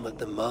seen what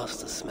the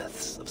master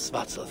smiths of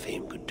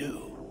Svartálfaheimr could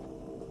do,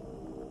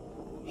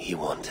 he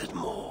wanted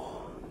more.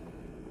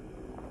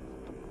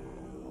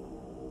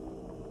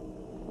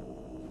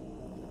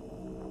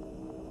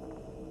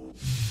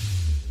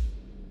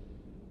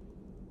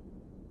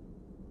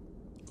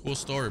 Cool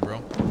story,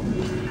 bro.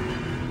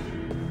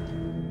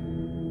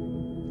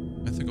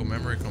 Mythical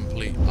memory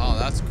complete. Oh,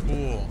 that's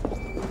cool.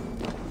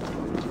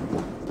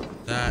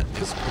 That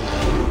is cool.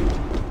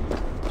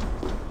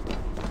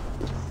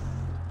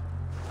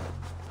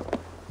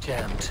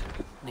 Jammed.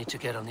 Need to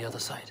get on the other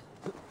side.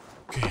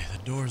 Okay, the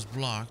door's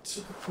blocked.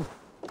 So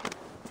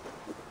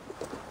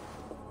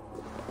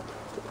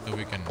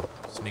we can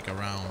sneak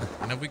around.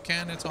 And if we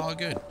can, it's all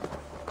good.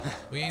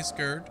 We ain't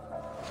scared.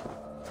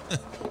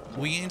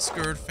 We ain't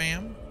scared,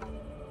 fam.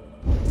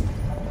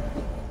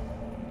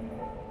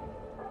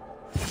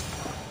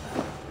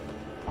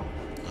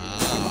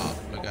 Ah,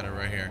 look at it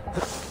right here.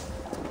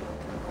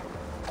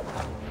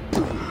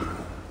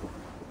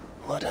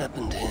 What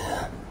happened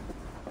here?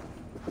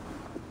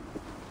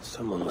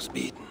 Someone was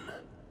beaten,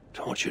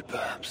 tortured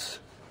perhaps,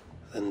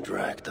 then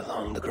dragged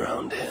along the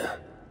ground here.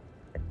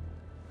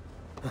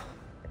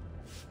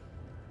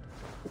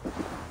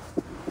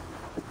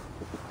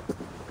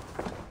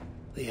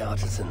 The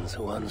artisans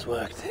who once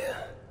worked here.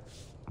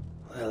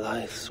 Their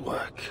life's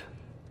work.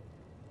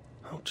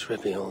 How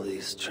trivial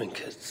these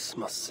trinkets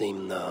must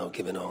seem now,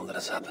 given all that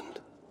has happened.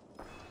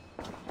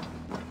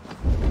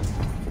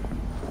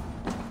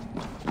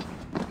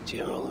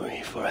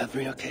 Jewelry for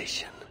every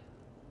occasion.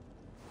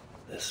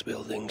 This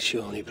building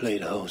surely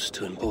played host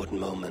to important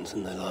moments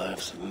in the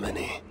lives of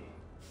many.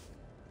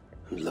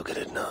 And look at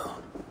it now.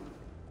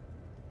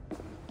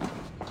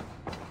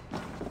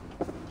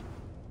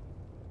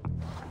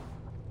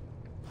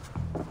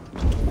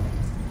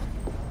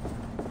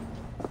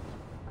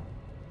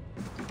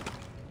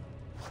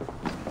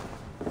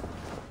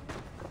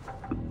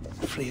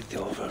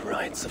 Eivor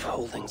rights of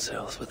holding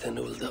cells within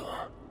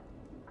Uldar.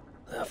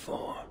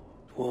 Therefore,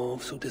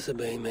 dwarves who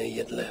disobey may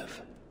yet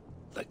live.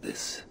 Like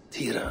this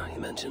Tira he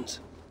mentions.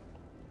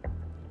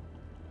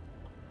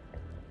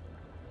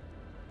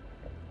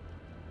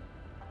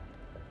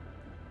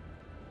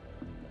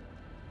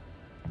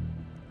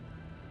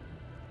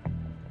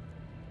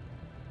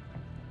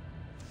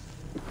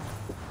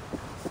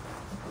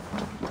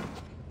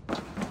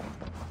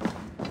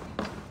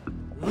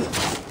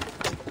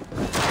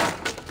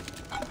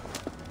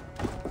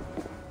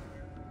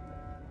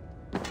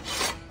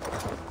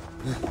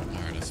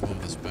 Alright, let's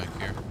move this back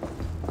here.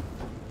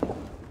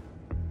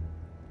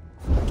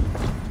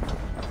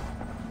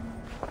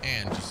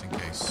 And just in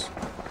case.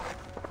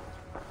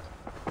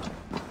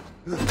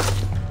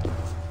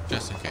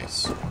 Just in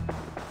case.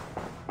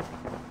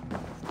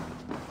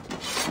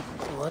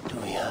 What do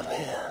we have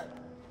here?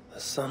 The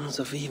sons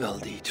of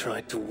Ivaldi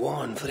tried to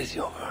warn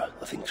Friðjofr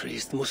of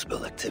increased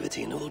Muspel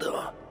activity in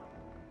Uldar.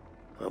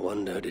 I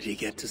wonder, did he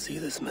get to see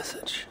this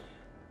message?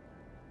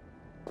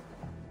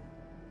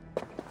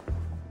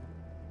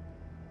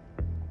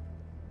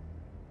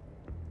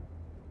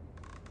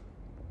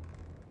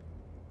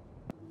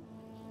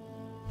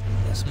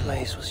 This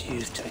place was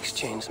used to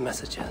exchange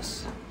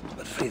messages,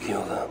 but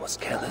Friðjofr was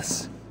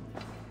careless.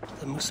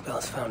 The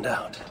Muspels found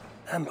out,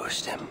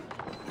 ambushed him,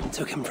 and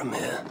took him from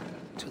here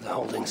to the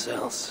holding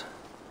cells.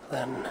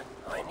 Then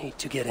I need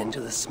to get into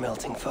the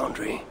smelting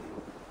foundry.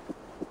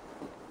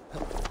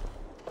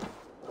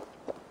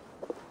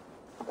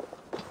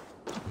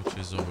 Which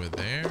is over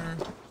there.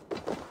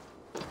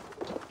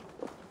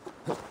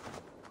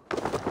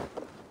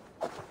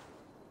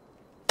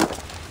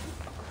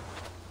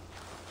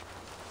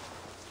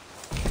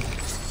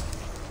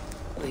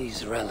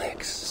 These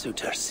relics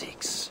Surtr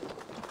seeks.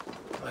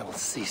 I will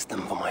seize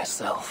them for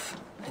myself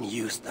and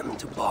use them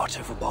to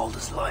barter for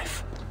Baldr's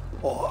life,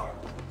 or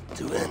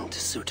to end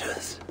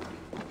Surtr's.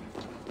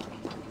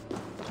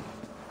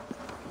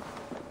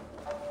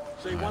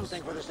 Say one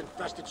thing for this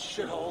infested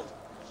shithole.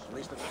 At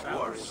least the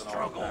foundries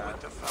struggle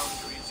with the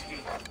foundry's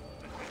heat.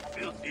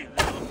 Filthy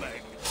little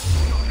bag.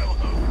 You don't know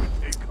how good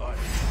they got.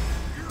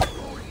 You're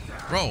going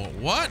down. Bro,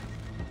 what?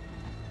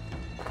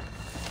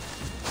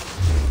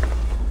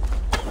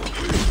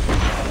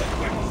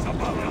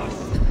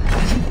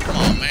 Come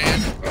on, man.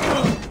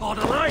 On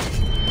the light!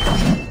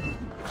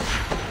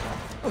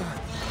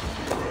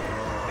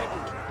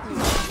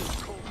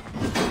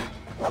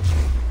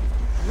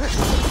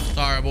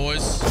 Sorry,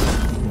 boys.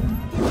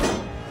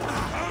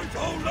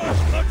 Don't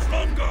last much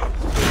longer.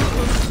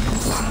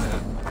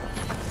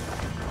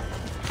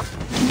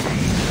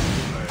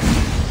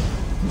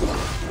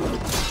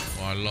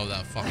 Oh, I love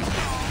that fucking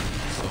thing.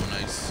 So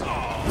nice.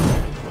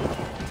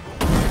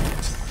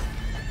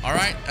 All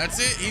right, that's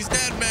it. He's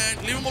dead, man.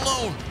 Leave him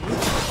alone.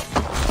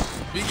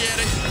 We get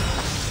it.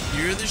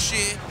 You're the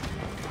shit.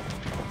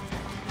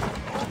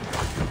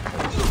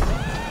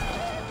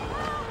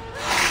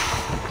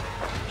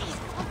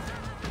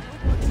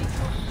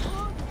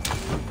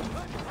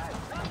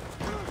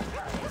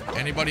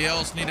 Anybody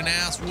else need an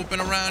ass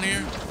whooping around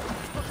here?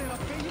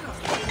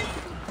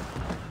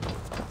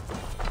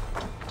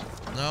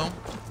 No?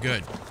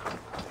 Good.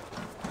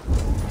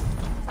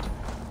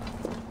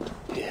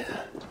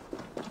 Yeah.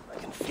 I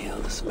can feel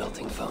the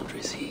smelting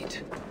foundry's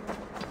heat.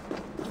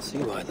 I see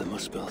why the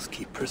mushbells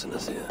keep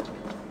prisoners here.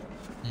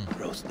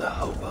 Roast the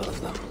hope out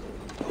of them.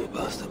 Poor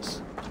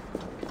bastards.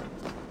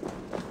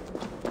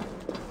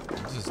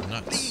 This is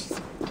nuts. Please,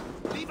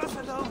 leave us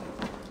alone.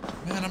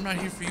 Man, I'm not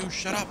here for you.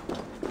 Shut up.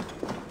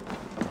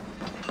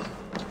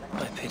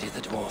 I pity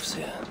the dwarves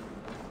here.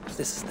 If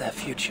this is their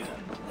future,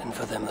 then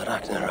for them the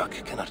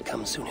Ragnarok cannot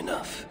come soon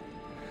enough.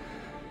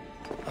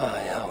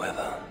 I,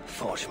 however,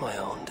 forge my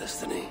own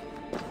destiny.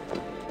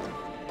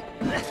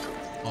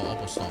 Oh,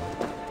 Opalstone.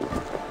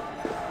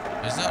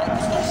 Is that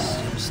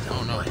Opalstone?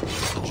 Oh no,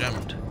 it's a gem.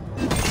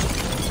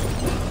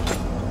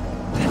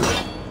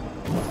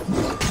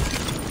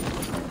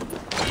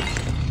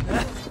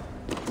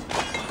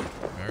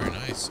 Very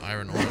nice.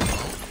 Iron ore.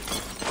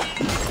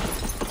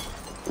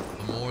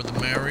 The more the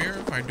merrier,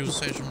 if I do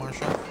say so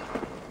myself.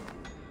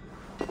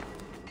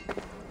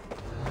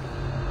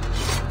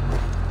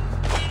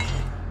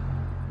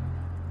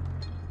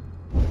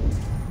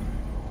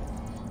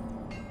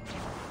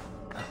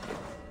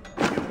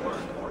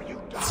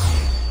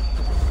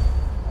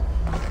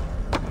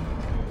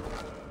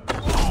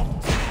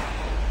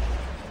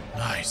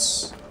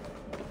 Nice.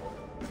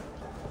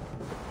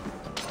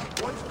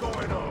 What's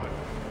going on?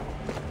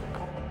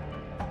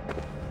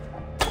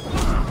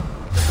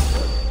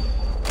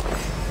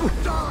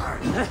 Die!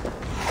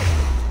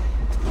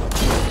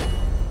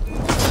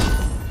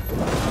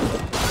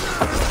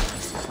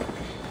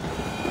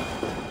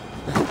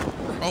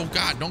 Oh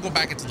god, don't go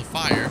back into the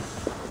fire.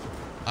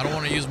 I don't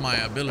want to use my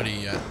ability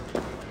yet.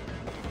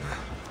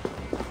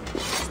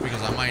 Just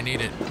because I might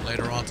need it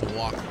later on to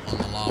walk on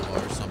the lava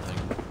or something.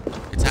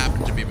 It's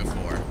happened to me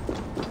before.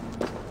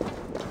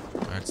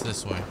 Alright, it's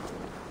this way.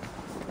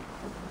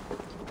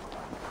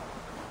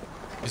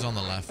 He's on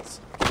the left.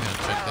 I'm gonna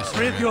check this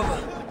area.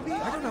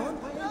 I don't know.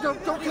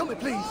 Don't kill me,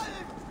 please.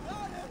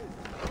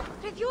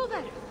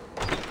 Frithjofr!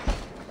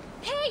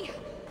 Hey!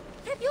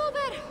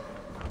 Frithjofr!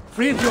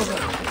 Frithjofr!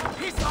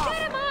 Piss off!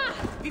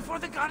 Before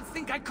the gods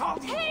think I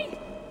called you! Hey!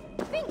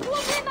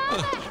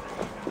 Frithjofr!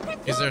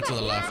 He's there to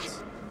the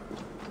left.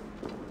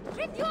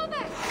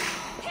 Frithjofr!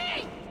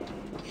 Hey!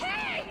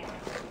 Hey!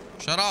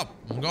 Shut up!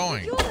 I'm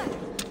going.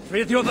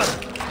 Frithjofr!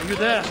 Are you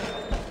there?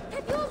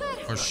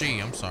 Frithjofr! Or she,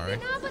 I'm sorry.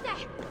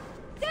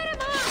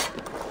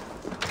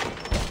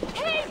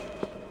 Hey!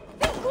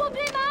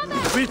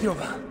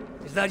 Frithjofr!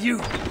 Is that you?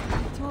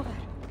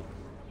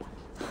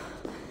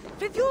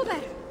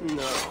 Frithjofr!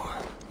 No,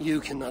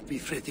 you cannot be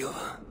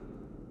Frithjofr.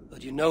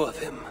 But you know of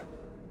him.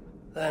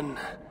 Then,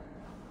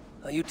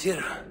 are you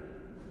Tira?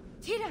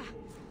 Tira!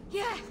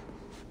 Yeah!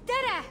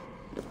 Tira!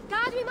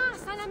 God we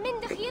must and I'm in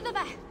the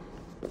Khidaba!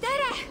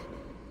 Tira!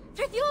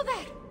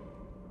 Frithjofr!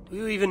 Do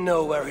you even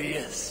know where he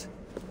is?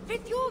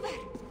 Frithjofr!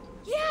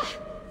 Yeah!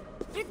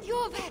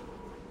 Frithjofr!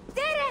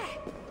 Tira!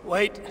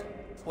 Wait.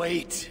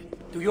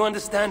 Do you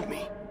understand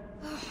me?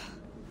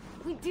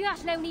 We do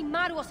not allow any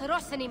Marwas or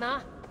us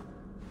anymore.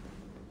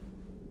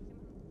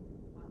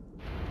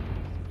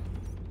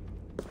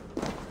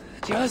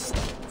 Just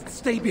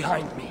stay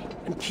behind me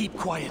and keep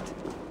quiet.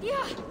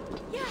 Yeah!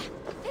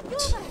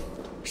 Frithjofr!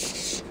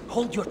 Shh!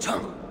 Hold your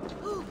tongue.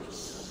 Oh,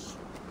 shh!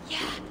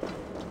 Yeah!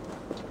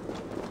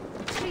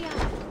 Tria!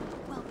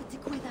 Welcome to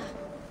Gwitha.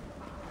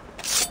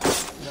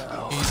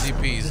 Now, Easy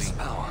peasy. this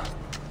power.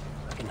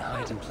 I can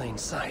hide in plain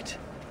sight.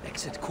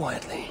 Exit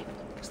quietly.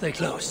 Stay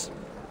close.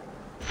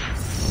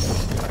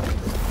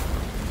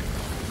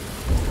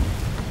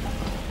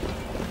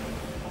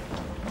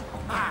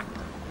 Ah!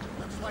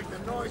 Looks like the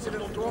noisy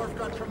little dwarf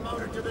got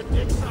promoted to the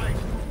dig site.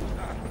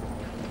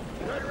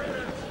 Good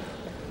riddance.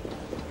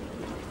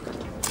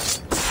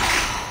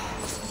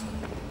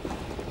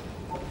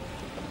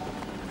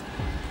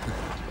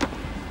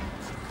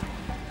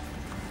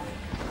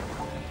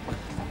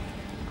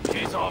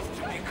 He's off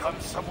to become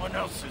someone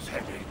else's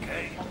headache,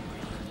 eh?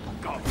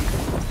 Go.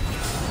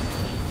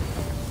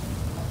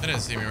 They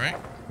didn't see me, right?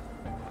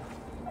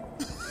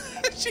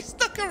 She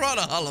snuck around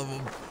all of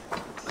them.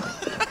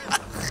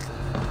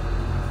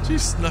 She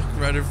snuck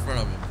right in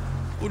front of him.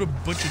 What a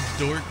bunch of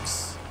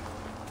dorks.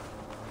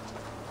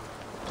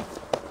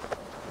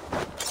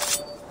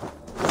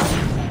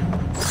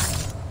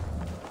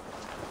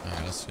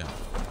 Alright, let's go.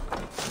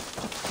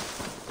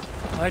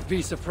 I'd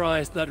be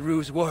surprised that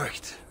ruse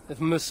worked if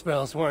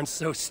misspells weren't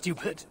so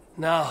stupid.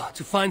 Now,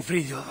 to find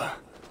Friðjova.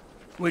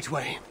 Which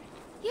way?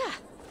 Yeah.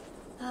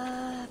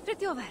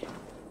 Friðjova.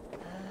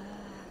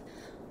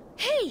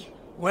 Hey!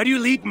 Where do you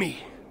lead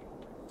me?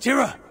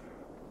 Tira!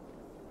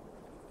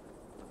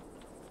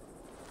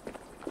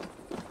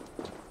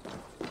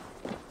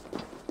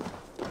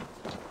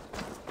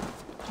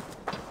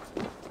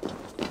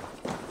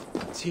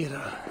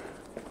 Tira.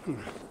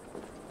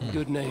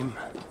 Good name.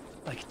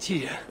 Like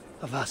Tyr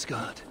of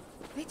Asgard.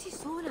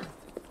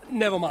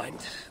 Never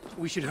mind.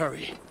 We should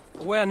hurry.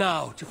 Where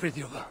now to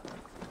Friðjova?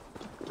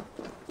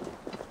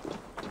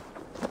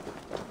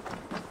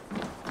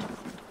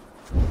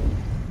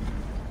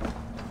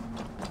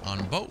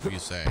 On boat, you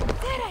say?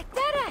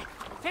 Tere!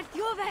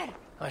 Friðjova!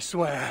 I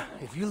swear,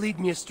 if you lead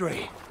me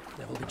astray,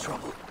 there will be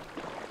trouble.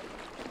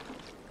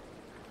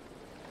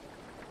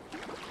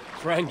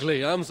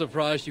 Frankly, I'm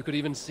surprised you could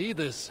even see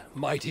this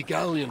mighty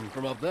galleon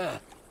from up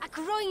there. Ac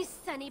rwy'n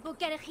syni bod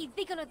gennych chi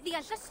ddigon o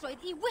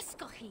ddeallusrwydd I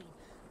wisgo chi.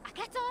 Ac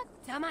eto,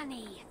 dyma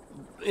ni.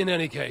 In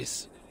any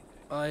case,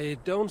 I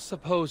don't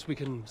suppose we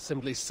can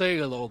simply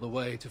sail all the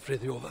way to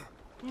Friðjova.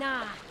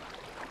 Na.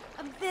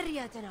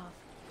 Ymddiriad yno.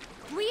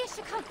 Dwi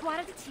eisiau cael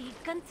gwared y tŷ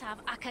gyntaf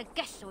ac y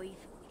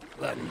gellwydd.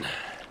 Then,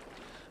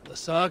 the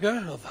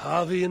saga of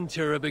Havi and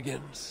Tira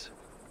begins.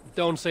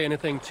 Don't say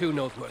anything too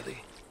noteworthy.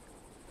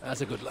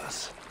 That's a good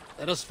lass.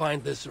 Let us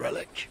find this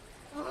relic.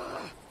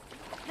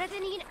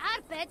 Rydyn ni'n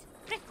arbed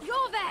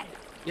Friðjova!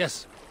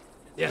 Yes,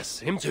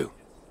 him too.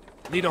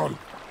 Lead on.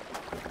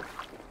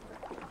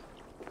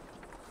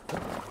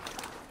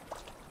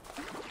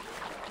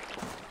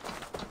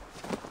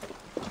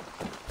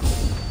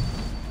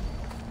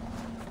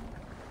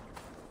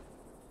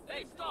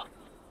 Hey, stop!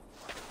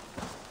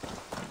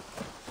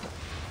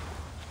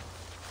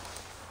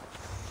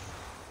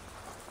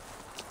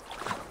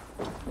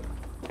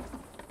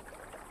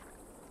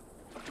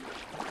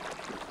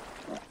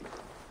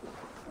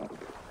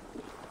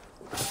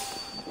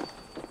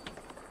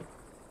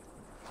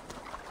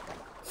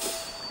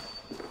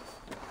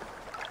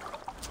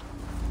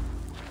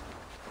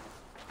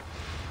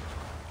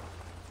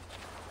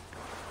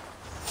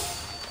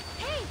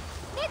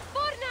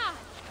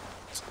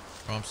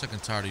 Oh, I'm sick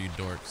and tired of you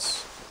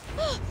dorks.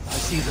 I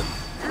see them.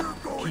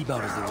 Keep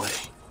out of the way.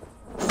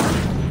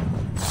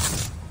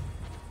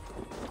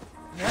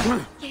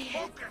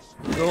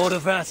 Lord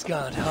of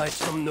Asgard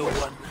hides from no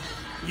one.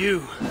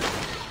 You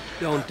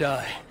don't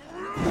die.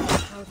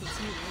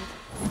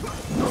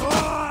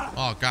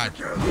 Oh god.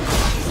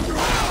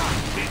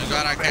 Thank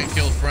god I can't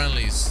kill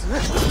friendlies.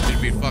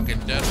 You'd be fucking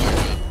dead by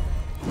now.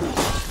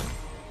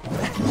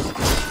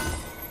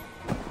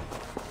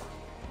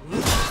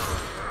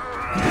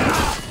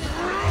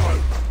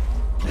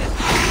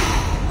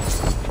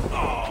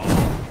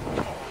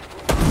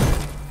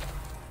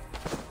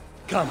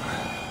 Come.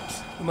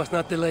 We must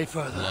not delay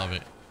further. Love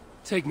it.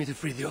 Take me to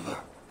Friðjova.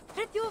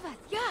 Friðjova,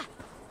 yeah.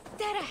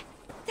 Tere!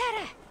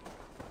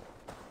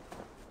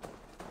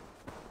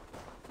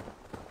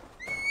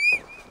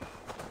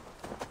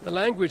 The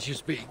language you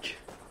speak.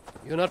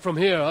 You're not from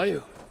here, are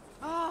you?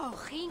 Oh,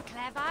 chi'n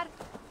clever.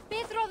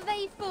 Beth roedd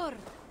Eivor?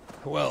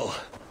 Well,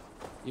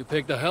 you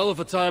picked a hell of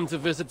a time to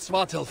visit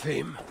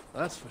Svartálfaheimr,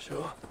 that's for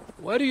sure.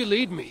 Where do you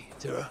lead me,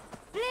 Tira?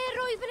 Ble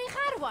rwy'n eich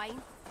arwain?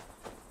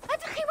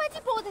 Ydych chi wedi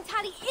bod yn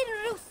talu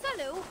unrhyw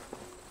sylw?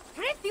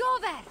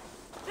 Friðjova!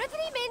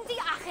 Rydyn ni'n mynd I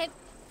achub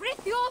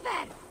Friðjova!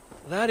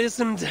 That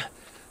isn't...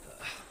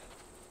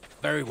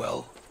 very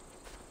well.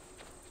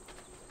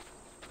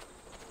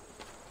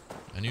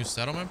 A new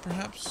settlement,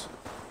 perhaps?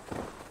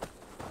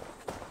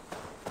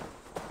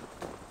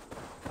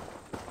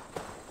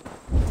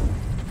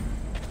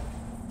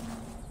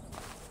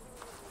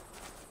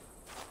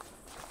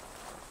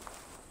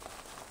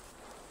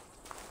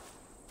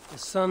 The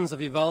sons of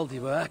Ivaldi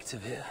were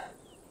active here,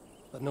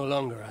 but no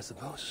longer, I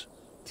suppose.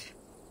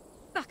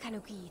 Bacan o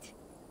gyd.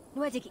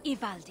 Nwedig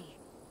Ivaldi.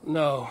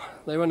 No,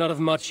 they were not of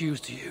much use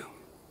to you.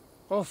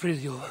 Or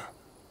Friðjova.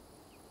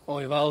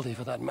 Or Ivaldi,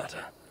 for that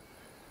matter.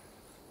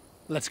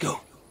 Let's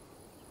go.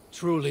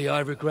 Truly,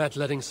 I regret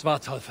letting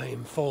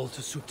Svartálfaheimr fall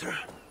to Surtr.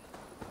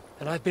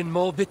 And I've been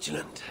more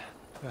vigilant.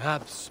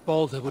 Perhaps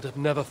Baldr would have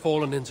never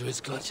fallen into his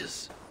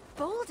clutches.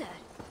 Baldr?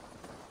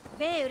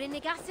 Fe yw'r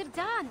unig asur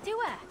da, dyw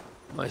e?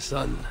 My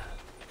son,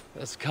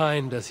 as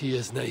kind as he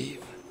is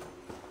naive.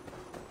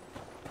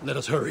 Let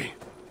us hurry.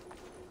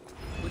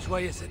 Which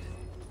way is it?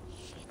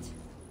 Shit.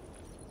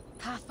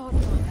 Pa ffordd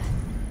oedd e?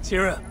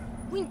 Tira.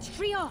 Wy'n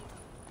trio.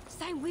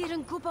 Sa'n wir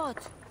yn gwybod.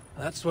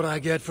 That's what I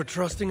get for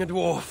trusting a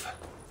dwarf.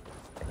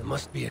 There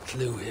must be a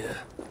clue here.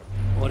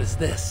 What is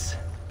this?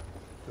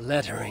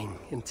 Lettering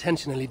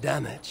intentionally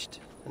damaged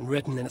and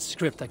written in a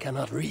script I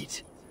cannot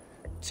read.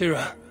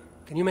 Tira,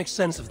 can you make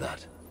sense of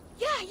that?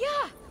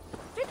 Yeah.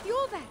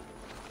 Friðjova!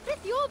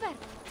 Friðjova!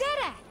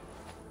 Tere!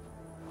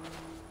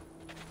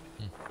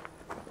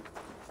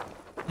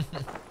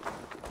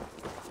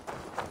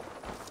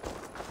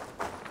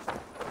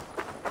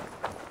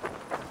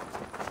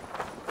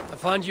 I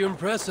find you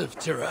impressive,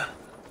 Tira.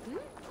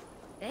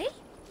 Eh?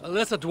 A A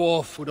lesser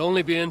dwarf would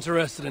only be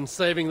interested in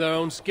saving their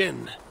own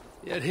skin.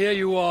 Yet here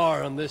you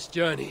are on this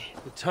journey,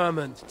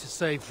 determined to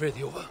save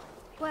Frithiof.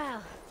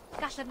 Well,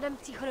 gallaf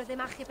numpty hwnnw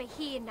ddim achub ei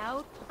hun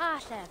nawr,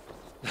 allaf.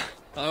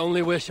 I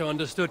only wish I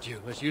understood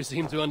you, as you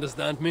seem to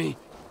understand me.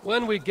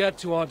 When we get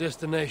to our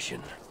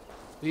destination,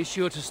 be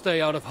sure to stay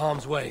out of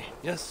harm's way,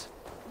 yes?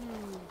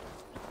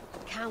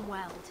 Can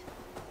weld.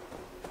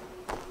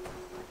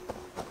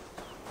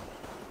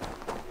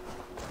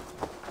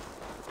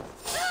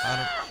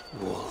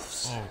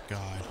 Wolves. Oh,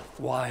 God.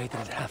 Why did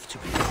it have to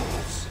be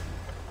wolves?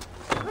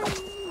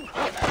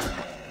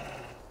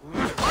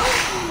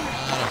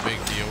 Not a big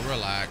deal.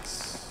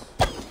 Relax.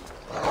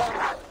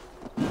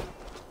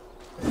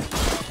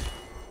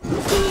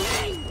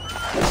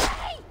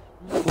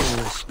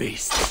 Foolish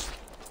beasts.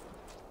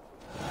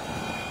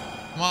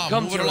 Come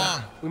on, move it Tira.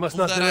 along. We must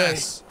Move not that delay.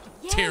 ass.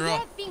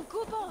 Tira.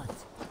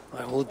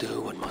 I will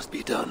do what must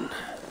be done.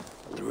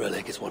 The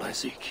relic is what I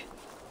seek.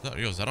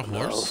 Yo, is that a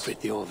Now, horse?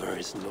 Frithiof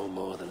is no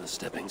more than a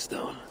stepping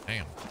stone.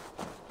 Damn.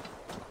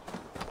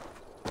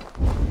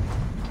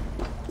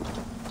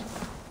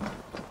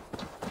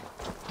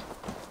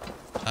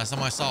 Last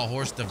time I saw a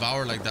horse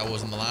devoured like that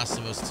was in The Last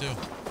of Us 2.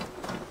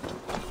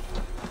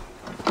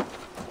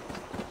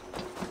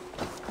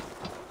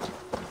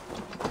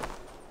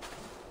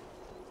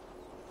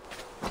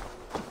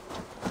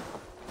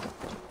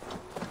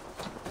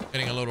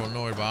 Getting a little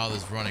annoyed by all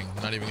this running,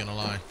 not even gonna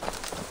lie.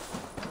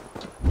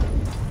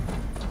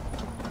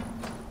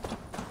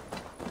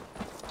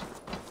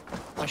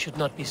 I should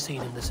not be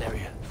seen in this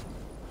area.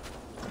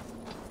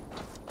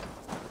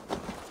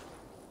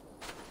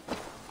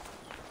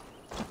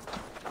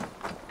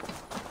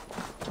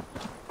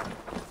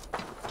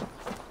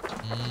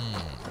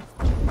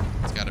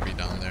 It's gotta be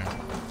down there.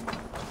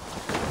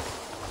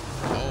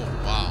 Oh,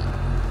 wow.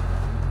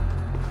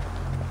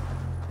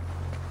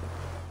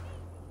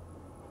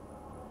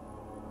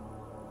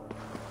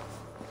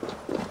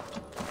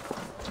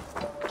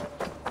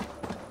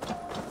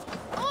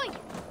 Oi!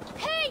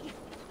 Hey!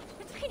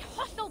 Ydych chi'n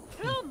hollol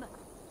plwm!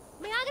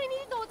 Mae angen i ni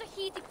ddod o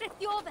hyd i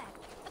Frithiof. Y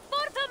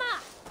ffordd yma!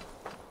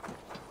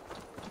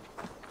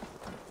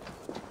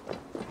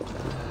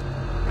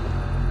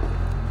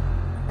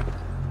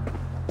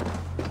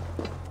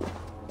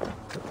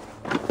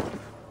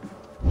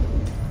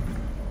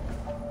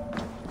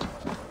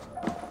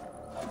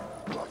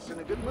 Locke's in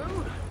a good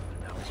mood.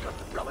 Now he's got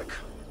the relic.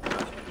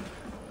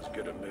 As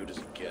good a mood as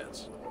it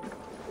gets.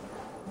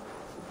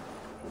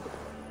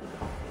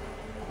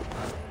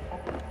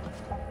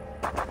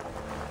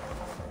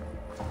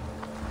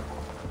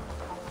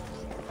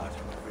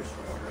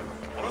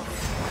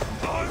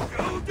 I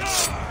will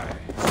die!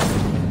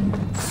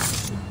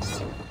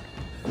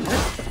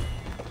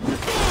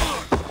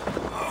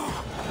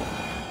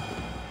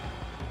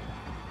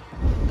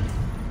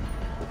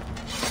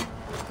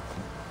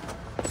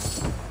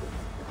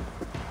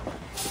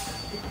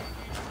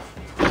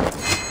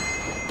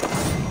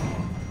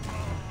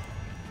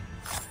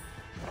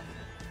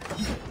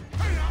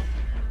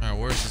 Alright,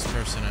 where's this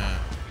person at?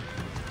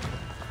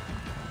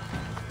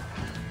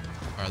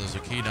 Alright, there's a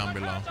key down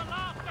below.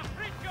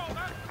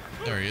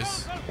 There he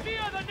is.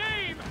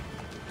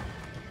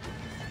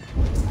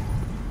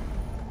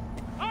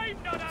 I'm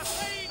not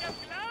afraid of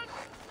blood.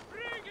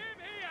 Bring him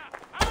here.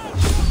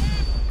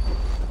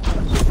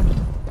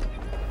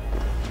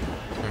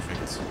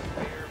 Perfect.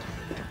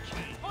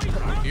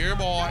 Here,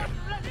 boy.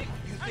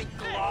 You think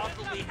GLOD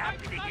will be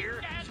happy to hear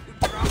you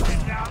dropped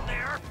it down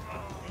there?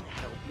 Then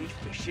help me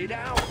fish it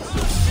out.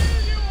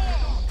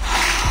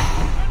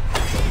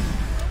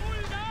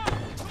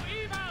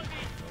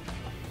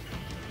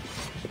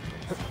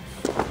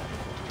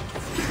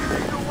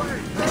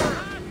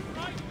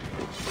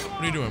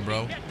 What are you doing,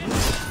 bro?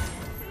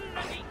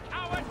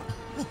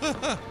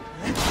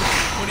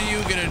 What are you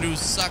gonna do,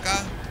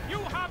 sucker? You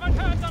haven't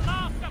heard the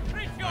last of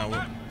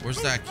Frithiof.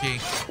 Where's that key?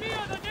 Fear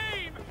the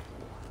name.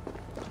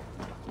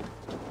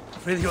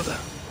 Frithiof.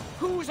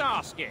 Who's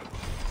asking?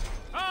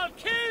 I'll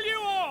kill you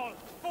all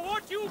for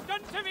what you've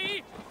done to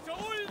me, to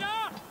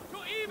Ulda, to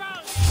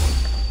Eivor.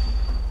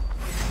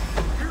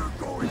 You're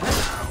going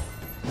down.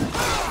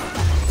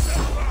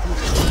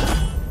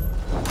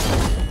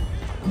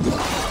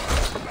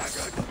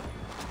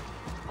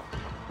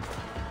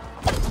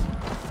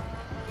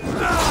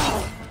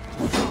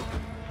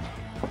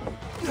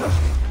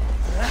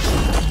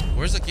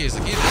 Where's the key? Is the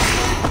key this way?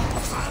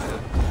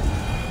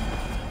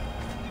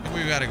 I think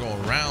we gotta go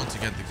around to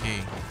get the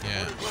key.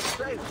 Yeah. What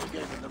say when you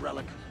gave him the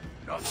relic?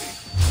 Nothing.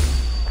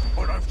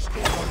 But I've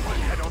still got my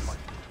head on my...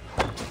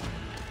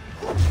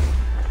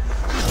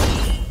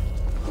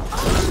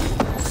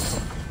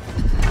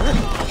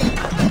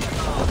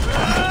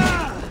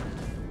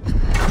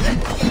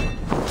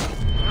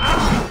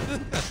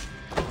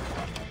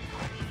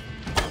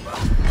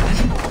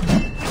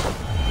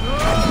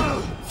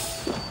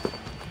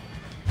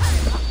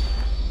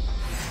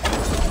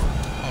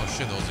 Oh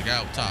shit, there was a guy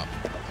up top.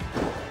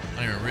 I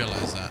didn't even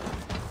realize that.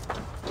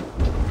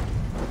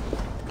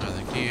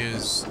 The key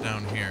is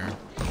down here.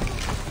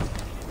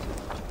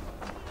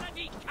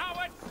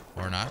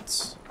 Or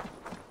not.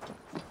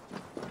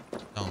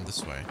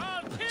 this way.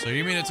 So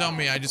you mean to tell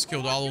me I just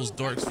killed all those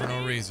dorks for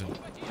no reason?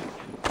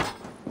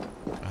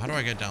 How do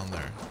I get down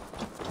there?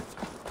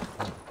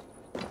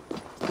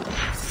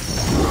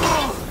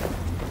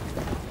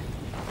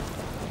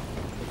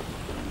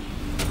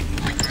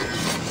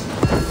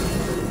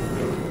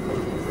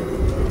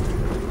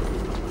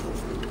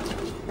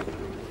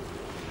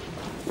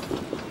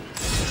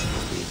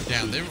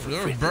 Damn, they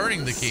were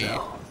burning the key.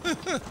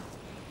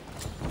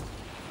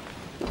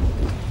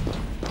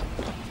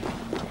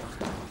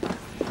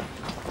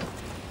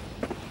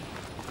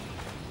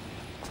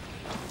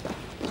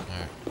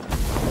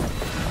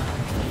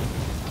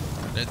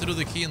 They threw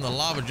the key in the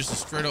lava just to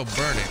straight up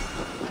burn it.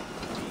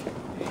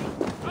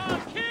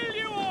 I'll kill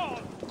you all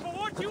for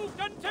what you've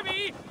done to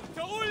me,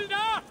 to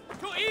Ulda,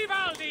 to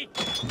Ivaldi.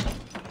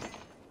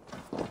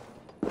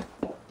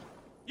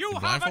 You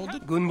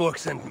haven't. Gunborg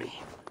sent me.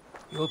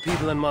 Your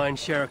people and mine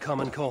share a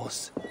common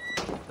cause.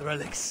 The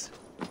relics.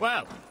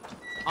 Well,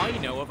 I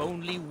know of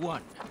only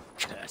one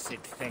cursed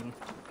thing.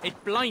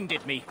 It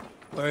blinded me.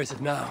 Where is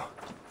it now?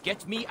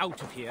 Get me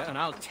out of here and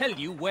I'll tell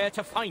you where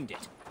to find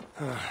it.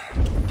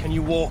 Can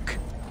you walk?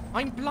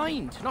 I'm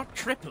blind, not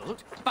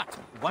crippled, but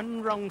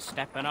one wrong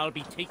step and I'll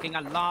be taking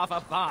a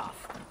lava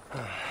bath.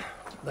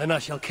 Then I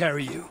shall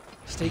carry you.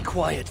 Stay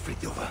quiet,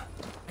 Frithjof.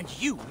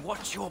 And you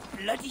watch your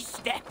bloody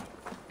step.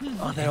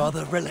 Are there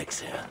other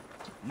relics here?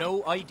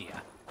 No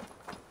idea.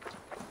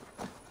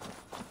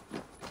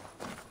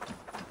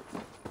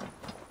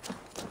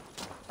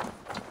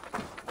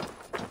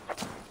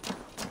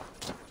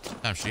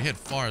 Damn, she hit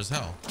far as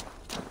hell.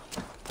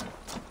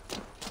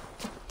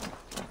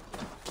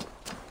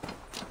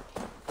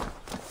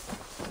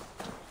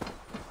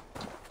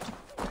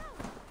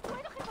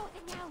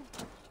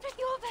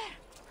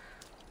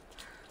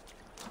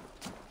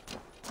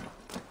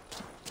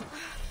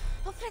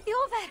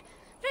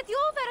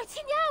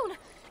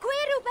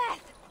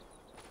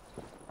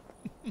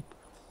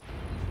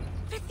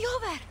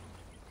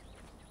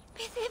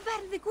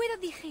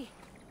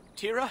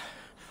 Tira?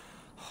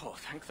 Oh,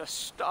 thank the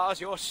stars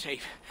you're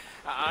safe.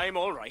 I'm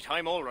all right,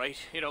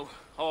 You know,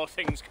 all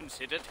things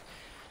considered.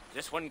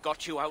 This one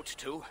got you out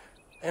too.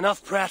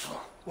 Enough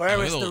prattle.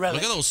 Where is the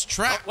relic? Look at those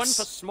traps. Not one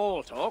for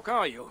small talk,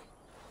 are you?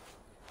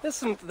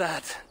 Isn't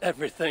that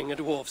everything a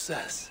dwarf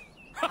says?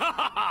 Ha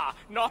ha ha!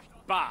 Not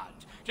bad.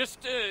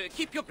 Just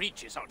keep your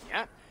breeches on,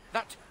 yeah?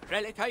 That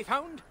relic I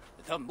found?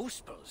 The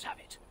Muspels have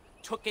it.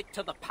 Took it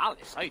to the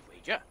palace, I'd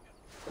wager.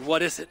 And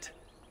what is it?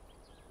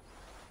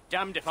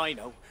 Damned if I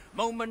know.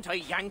 Moment I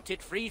yanked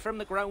it free from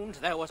the ground,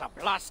 there was a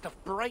blast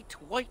of bright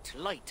white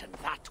light, and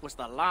that was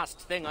the last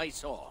thing I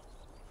saw.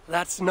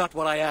 That's not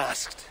what I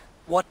asked.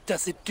 What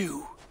does it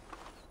do?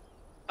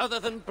 Other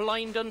than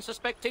blind,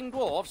 unsuspecting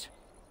dwarves?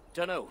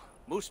 Dunno.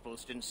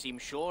 Muspels didn't seem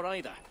sure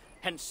either.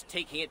 Hence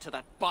taking it to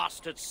that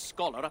bastard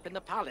scholar up in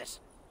the palace.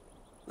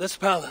 This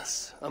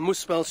palace, a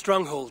Muspel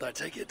stronghold, I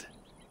take it.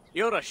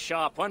 You're a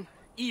sharp one.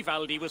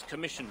 Ivaldi was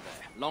commissioned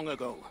there, long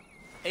ago.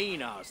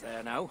 Einar's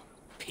there now.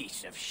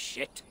 Piece of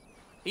shit.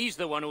 He's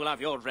the one who'll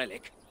have your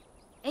relic.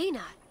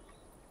 Einar?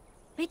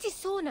 Beth is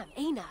sonam,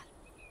 Einar?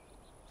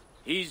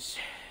 He's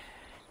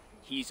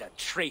a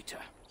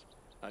traitor.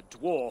 A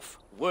dwarf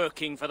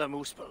working for the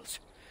Muspels.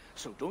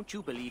 So don't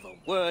you believe a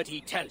word he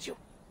tells you.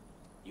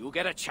 You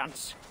get a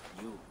chance,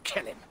 you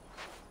kill him.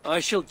 I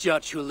shall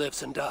judge who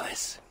lives and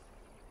dies.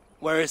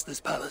 Where is this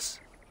palace?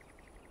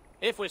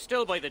 If we're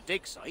still by the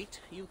dig site,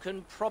 you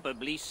can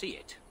probably see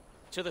it.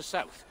 To the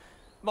south.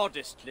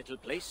 Modest little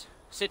place,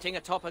 sitting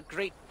atop a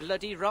great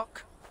bloody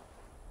rock.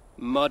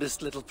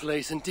 Modest little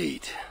place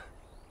indeed.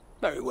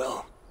 Very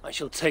well. I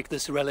shall take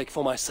this relic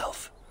for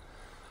myself.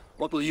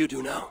 What will you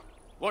do now?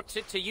 What's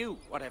it to you,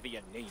 whatever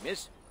your name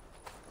is?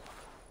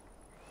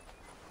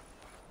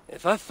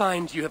 If I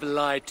find you have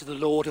lied to the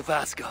Lord of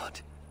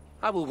Asgard,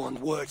 I will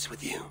want words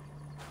with you.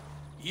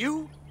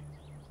 You?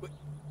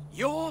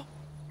 You're?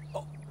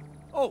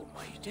 Oh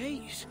my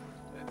days.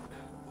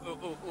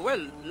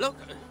 Well, look,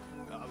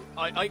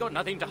 I got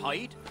nothing to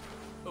hide.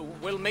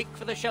 We'll make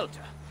for the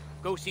shelter.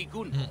 Go see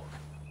Gunborg.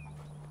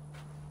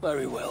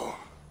 Very well.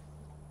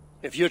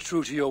 If you're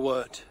true to your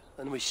word,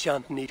 then we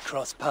shan't need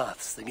cross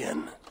paths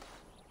again.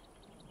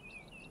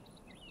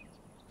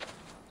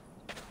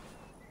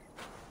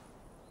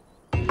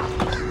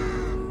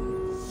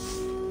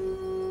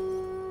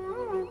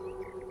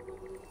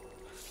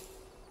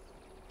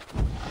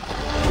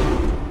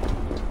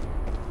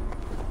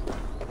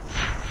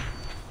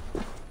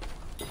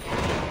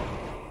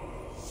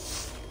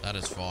 That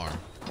is far.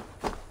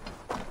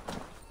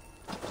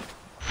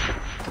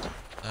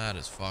 That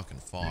is fucking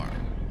far.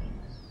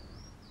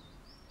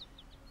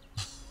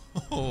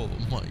 Oh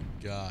my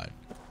god.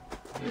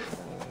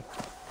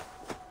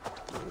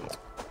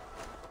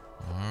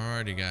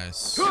 Alrighty,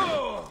 guys.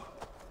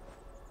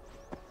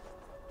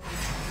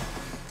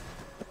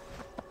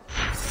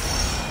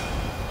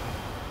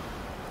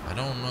 I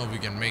don't know if we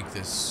can make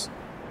this,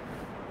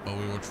 but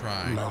we will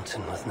try. The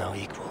mountain was now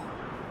equal.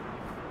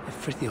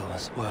 If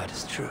Frithjof's word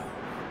is true,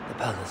 the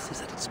palace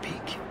is at its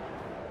peak.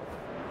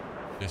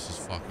 This is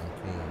fucking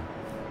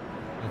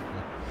cool.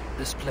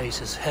 This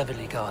place is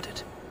heavily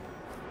guarded.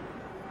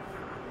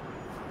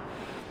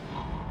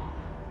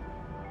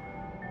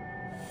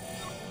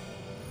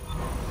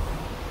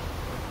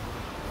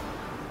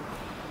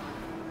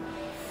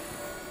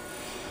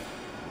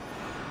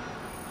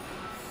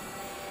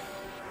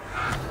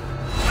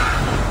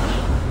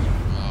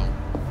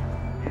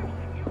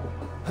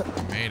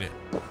 Made it.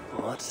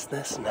 What's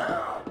this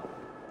now?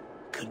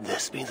 Could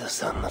this be the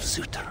son of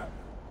Surtr?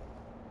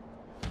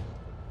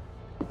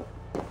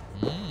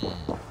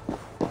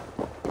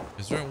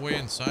 Is there a way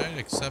inside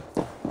except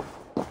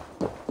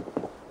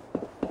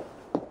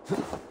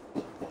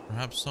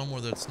perhaps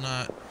somewhere that's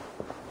not?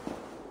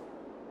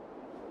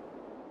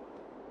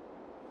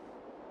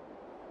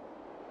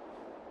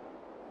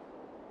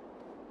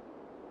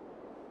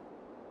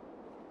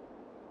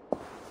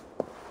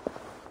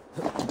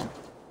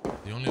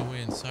 The only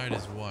way inside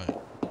is what?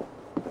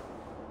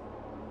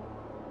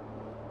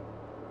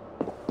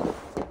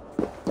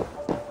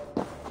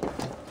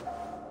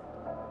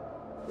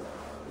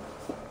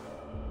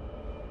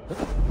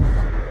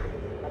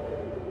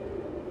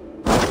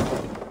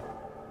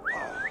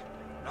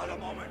 Not a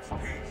moment's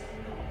peace.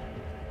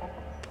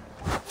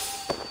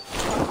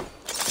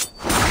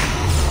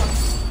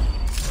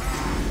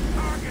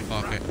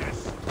 Fuck it.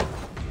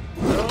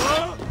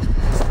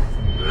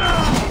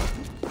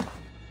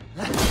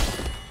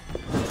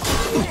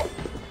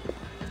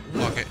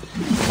 Fuck it.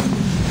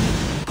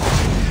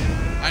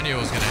 I knew it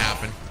was gonna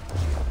happen.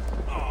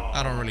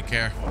 I don't really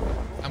care.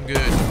 I'm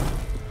good.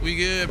 We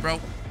good, bro.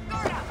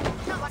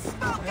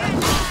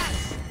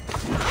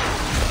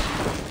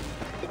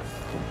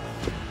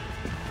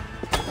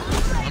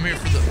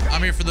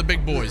 I'm here for the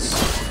big boys.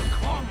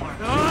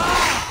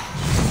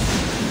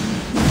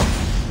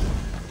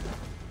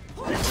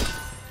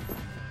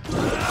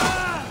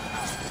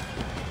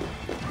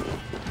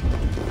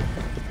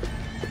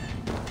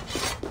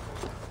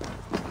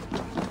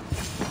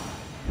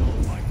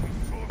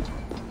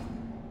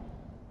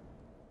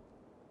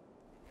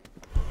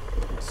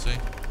 Let's see.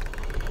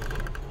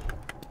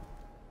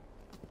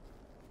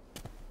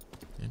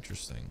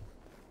 Interesting.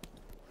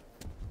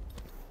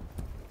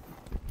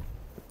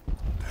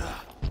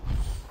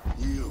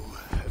 You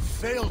have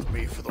failed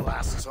me for the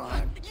last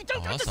time. You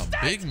don't That's a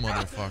big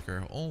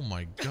motherfucker. Oh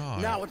my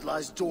god. Now it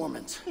lies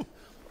dormant.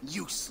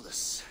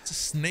 Useless. It's a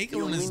snake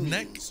on his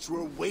neck. To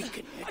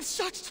awaken it. I've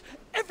searched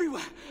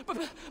everywhere,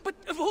 but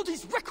all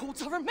these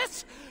records are a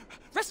mess.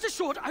 Rest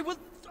assured, I will.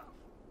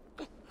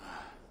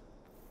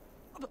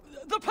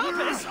 The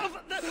purpose of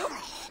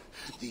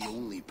the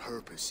only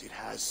purpose it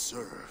has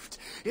served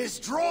is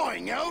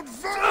drawing out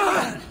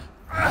vermin.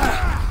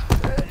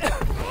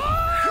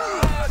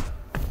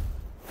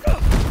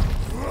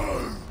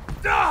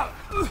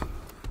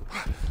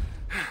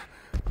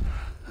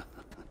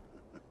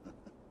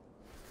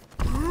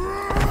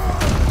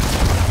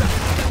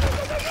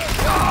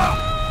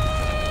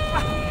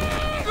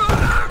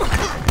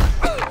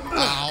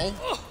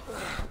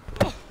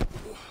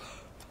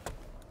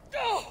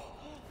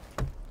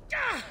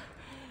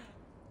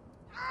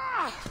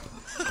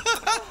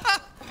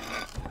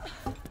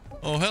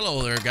 Oh,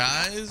 hello there,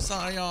 guys.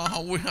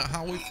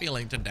 How we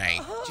feeling today?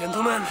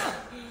 Gentlemen,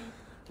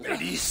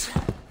 ladies.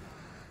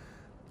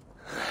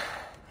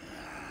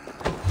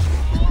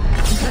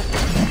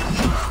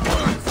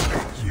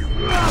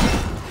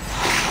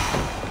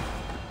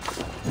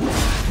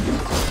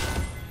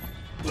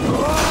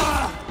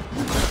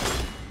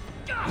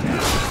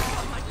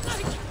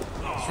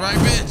 That's right,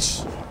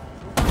 bitch.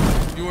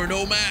 You are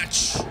no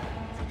match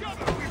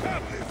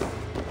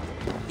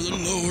for the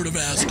Lord of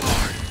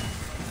Asgard.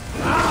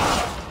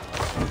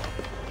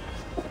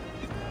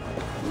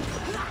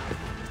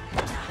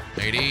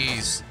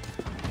 Ladies.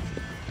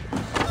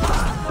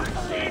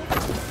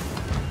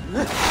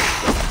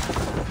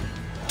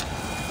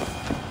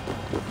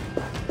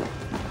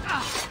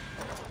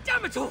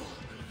 Damn it all!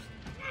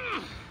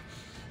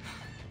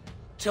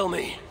 Tell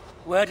me,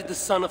 where did the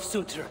son of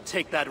Surtr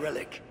take that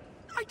relic?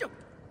 I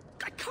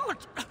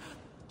can't.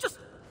 Just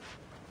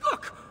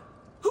look.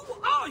 Who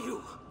are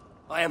you?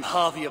 I am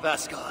Harvey of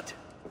Asgard.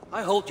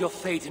 I hold your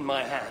fate in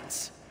my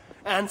hands.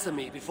 Answer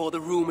me before the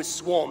room is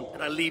swarmed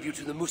and I leave you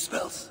to the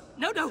Muspels.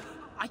 No,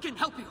 I can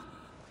help you.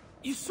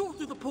 You saw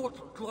through the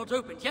portal GLOD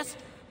opened, yes?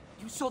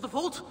 You saw the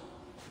vault?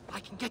 I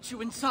can get you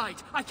inside.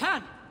 I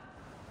can.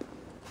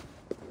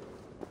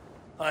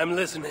 I'm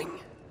listening.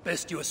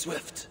 Best you are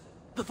swift.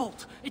 The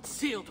vault, it's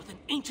sealed with an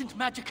ancient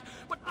magic,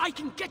 but I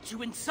can get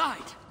you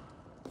inside.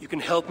 You can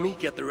help me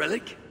get the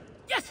relic?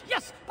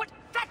 Yes, but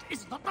that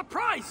is not the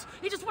prize.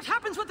 It is what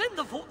happens within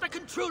the vault that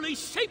can truly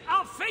shape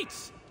our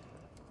fates.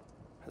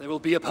 They will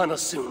be upon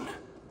us soon.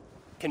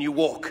 Can you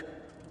walk?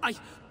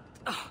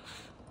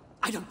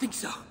 I don't think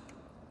so.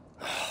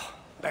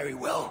 Very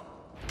well.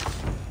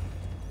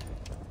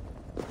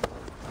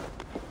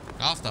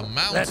 Off the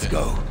mountain. Let's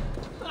go.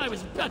 I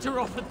was better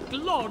off with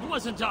GLOD,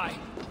 wasn't I?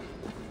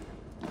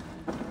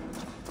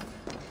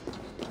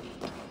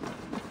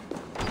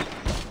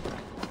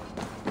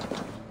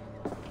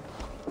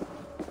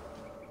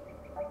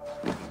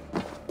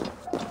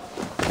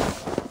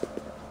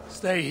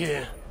 Stay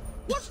here.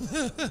 What?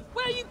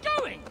 Where are you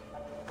going?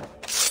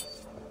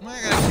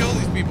 I gotta kill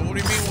these people. What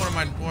do you mean?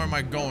 Where am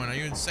I going? Are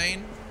you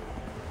insane?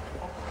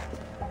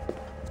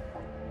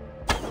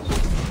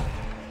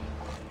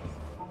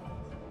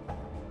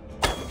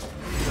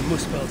 The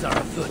Muspels are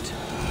afoot.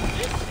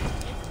 It's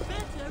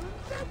better and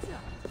better.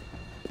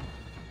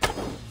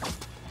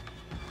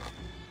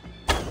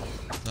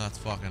 That's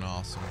fucking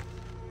awesome.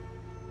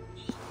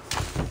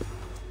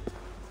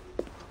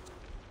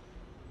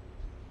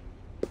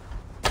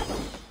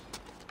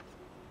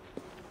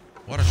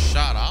 What a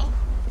shot, huh?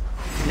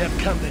 You have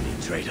company,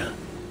 traitor.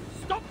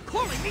 Stop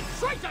calling me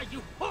traitor,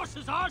 you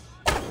horse's arse!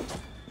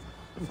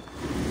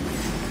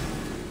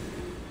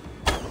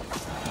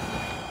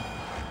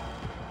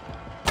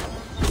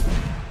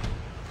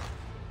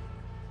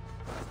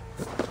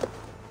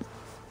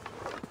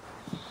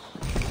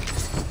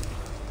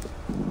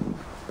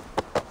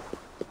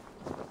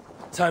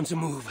 Time to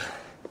move.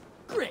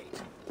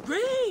 Great!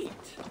 Great!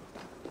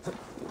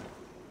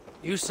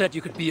 You said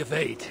you could be of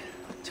aid.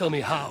 Tell me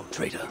how,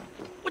 traitor.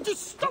 Would you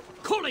stop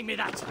calling me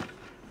that?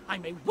 I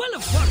may well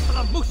have worked for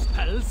the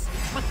Muspels,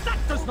 but that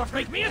does not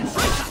make me a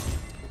traitor!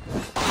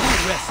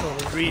 You wrestle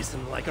with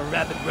reason like a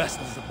rabbit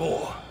wrestles a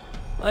boar.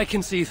 I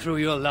can see through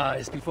your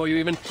lies before you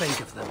even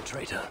think of them,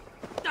 traitor.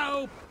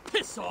 Oh,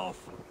 piss off!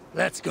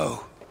 Let's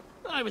go.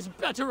 I was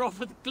better off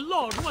with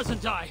GLOD,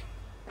 wasn't I?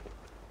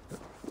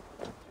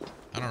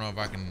 I don't know if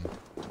I can...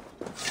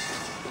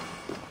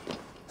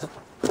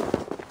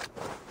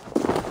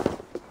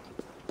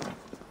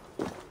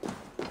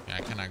 Yeah,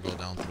 I cannot go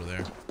down through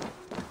there.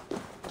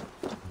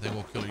 I think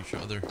we'll kill each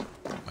other,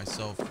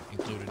 myself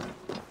included.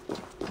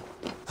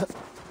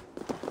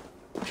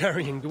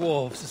 Carrying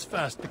dwarves is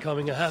fast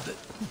becoming a habit.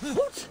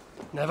 What?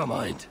 Never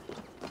mind.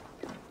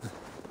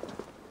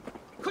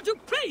 Could you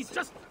please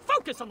just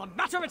focus on the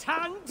matter at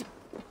hand?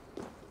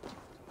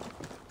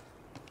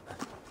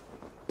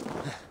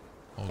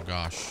 Oh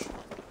gosh.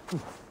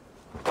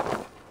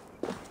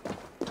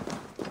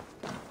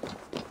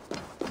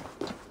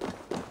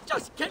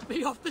 Just get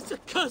me off this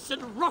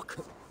accursed rock!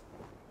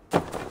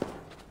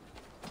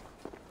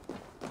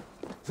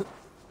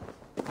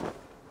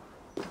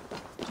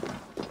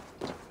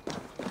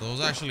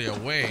 There's actually a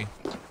way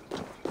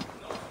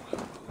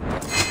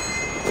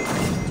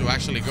to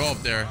actually go up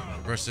there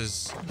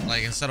versus,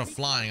 like, instead of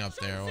flying up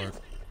there or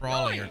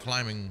crawling or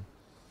climbing.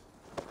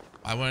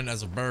 I went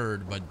as a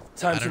bird, but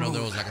I didn't know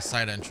there was like a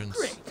side entrance.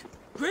 Great!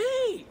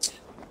 Great!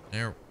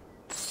 There.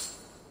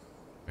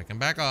 Pick him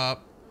back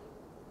up.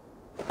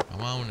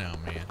 Come on now,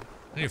 man.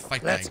 I need to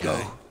fight that guy.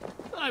 Let's go.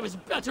 I was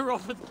better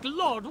off with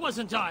GLOD,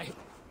 wasn't I?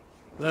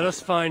 Let us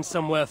find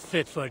somewhere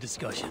fit for a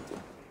discussion.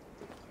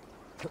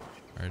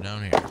 Right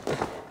down here.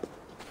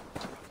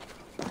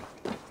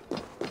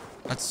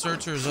 That's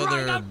Surtr's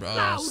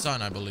other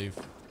son, I believe.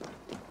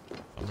 If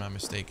I'm not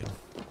mistaken.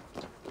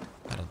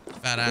 Had a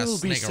fat ass We'll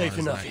be snake safe around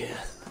his enough neck. here.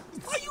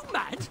 Are you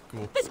mad?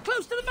 Cool. This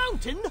close to the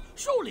mountain?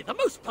 Surely the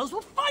Muspels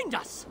will find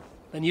us!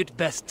 Then you'd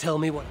best tell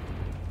me what...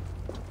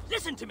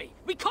 Listen to me!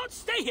 We can't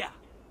stay here!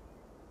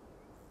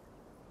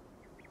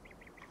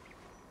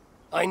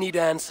 I need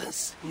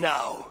answers.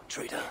 Now,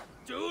 traitor.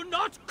 Do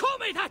not call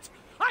me that!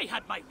 I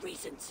had my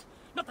reasons!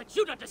 Not that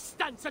you'd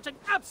understand such an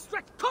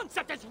abstract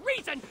concept as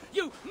reason,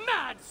 you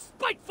mad,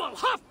 spiteful,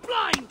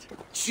 half-blind!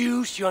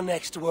 Choose your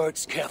next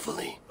words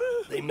carefully.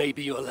 They may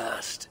be your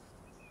last.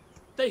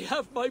 They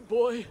have my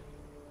boy.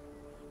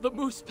 The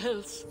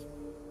Muspels.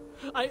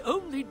 I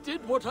only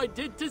did what I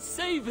did to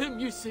save him,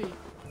 you see.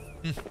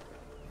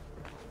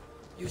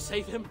 You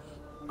save him,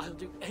 I'll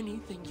do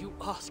anything you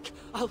ask.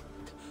 I'll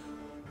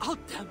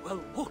damn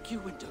well walk you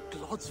into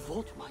GLOD's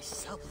vault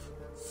myself.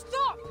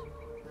 Stop!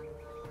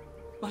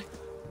 My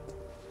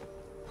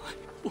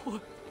boy.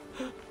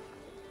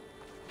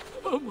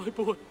 Oh, my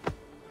boy.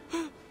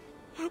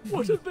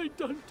 What have they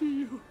done to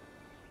you?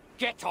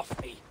 Get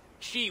off me!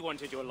 She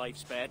wanted your life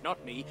spared,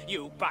 not me,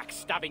 you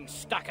backstabbing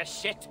stack of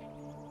shit!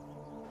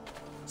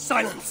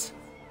 Silence!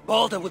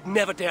 Baldr would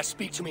never dare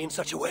speak to me in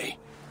such a way.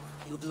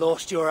 You've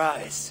lost your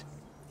eyes.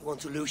 You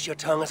want to lose your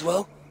tongue as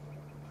well?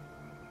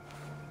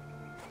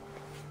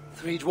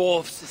 3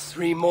 dwarves is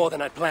 3 more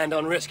than I planned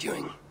on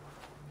rescuing.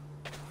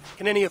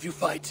 Can any of you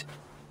fight?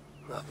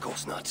 Of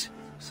course not.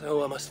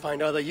 So I must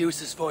find other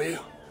uses for you.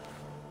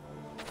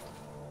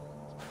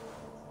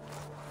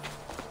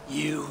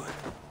 You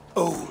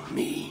owe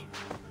me.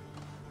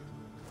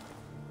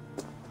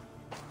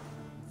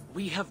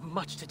 We have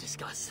much to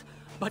discuss,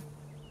 but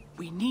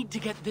we need to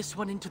get this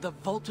one into the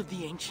Vault of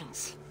the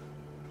Ancients.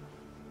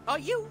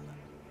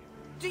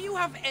 Do you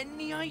have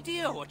any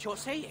idea what you're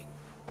saying?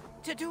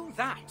 To do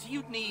that,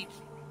 you'd need...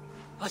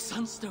 A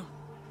sunstone,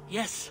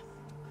 yes.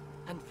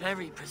 And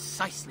very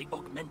precisely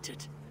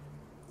augmented.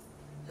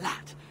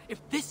 Lad,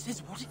 if this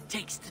is what it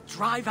takes to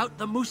drive out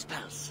the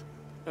Muspels...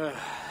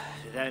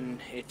 then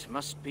it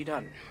must be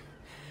done.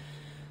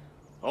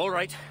 All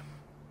right.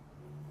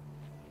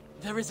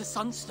 There is a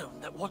sunstone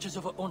that watches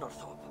over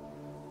Onorthorpe.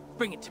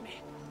 Bring it to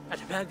me, at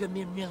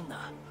Vergamir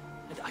Milna,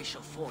 and I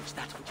shall forge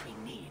that which we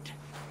need.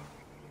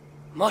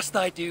 Must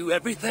I do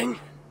everything?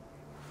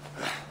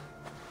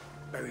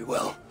 Very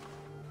well.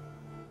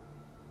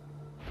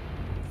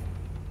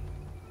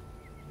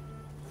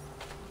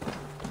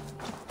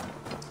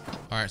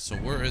 Alright, so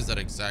where is that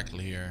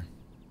exactly here?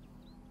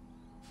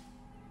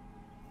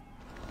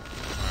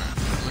 Alright,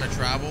 I'm gonna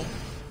travel,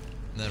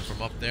 and then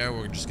from up there,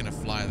 we're just gonna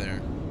fly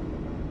there.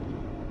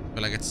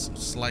 But like it's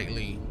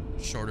slightly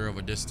shorter of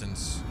a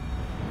distance.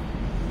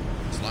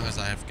 As long as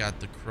I have got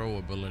the crow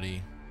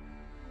ability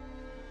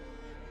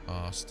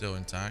still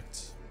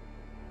intact.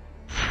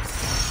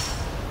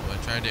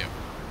 Which I do.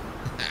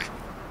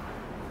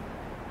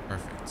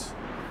 Perfect.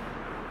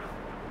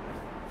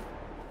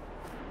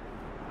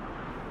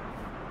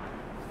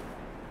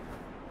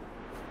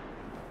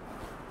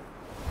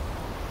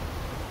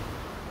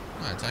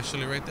 Oh, it's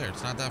actually right there.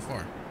 It's not that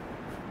far.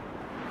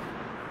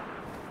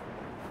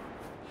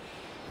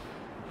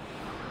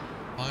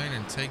 Find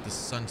and take the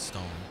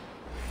sunstone.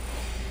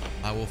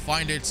 I will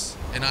find it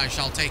and I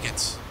shall take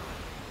it.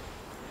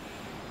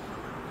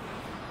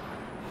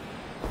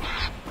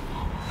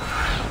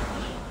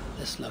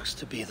 This looks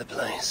to be the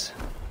place.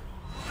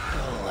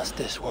 Dull as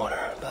this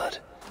water, but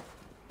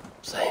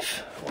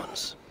safe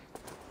once.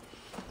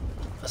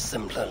 A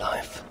simpler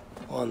life.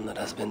 One that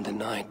has been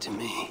denied to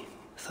me,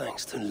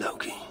 thanks to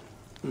Loki.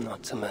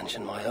 Not to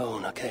mention my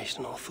own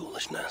occasional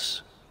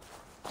foolishness.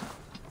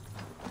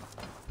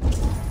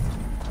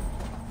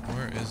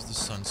 Where is the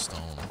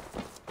sunstone?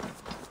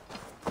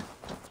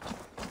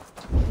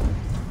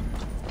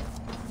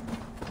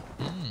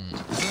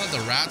 Isn't that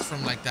the rats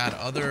from like that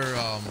other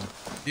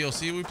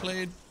DLC we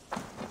played?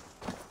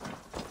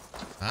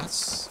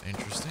 That's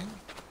interesting.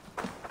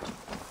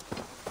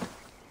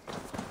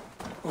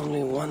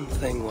 Only one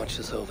thing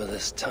watches over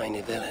this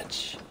tiny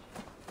village.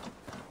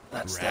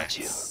 That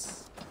statue.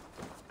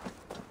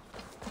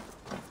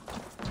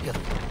 Good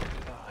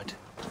God.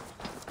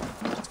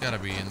 It's gotta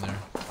be in there.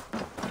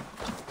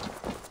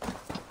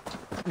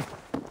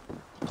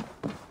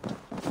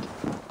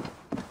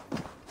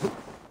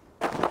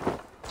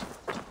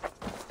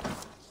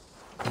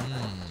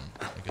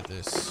 Look at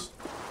this.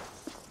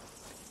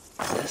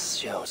 This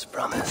shows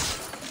promise.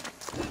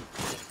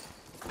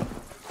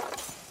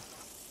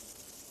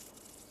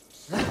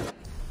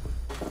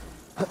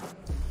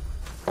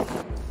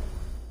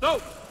 No!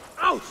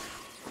 Out!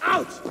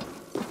 Out!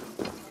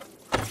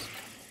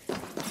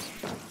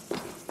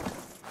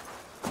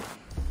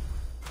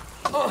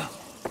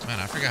 Man,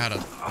 I forgot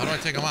how do I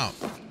take them out?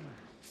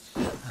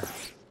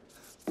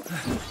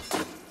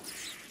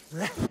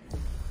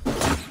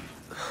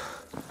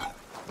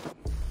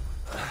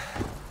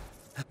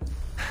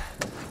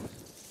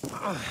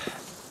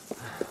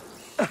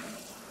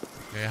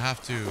 Okay, I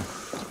have to.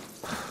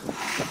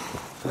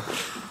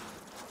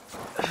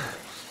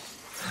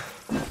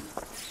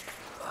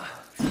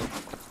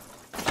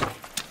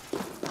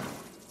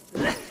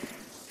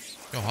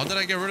 Yo, how did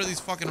I get rid of these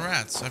fucking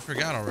rats? I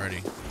forgot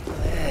already.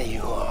 There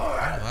you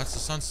are. Oh, that's the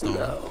sunstone.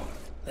 Now,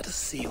 let us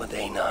see what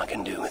Einar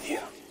can do with you.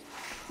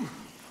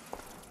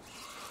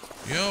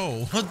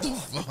 Yo, what the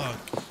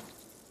fuck?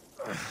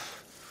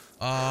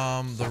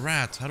 The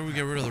rats. How do we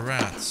get rid of the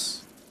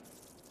rats?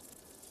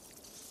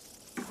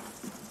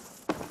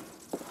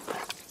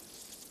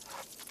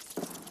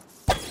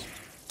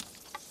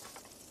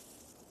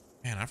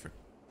 Man, I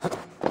forgot.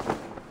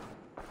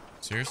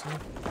 Seriously?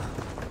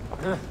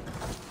 Right.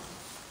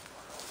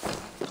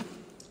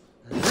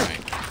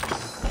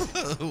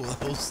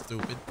 That was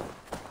stupid.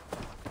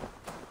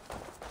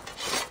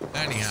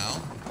 Anyhow,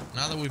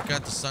 now that we've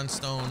got the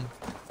sunstone,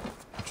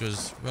 which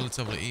was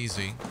relatively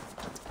easy,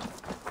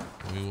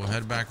 we will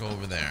head back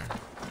over there.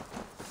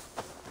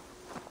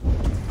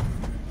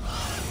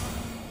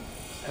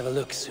 Have a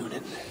look,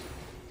 Sunan.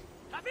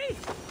 Happy?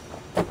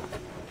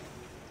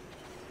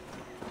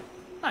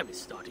 I was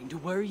starting to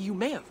worry you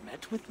may have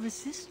met with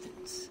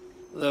resistance.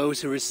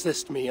 Those who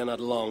resist me are not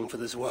long for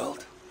this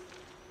world.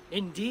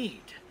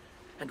 Indeed.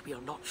 And we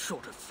are not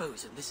short of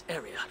foes in this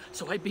area,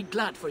 so I'd be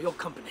glad for your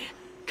company.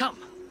 Come,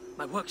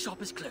 my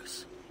workshop is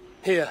close.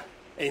 Here,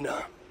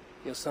 Einar,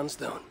 your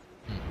sunstone.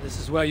 This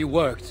is where you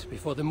worked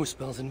before the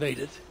Muspels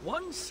invaded.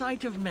 One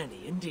sight of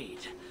many, indeed.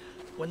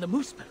 When the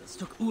Muspels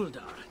took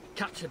Uldar,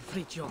 captured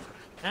Fritjofr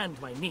and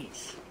my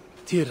niece.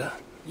 Tira.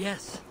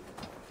 Yes.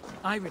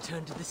 I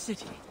returned to the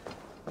city,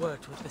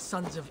 worked with the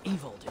sons of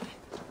Ivaldi,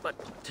 but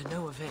to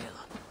no avail.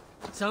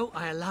 So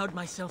I allowed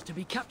myself to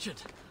be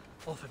captured,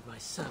 offered my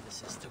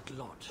services to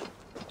GLOD.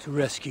 To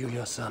rescue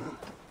your son.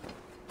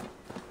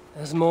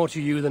 There's more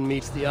to you than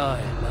meets the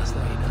eye, Master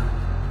Einar.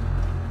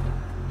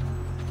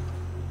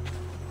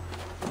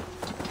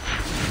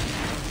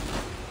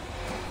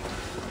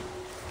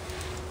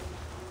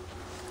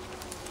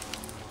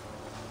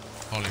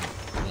 Probably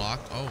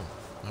blocked. Oh,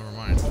 never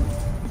mind.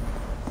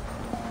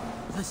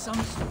 The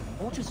sunstone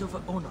watches over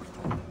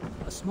Onarthor,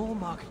 a small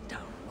market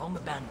town long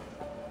abandoned.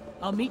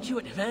 I'll meet you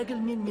at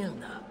Vergelmin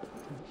Milna.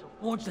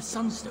 Forge the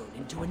sunstone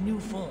into a new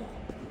form.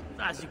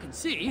 As you can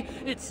see,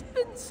 it's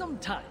been some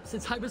time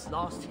since I was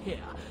last here.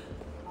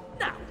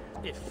 Now,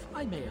 if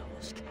I may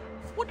ask,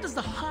 what does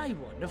the High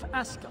One of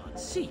Asgard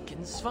seek in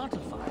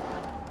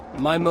Svartálfaheimr?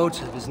 My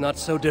motive is not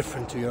so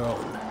different to your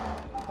own.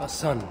 A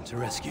son to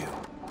rescue.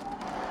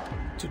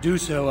 To do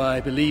so,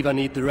 I believe I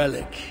need the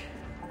relic,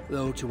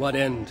 though to what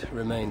end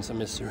remains a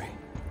mystery.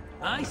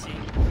 I see.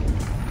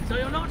 So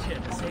you're not here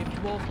to save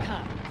Dwarf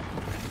Camp?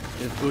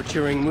 If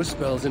butchering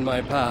Muspel's in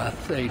my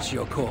path aids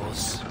your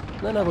cause,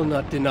 then I will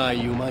not deny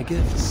you my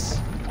gifts.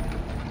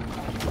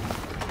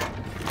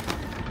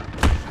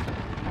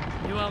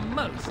 You are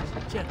most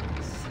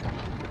generous.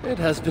 It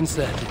has been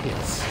said,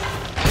 yes.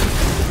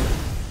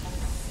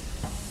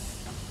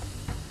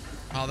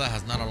 Oh, that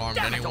has not alarmed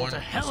Damn it, anyone.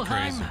 Dr. That's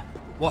crazy. Helheim!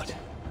 What?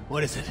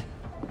 What is it?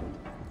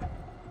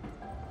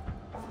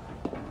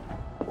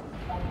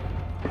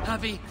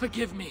 Javi,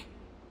 forgive me.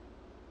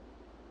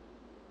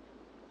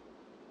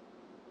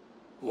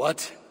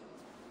 What?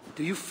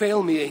 Do you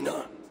fail me,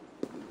 Einar?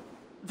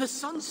 The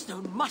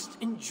Sunstone must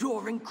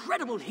endure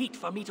incredible heat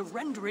for me to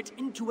render it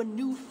into a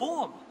new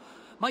form.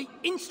 My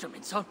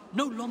instruments are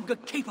no longer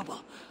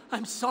capable.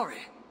 I'm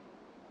sorry.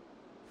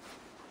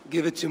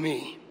 Give it to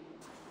me.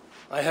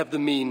 I have the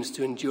means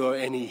to endure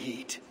any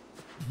heat.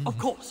 Of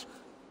course.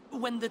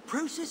 When the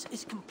process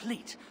is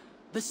complete,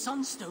 the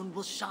Sunstone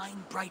will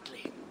shine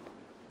brightly.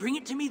 Bring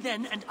it to me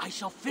then, and I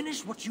shall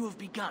finish what you have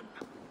begun.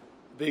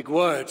 Big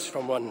words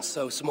from one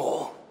so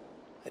small.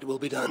 It will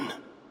be done.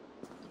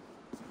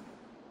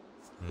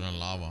 We're in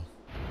lava.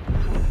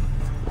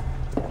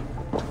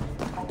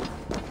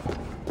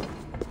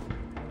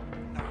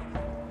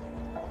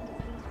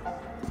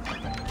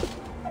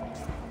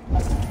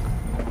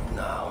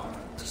 Now,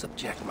 to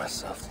subject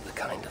myself to the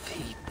kind of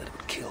heat that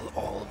would kill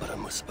all but a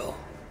Muspel.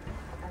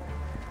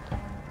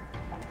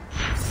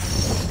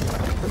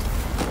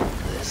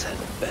 This had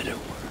better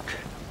work.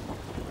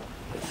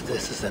 If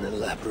this is an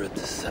elaborate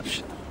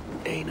deception,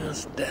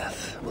 Einar's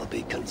death will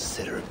be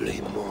considerably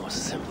more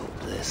simple.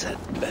 This had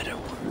better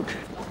work.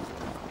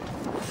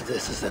 If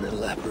this is an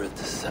elaborate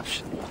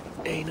deception,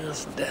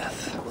 Einar's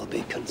death will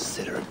be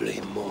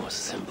considerably more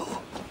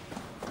simple.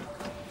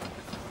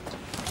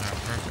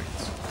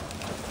 Perfect.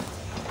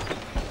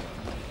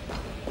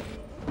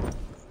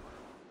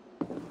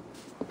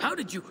 How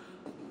did you...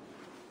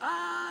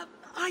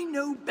 I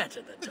know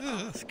better than to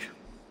ask.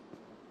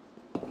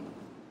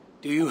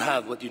 Do you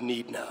have what you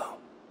need now?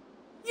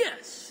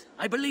 Yes,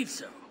 I believe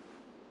so.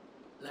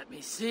 Let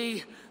me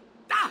see.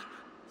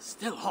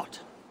 Still hot.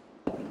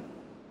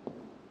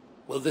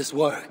 Will this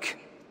work?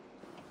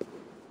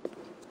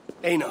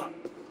 Einar.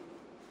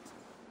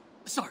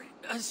 Sorry.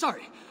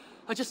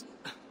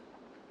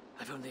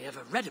 I've only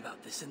ever read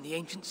about this in the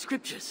ancient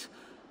scriptures.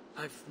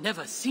 I've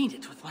never seen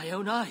it with my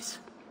own eyes.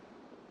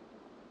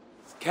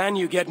 Can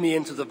you get me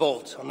into the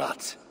vault or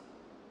not?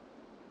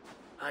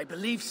 I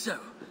believe so,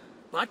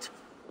 but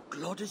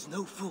GLOD is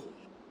no fool.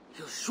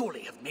 He'll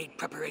surely have made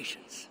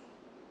preparations.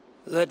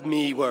 Let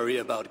me worry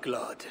about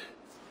GLOD.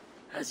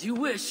 As you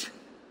wish.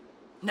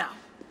 Now,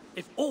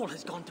 if all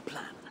has gone to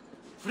plan,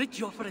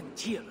 Fridtjofr and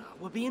Tira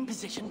will be in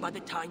position by the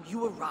time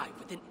you arrive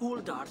within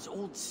Uldar's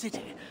old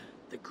city,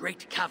 the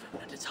great cavern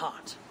at its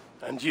heart.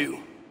 And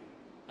you?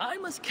 I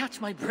must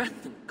catch my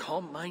breath and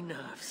calm my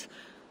nerves,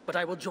 but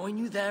I will join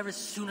you there as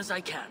soon as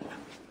I can.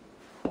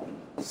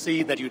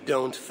 See that you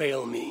don't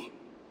fail me.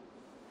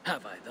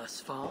 Have I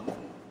thus far?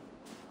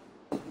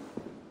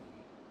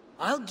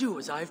 I'll do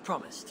as I've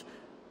promised.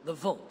 The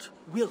vault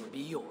will be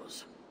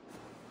yours.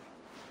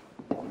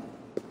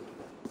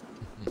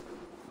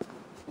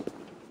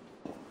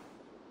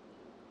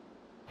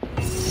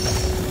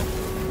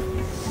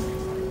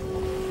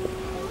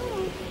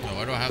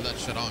 Why do I have that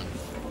shit on?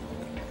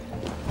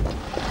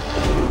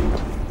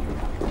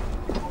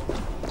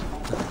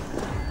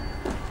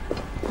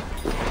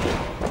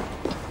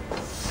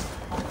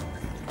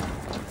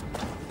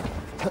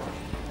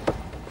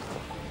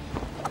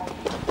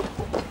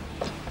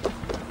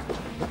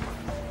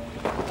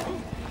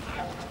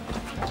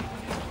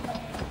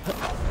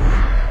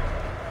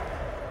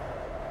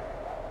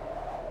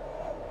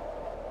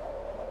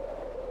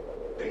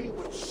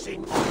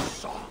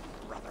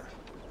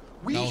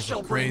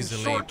 Shall bring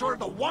Surtr,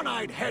 the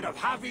one-eyed head of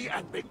Havi,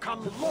 and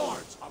become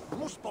lords of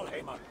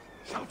Muspelheim.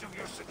 Shout of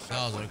your success.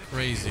 That was a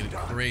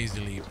crazy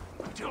leap.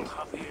 Until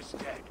Havi is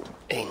dead.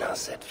 Einar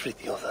said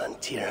Fridtjofr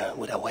and Tira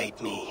would await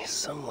me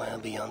somewhere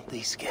beyond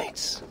these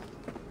gates.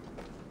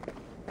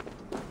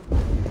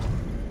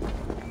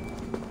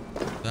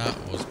 That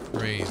was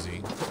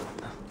crazy.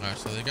 Alright,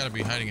 so they gotta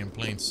be hiding in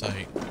plain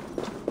sight.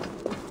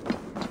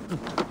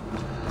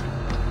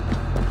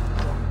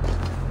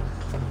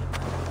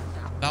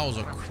 That was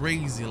a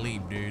crazy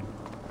leap, dude.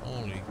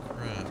 Holy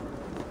crap.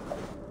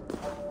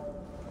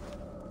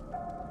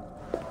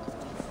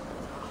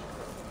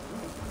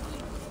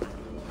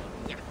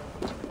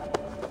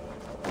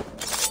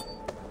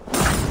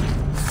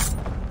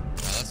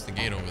 That's the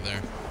gate over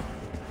there.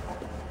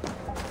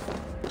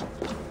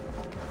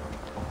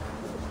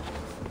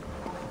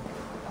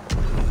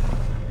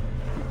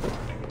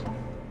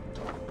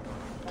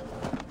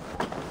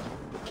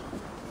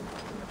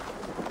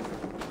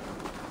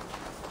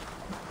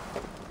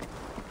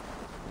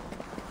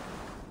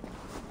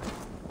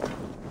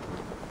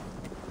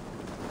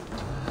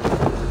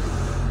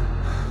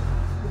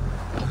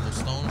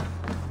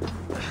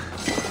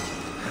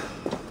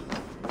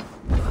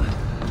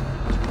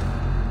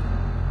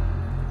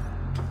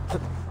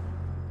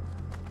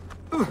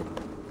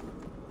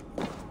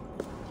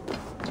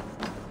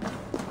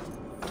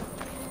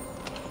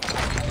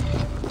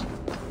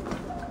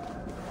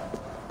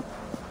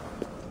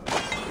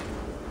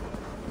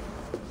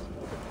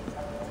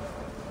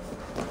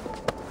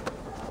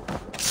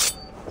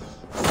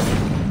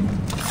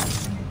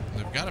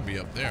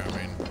 up there. I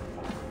mean,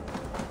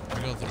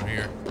 we go through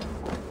here.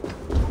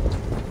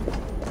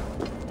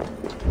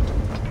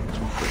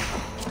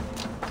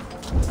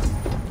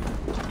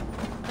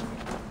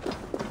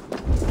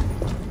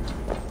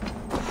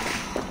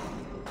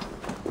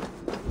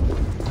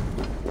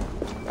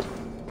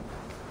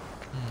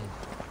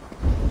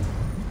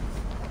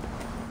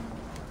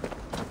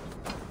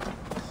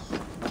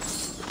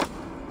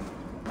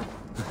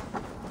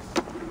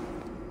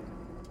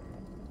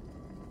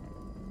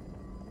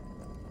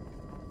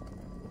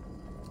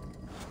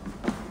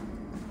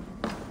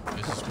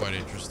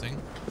 Interesting.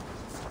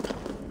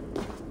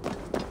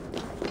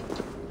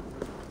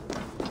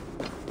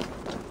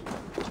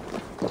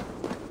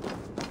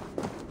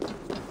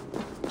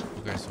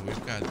 Okay, so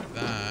we've got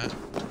that.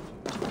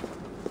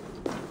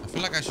 I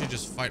feel like I should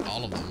just fight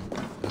all of them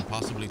and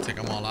possibly take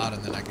them all out,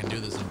 and then I can do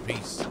this in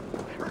peace.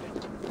 I heard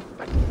it.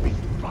 That big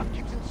plot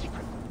keeps in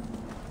secret.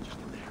 Just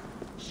in there,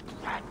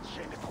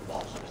 scratching at the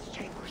walls of his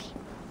chambers.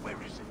 Where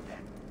is it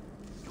then?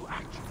 You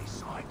actually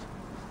saw it?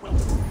 Well,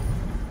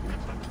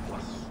 that's not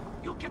plus.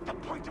 You'll get the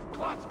point of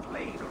God's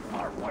blade, or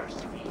far worse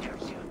if he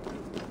hears you.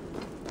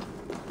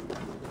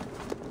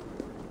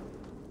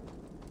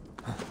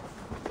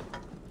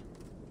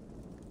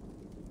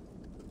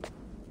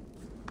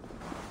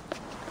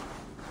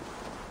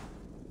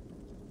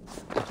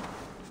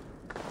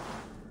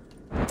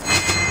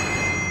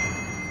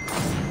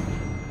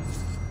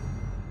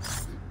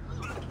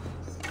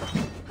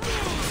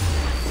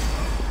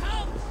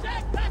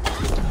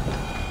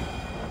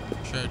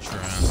 Shut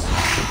your ass.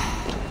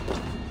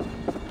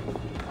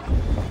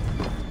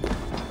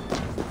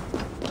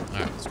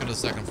 The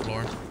second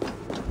floor.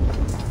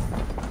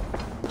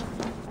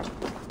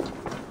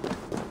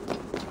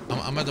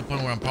 I'm at the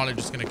point where I'm probably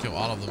just gonna kill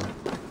all of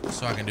them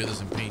so I can do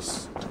this in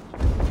peace.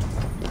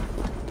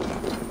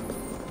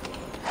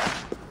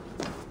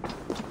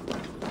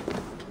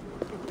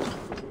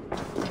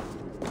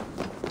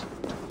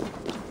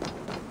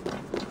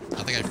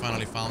 I think I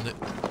finally found it.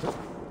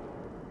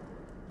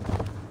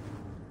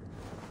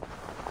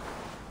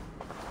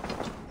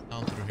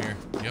 Down through here.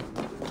 Yep.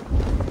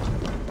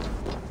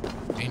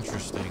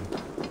 Interesting.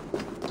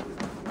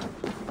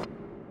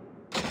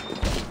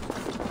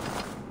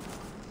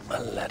 A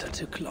letter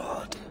to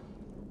GLOD.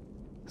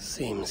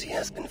 Seems he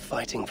has been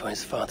fighting for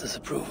his father's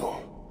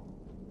approval.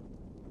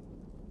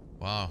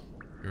 Wow.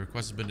 Your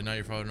request has been denied.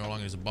 Your father no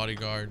longer is a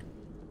bodyguard.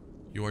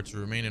 You are to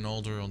remain in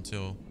Baldr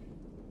until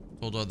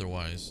told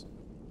otherwise.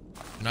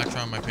 Do not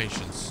try my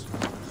patience.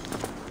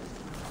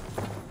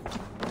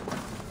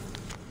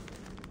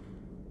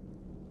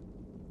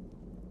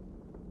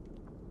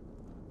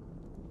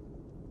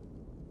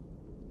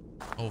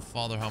 Oh,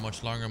 Father, how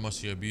much longer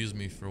must you abuse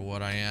me for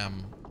what I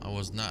am? I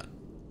was not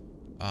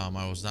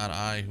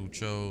I who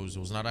chose. It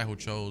was not I who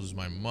chose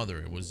my mother.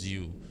 It was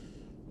you.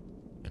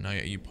 And now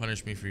you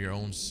punish me for your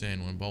own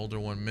sin. When Baldr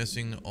went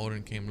missing,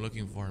 Odin came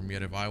looking for him.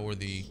 Yet if I were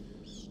the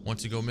one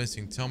to go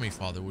missing, tell me,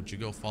 Father, would you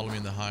go follow me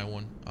in the High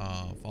One?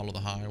 Follow the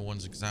High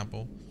One's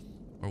example?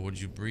 Or would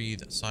you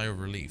breathe a sigh of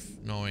relief,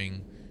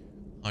 knowing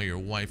how your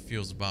wife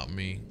feels about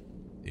me?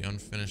 The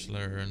unfinished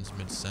letter ends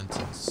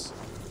mid-sentence.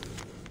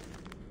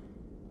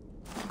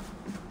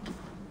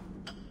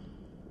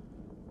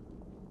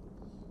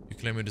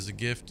 Claim it as a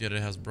gift, yet it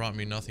has brought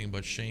me nothing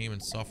but shame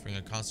and suffering,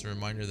 a constant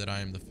reminder that I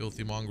am the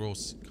filthy mongrel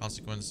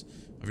consequence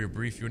of your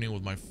brief union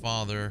with my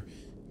father.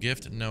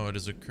 Gift? No, it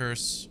is a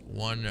curse,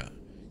 one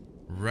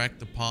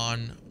wreaked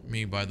upon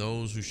me by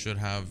those who should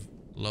have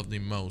loved me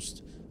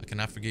most. I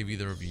cannot forgive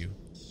either of you.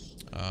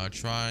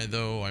 Try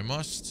though I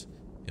must.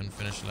 The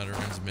unfinished letter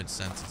ends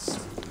mid-sentence.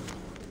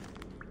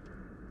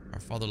 Our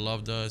father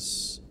loved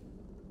us.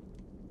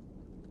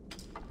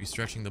 Be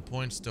stretching the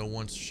point, still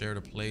once shared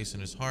a place in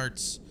his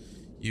hearts.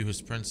 You,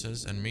 his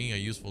princess, and me, a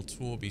useful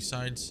tool.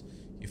 Besides,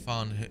 he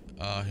found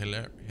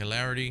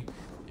hilarity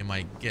in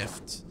my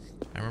gift.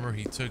 I remember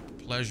he took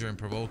pleasure in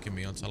provoking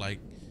me until I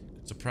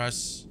could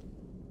suppress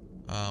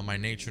my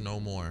nature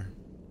no more.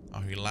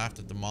 He laughed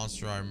at the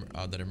monster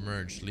that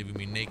emerged, leaving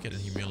me naked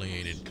and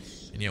humiliated.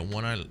 And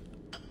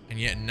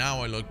yet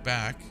now I look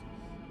back,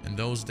 in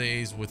those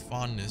days with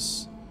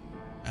fondness.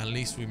 At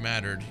least we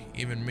mattered,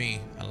 even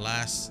me.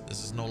 Alas,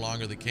 this is no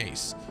longer the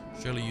case.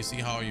 Surely you see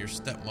how your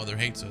stepmother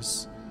hates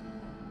us.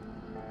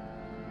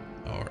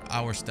 Or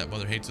our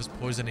stepmother hates us,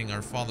 poisoning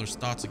our father's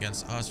thoughts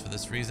against us. For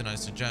this reason, I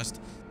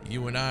suggest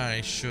you and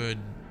I should...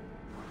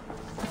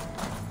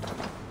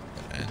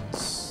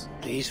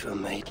 These were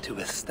made to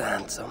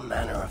withstand some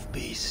manner of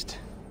beast,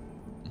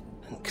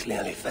 and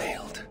clearly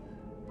failed.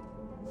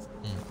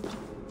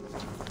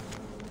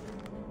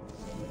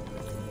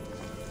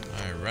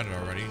 I read it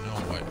already. No,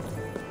 what?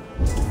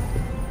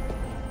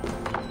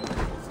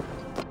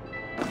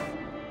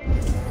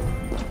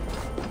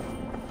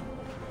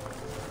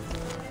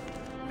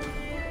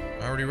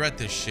 I already read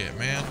this shit,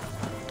 man.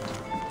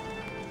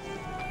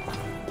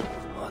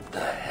 What the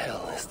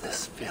hell is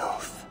this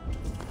filth?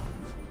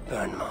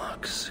 Burn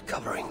marks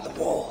covering the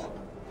wall.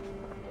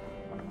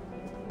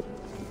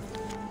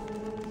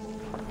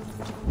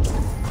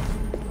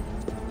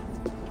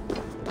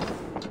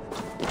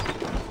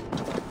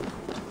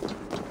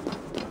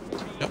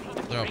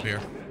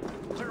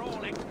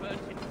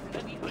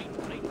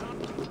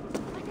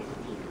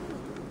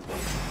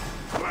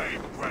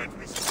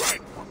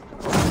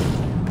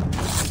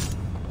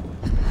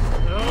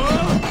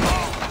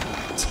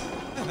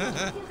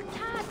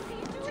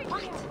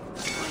 What? I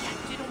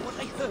acted on what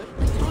I heard at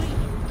the time,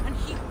 and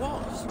he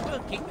was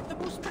working with the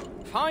most...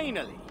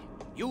 Finally,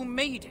 you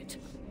made it.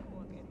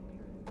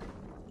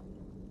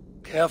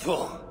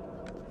 Careful.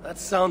 That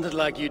sounded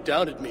like you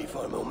doubted me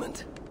for a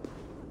moment.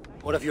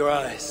 What of your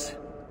eyes?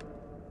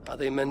 Are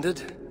they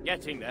mended?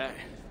 Getting there.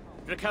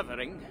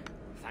 Recovering.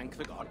 Thank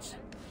the gods.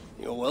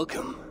 You're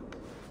welcome.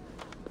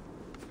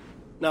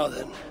 Now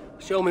then,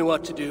 show me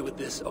what to do with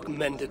this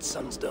augmented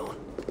sunstone.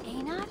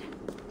 Einar?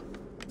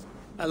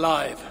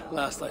 Alive,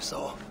 last I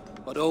saw,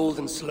 but old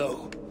and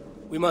slow.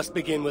 We must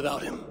begin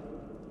without him.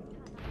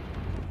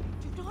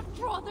 Do not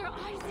draw their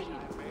eyes in.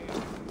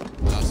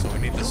 Oh, so we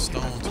need the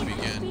stone to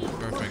begin.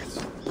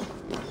 Perfect.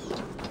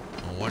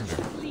 No wonder.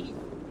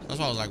 That's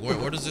why I was like,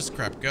 where does this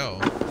crap go?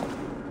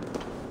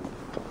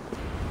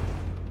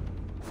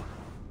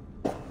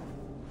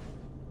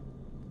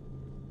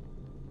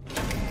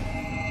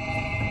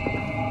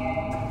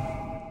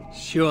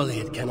 Surely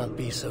it cannot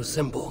be so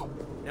simple.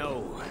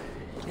 No.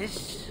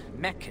 This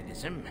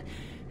mechanism...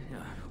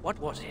 what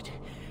was it?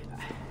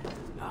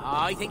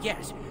 I think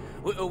yes.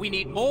 We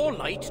need more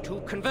light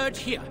to converge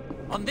here,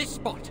 on this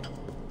spot.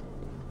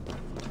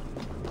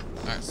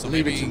 Alright, so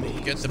Leave maybe it to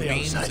me. get the Stay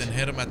beams outside. and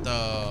hit them at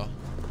the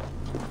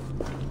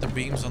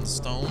beams on the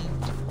stone.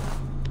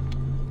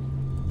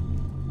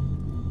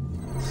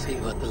 See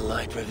what the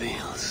light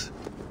reveals.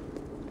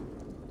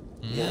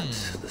 Yet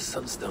the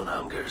sunstone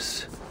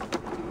hungers.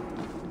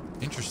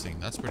 Interesting.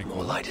 That's pretty cool.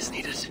 More light is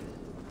needed.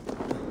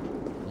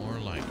 More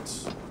light.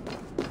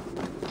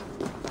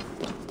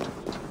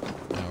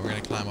 We're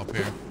gonna climb up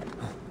here.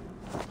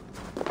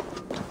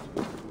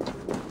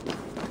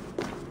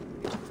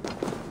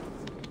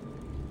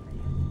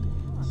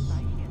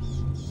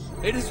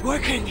 It is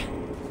working!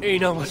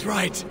 Einar was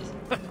right.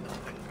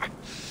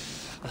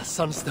 The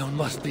sunstone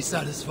must be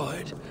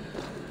satisfied.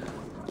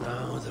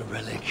 Now the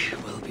relic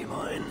will be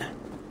mine.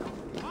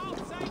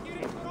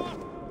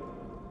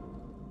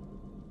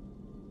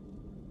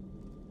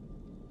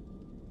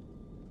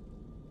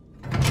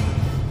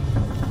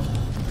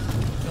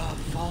 The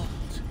vault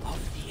of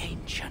the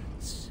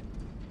ancients.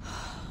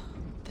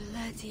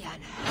 Bloody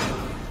Anna.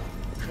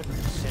 Couldn't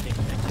have said it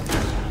better.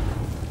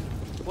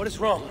 What is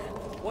wrong?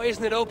 Why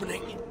isn't it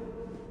opening?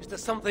 Is there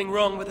something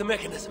wrong with the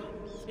mechanism?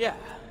 Yeah,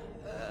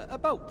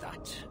 about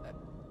that.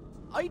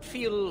 I'd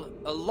feel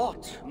a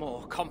lot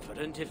more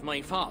confident if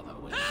my father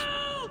was...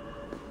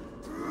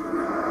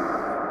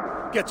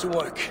 Get to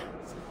work.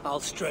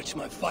 I'll stretch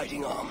my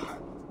fighting arm.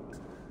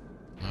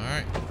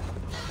 Alright.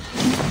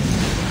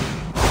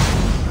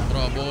 What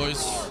up,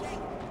 boys?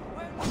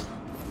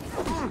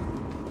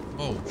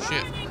 Oh,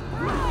 shit.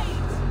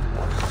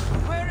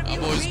 That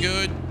boy's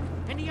good.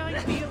 Any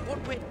idea what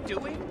we're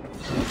doing?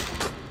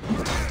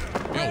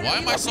 Yo, why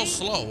am I so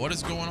slow? What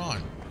is going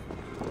on?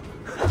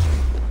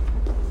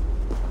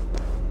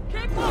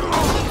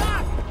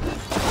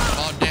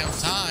 About damn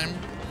time.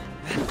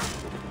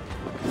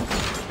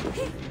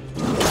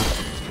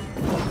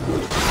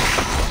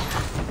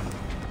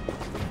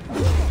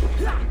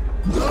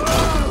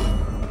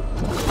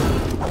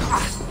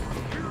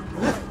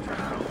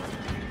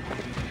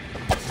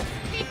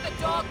 Keep the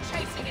dog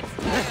chasing its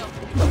tail.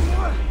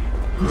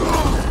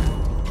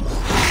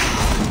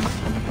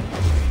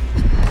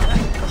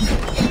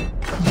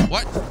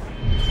 What?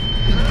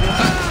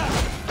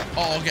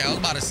 Oh, okay. I was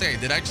about to say,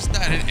 did I just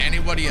not hit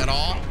anybody at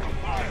all?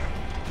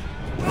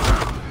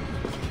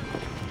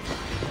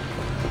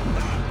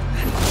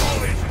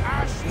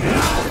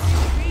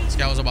 This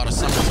guy was about to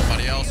summon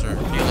somebody else or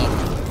heal up.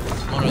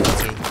 One of the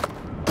two.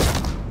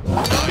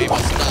 Now he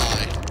must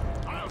die.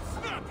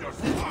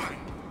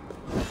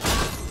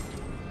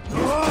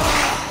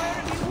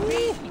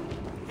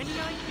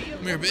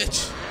 Come here,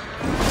 bitch.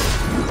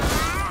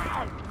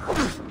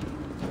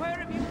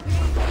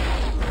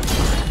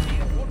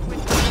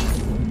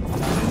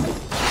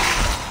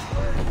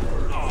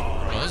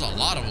 Oh, there's a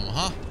lot of them,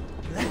 huh?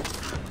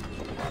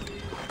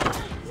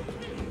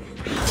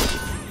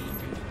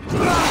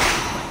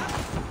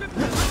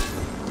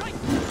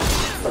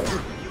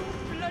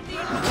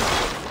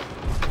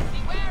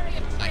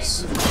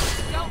 Nice.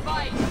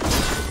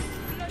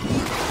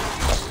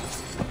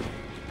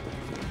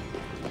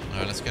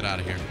 Alright, let's get out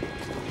of here.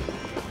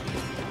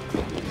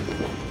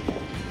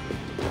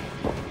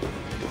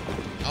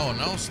 Oh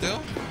no,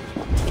 still?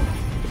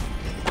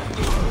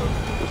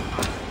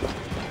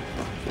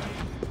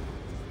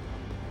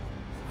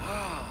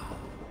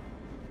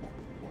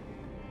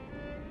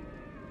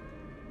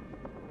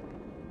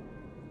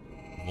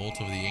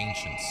 Vault of the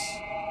Ancients.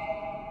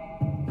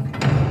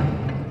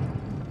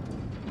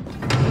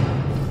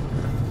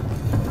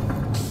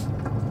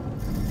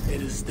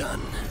 It is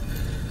done.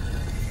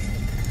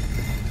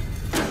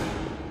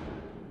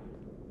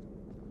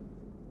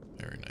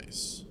 Very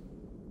nice.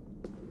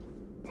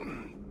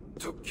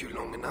 Took you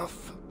long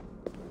enough.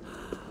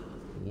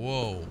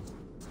 Whoa.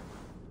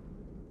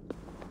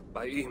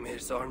 By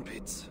Ymir's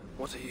armpits.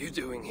 What are you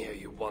doing here,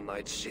 you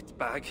one-eyed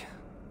shitbag?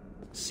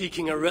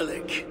 Seeking a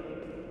relic.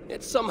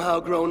 It's somehow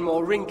grown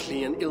more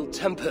wrinkly and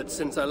ill-tempered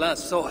since I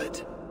last saw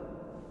it.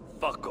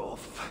 fuck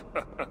off.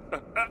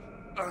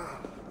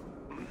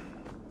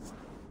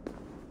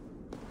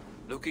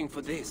 Looking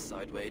for this,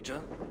 I'd wager.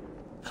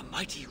 The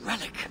mighty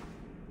relic.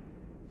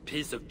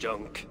 Piece of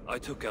junk. I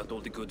took out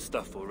all the good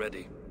stuff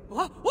already.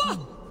 What?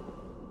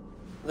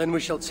 Then we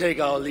shall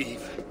take our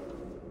leave.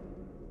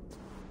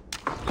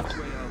 Which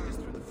way out is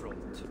through the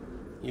front?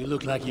 You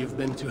look like you've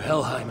been to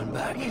Helheim and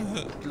back.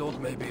 GLOD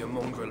may be a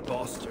mongrel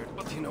bastard,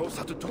 but he knows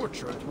how to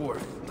torture a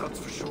dwarf, that's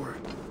for sure.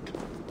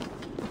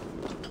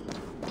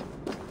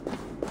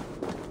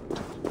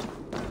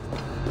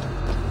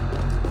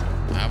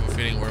 I have a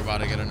feeling we're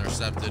about to get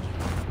intercepted.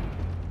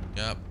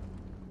 Yep.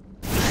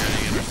 We're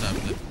getting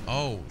intercepted.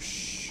 Oh,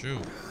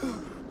 shoot.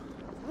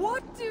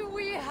 What do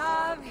we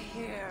have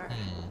here?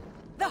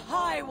 The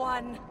High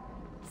One.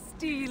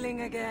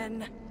 Stealing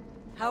again.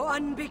 How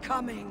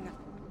unbecoming.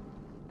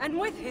 And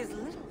with his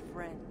little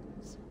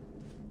friends.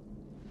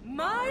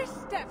 My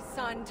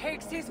stepson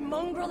takes his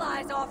mongrel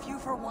eyes off you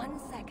for 1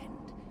 second.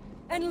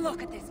 And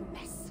look at this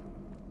mess.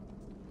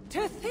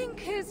 To think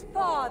his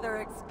father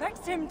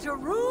expects him to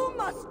rule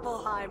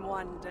Muspelheim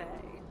one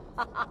day.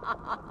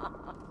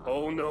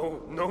 Oh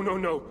no,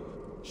 no.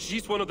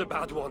 She's one of the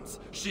bad ones.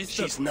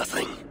 She's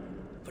nothing.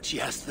 But she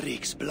has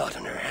Threek's blood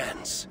on her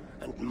hands,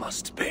 and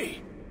must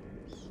pay.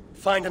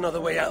 Find another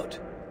way out.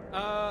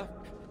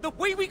 The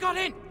way we got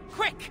in!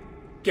 Quick!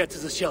 Get to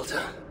the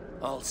shelter.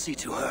 I'll see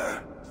to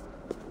her.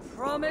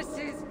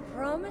 Promises,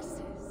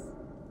 promises.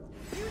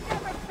 You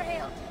never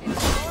failed to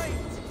disappoint.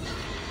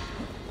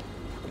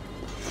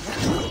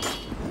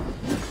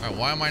 Alright,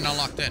 why am I not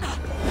locked in?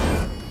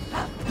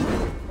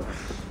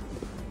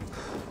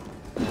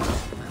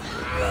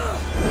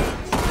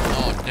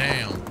 Oh,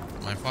 damn.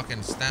 My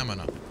fucking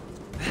stamina.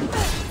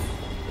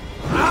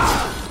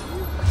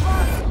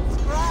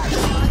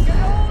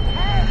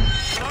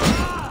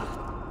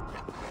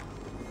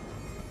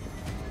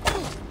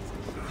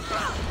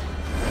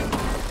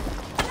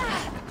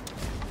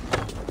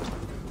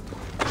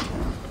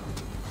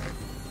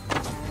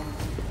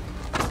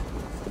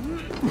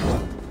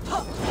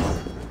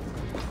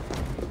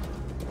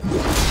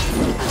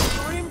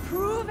 You're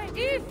improving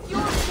if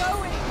you're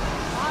going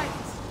right.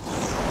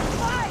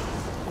 Right!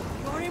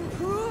 You're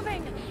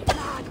improving,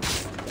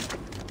 lads.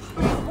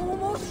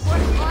 Almost what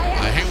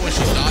I hate when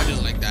she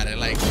dodges like that. It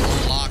like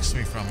unlocks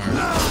me from her.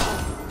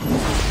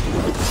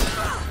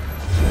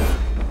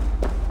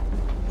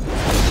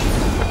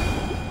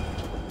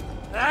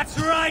 That's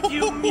right,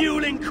 you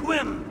mewling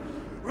quim.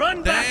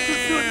 Run back to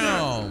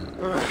Surtr.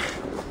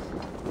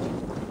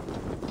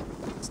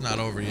 It's not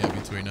over yet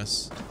between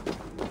us.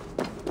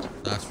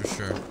 That's for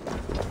sure.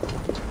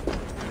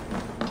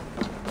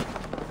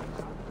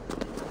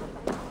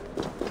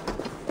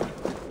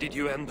 Did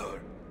you end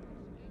her?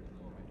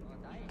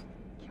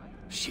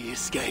 She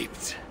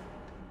escaped.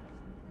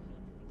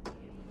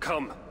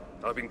 Come.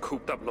 I've been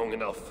cooped up long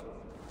enough.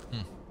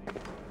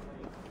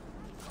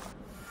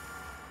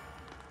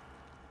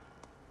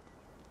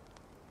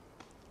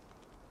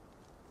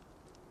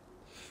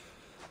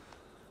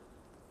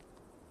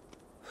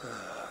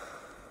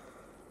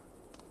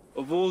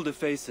 Of all the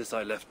faces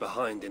I left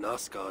behind in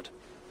Asgard,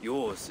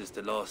 yours is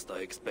the last I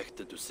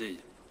expected to see.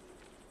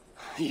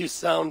 You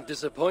sound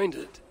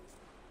disappointed.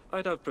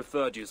 I'd have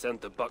preferred you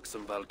sent a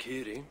buxom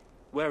Valkyrie,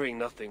 wearing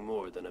nothing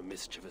more than a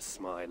mischievous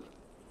smile.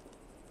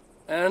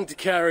 And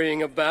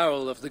carrying a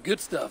barrel of the good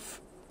stuff.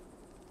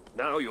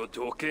 Now you're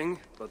talking,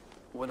 but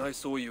when I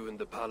saw you in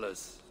the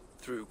palace,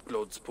 through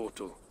GLOD's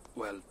portal,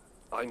 well,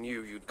 I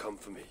knew you'd come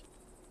for me.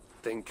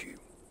 Thank you.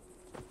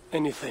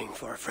 Anything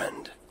for a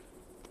friend.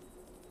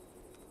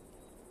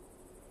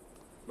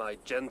 My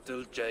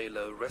gentle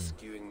jailer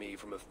rescuing me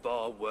from a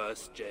far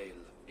worse jail.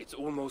 It's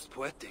almost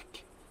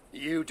poetic.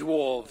 You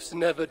dwarves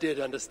never did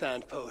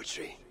understand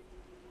poetry.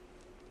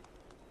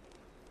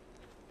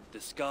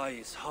 The sky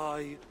is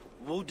high,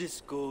 wood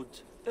is good,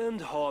 and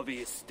Harvey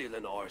is still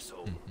an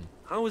arsehole.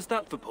 How is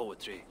that for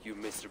poetry, you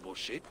miserable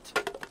shit?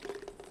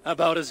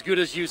 About as good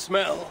as you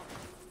smell.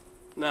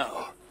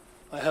 Now,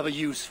 I have a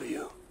use for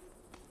you.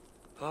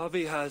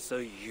 Harvey has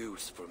a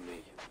use for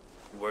me.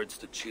 Words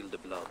to chill the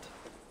blood.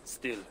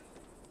 Still,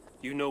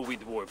 you know we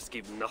dwarves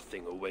give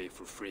nothing away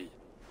for free.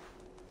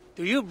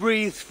 Do you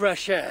breathe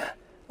fresh air,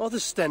 or the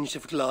stench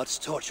of GLOD's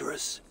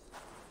torturers?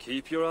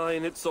 Keep your eye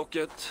in its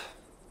socket.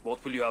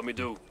 What will you have me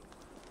do?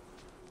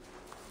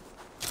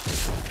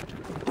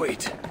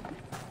 Wait.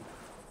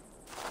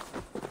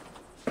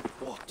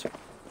 What?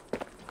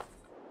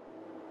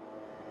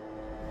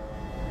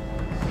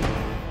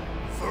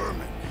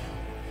 Vermin.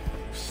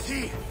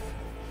 Thief.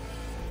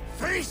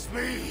 Face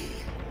me!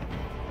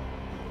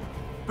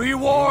 Be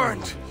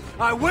warned!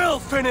 I will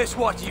finish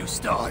what you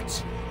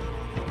start!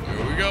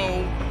 Here we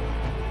go.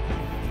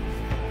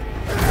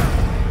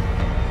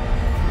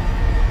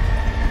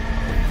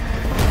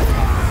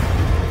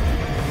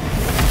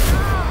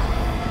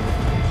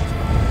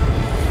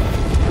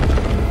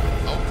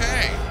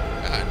 Okay.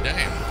 God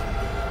damn.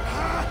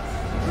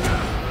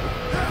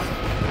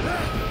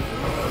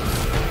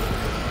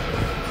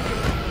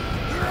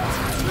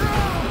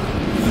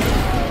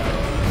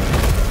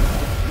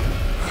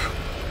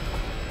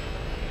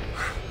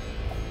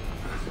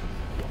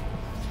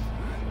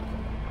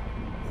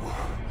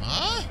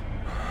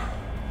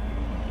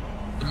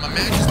 my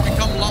man just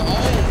become long. Oh.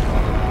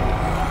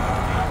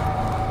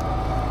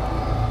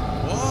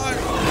 What?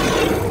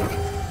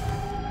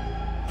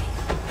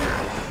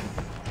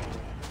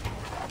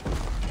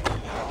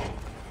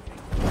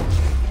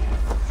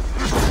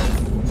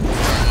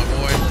 My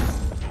boy.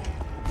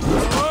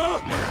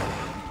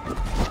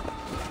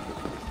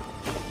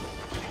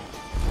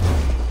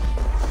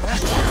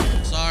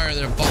 Sorry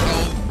there, bucko.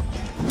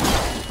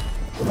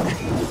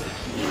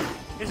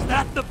 Is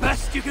that the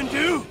best you can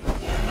do?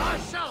 I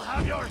shall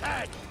have your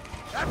head.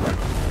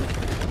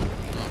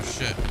 Oh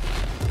shit.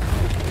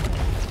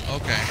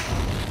 Okay.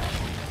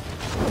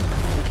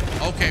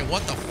 Okay,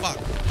 what the fuck?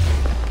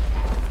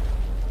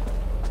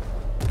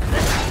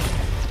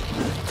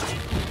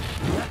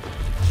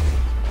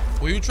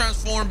 Will you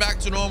transform back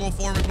to normal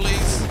for me,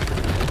 please?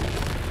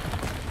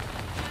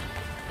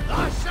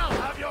 I shall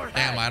have your head.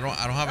 Damn, I don't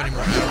have any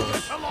more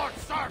arrows. To Lord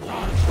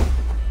Surtr.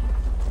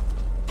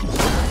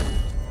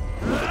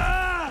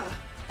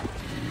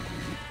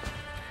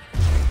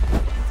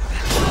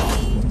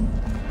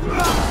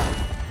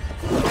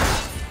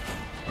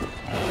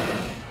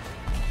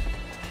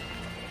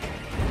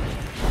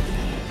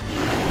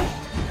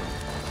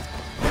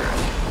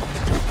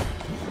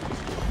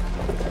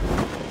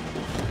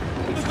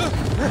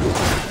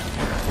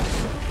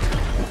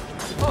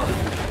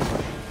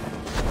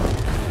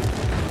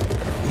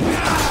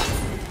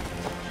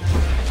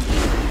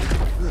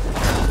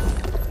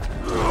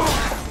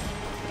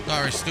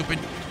 Sorry, stupid.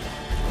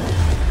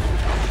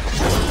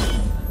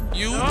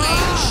 You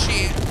ain't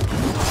shit.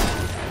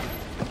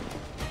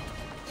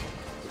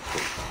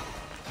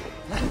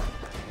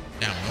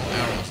 Damn, no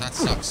arrows. That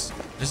sucks.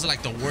 This is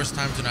like the worst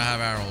time to not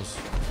have arrows.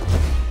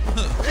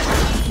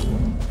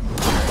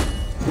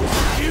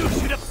 You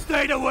should have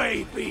stayed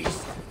away,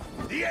 beast.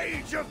 The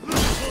age of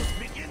miracles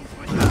begins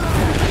with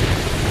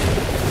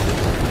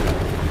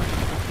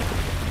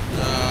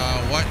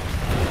What?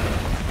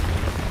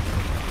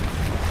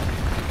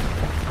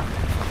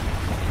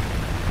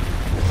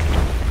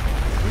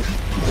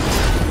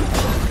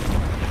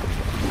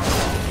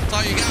 That's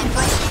all you got,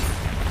 bro?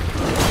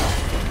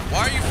 Why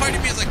are you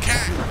fighting me as a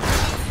cat?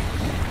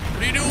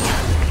 What are you doing?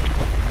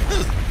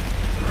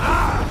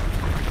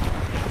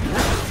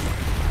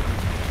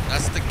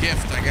 That's the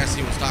gift, I guess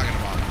he was talking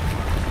about.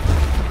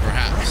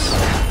 Perhaps.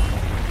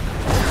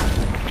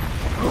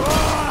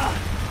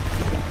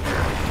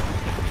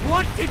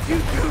 What did you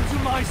do to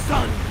my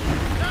son?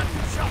 None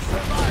shall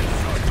survive,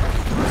 Surtr.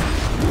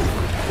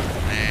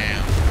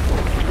 Damn.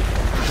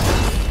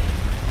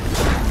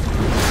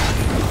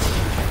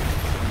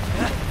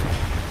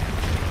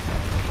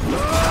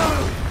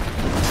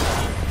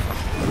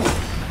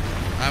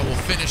 I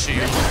will finish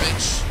you,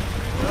 bitch.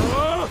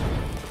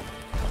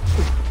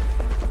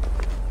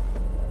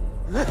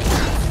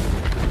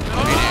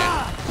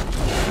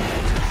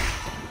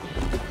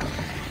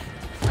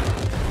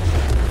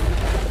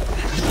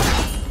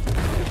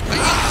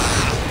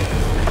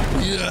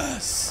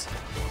 Yes.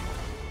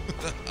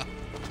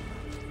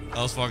 That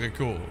was fucking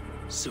cool.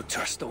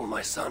 Surtr stole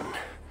my son.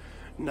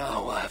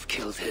 Now I have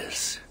killed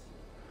his.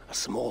 A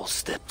small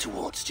step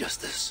towards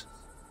justice.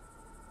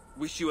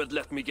 Wish you had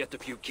let me get a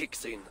few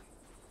kicks in.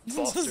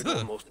 Bastard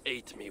almost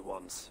ate me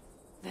once.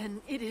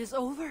 Then it is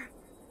over?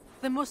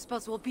 The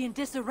Muspels will be in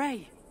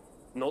disarray.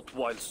 Not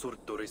while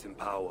Surtr is in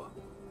power.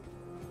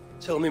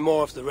 Tell me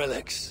more of the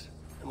relics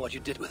and what you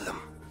did with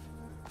them.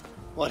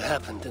 What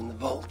happened in the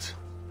vault?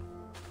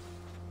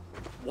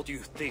 What do you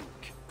think?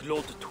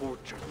 GLOD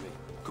tortured me.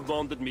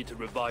 Commanded me to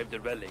revive the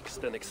relics,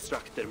 then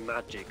extract their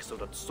magic so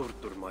that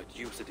Surtr might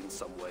use it in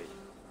some way.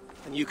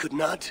 And you could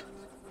not?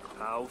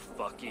 How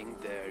fucking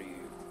dare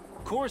you?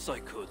 Of course I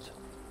could.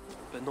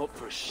 But not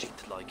for a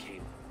shit like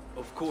him.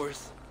 Of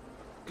course,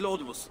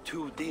 GLOD was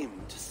too dim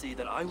to see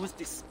that I was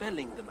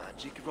dispelling the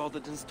magic rather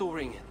than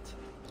storing it.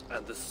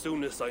 And as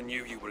soon as I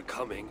knew you were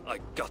coming, I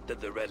gutted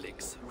the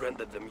relics,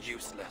 rendered them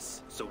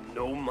useless. So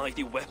no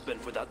mighty weapon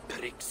for that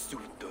prick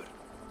Surtr.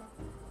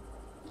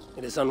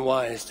 It is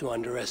unwise to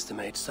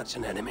underestimate such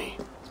an enemy.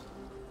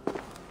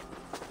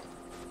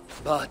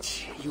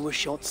 But you were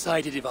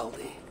short-sighted,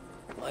 Ivaldi.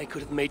 I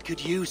could have made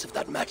good use of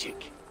that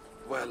magic.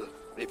 Well,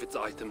 if it's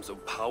items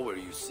of power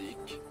you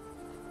seek.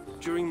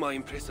 During my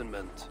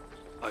imprisonment,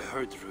 I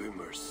heard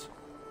rumors.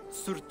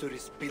 Surtr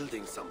is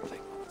building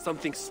something.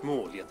 Something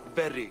small yet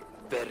very,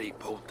 very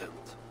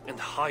potent. And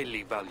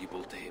highly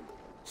valuable to him.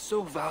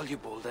 So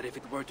valuable that if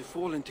it were to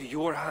fall into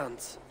your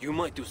hands, you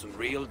might do some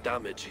real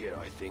damage here,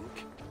 I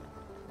think.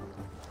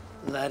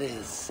 That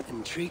is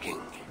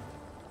intriguing.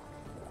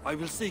 I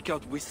will seek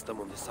out wisdom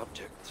on the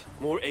subject.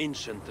 More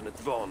ancient and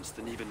advanced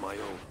than even my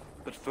own.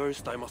 But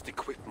first I must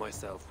equip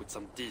myself with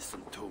some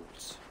decent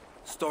tools.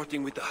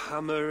 Starting with a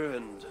hammer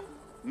and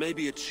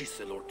maybe a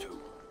chisel or two.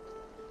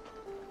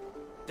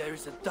 There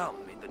is a dam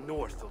in the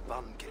north of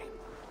Vangrim.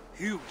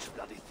 Huge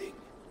bloody thing.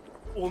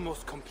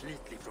 Almost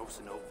completely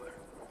frozen over.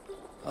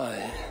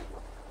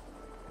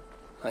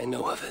 I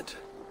know of it.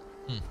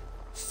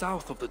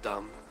 South of the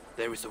dam,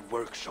 there is a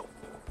workshop.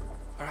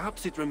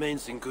 Perhaps it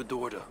remains in good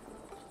order.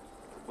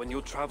 When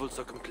your travels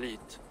are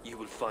complete, you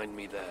will find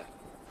me there.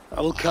 I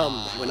will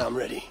come when I'm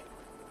ready.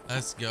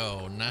 Let's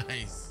go.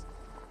 Nice.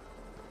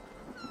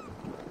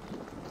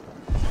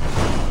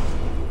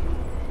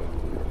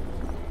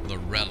 The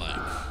relic.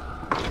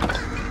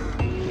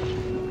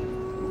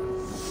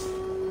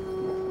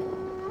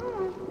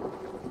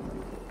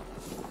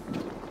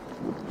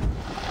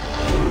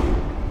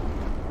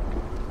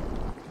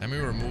 Let me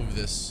remove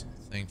this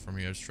thing from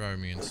here. It's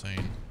driving me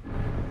insane.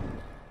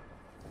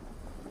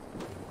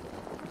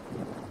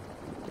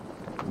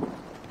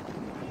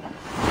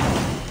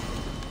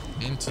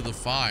 Into the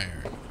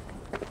fire.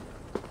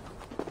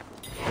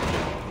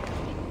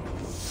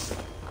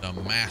 The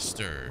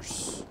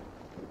Masters.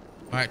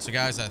 All right, so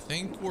guys, I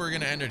think we're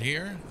gonna end it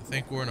here. I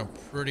think we're in a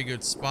pretty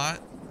good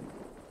spot.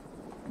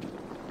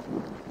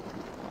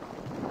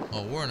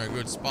 Oh, we're in a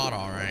good spot,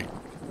 all right.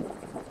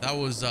 That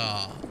was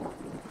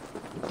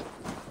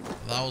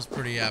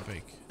pretty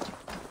epic.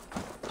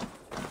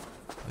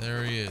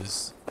 There he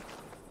is.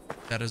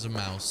 That is a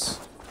mouse,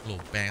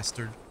 little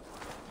bastard.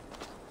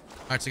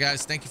 All right, so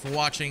guys, thank you for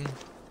watching.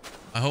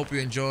 I hope you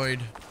enjoyed.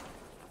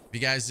 If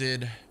you guys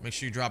did, make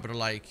sure you drop it a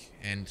like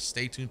and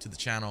stay tuned to the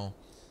channel,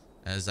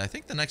 as I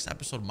think the next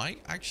episode might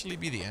actually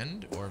be the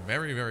end, or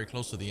very, very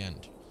close to the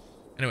end.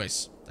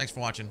 Anyways, thanks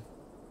for watching.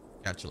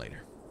 Catch you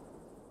later.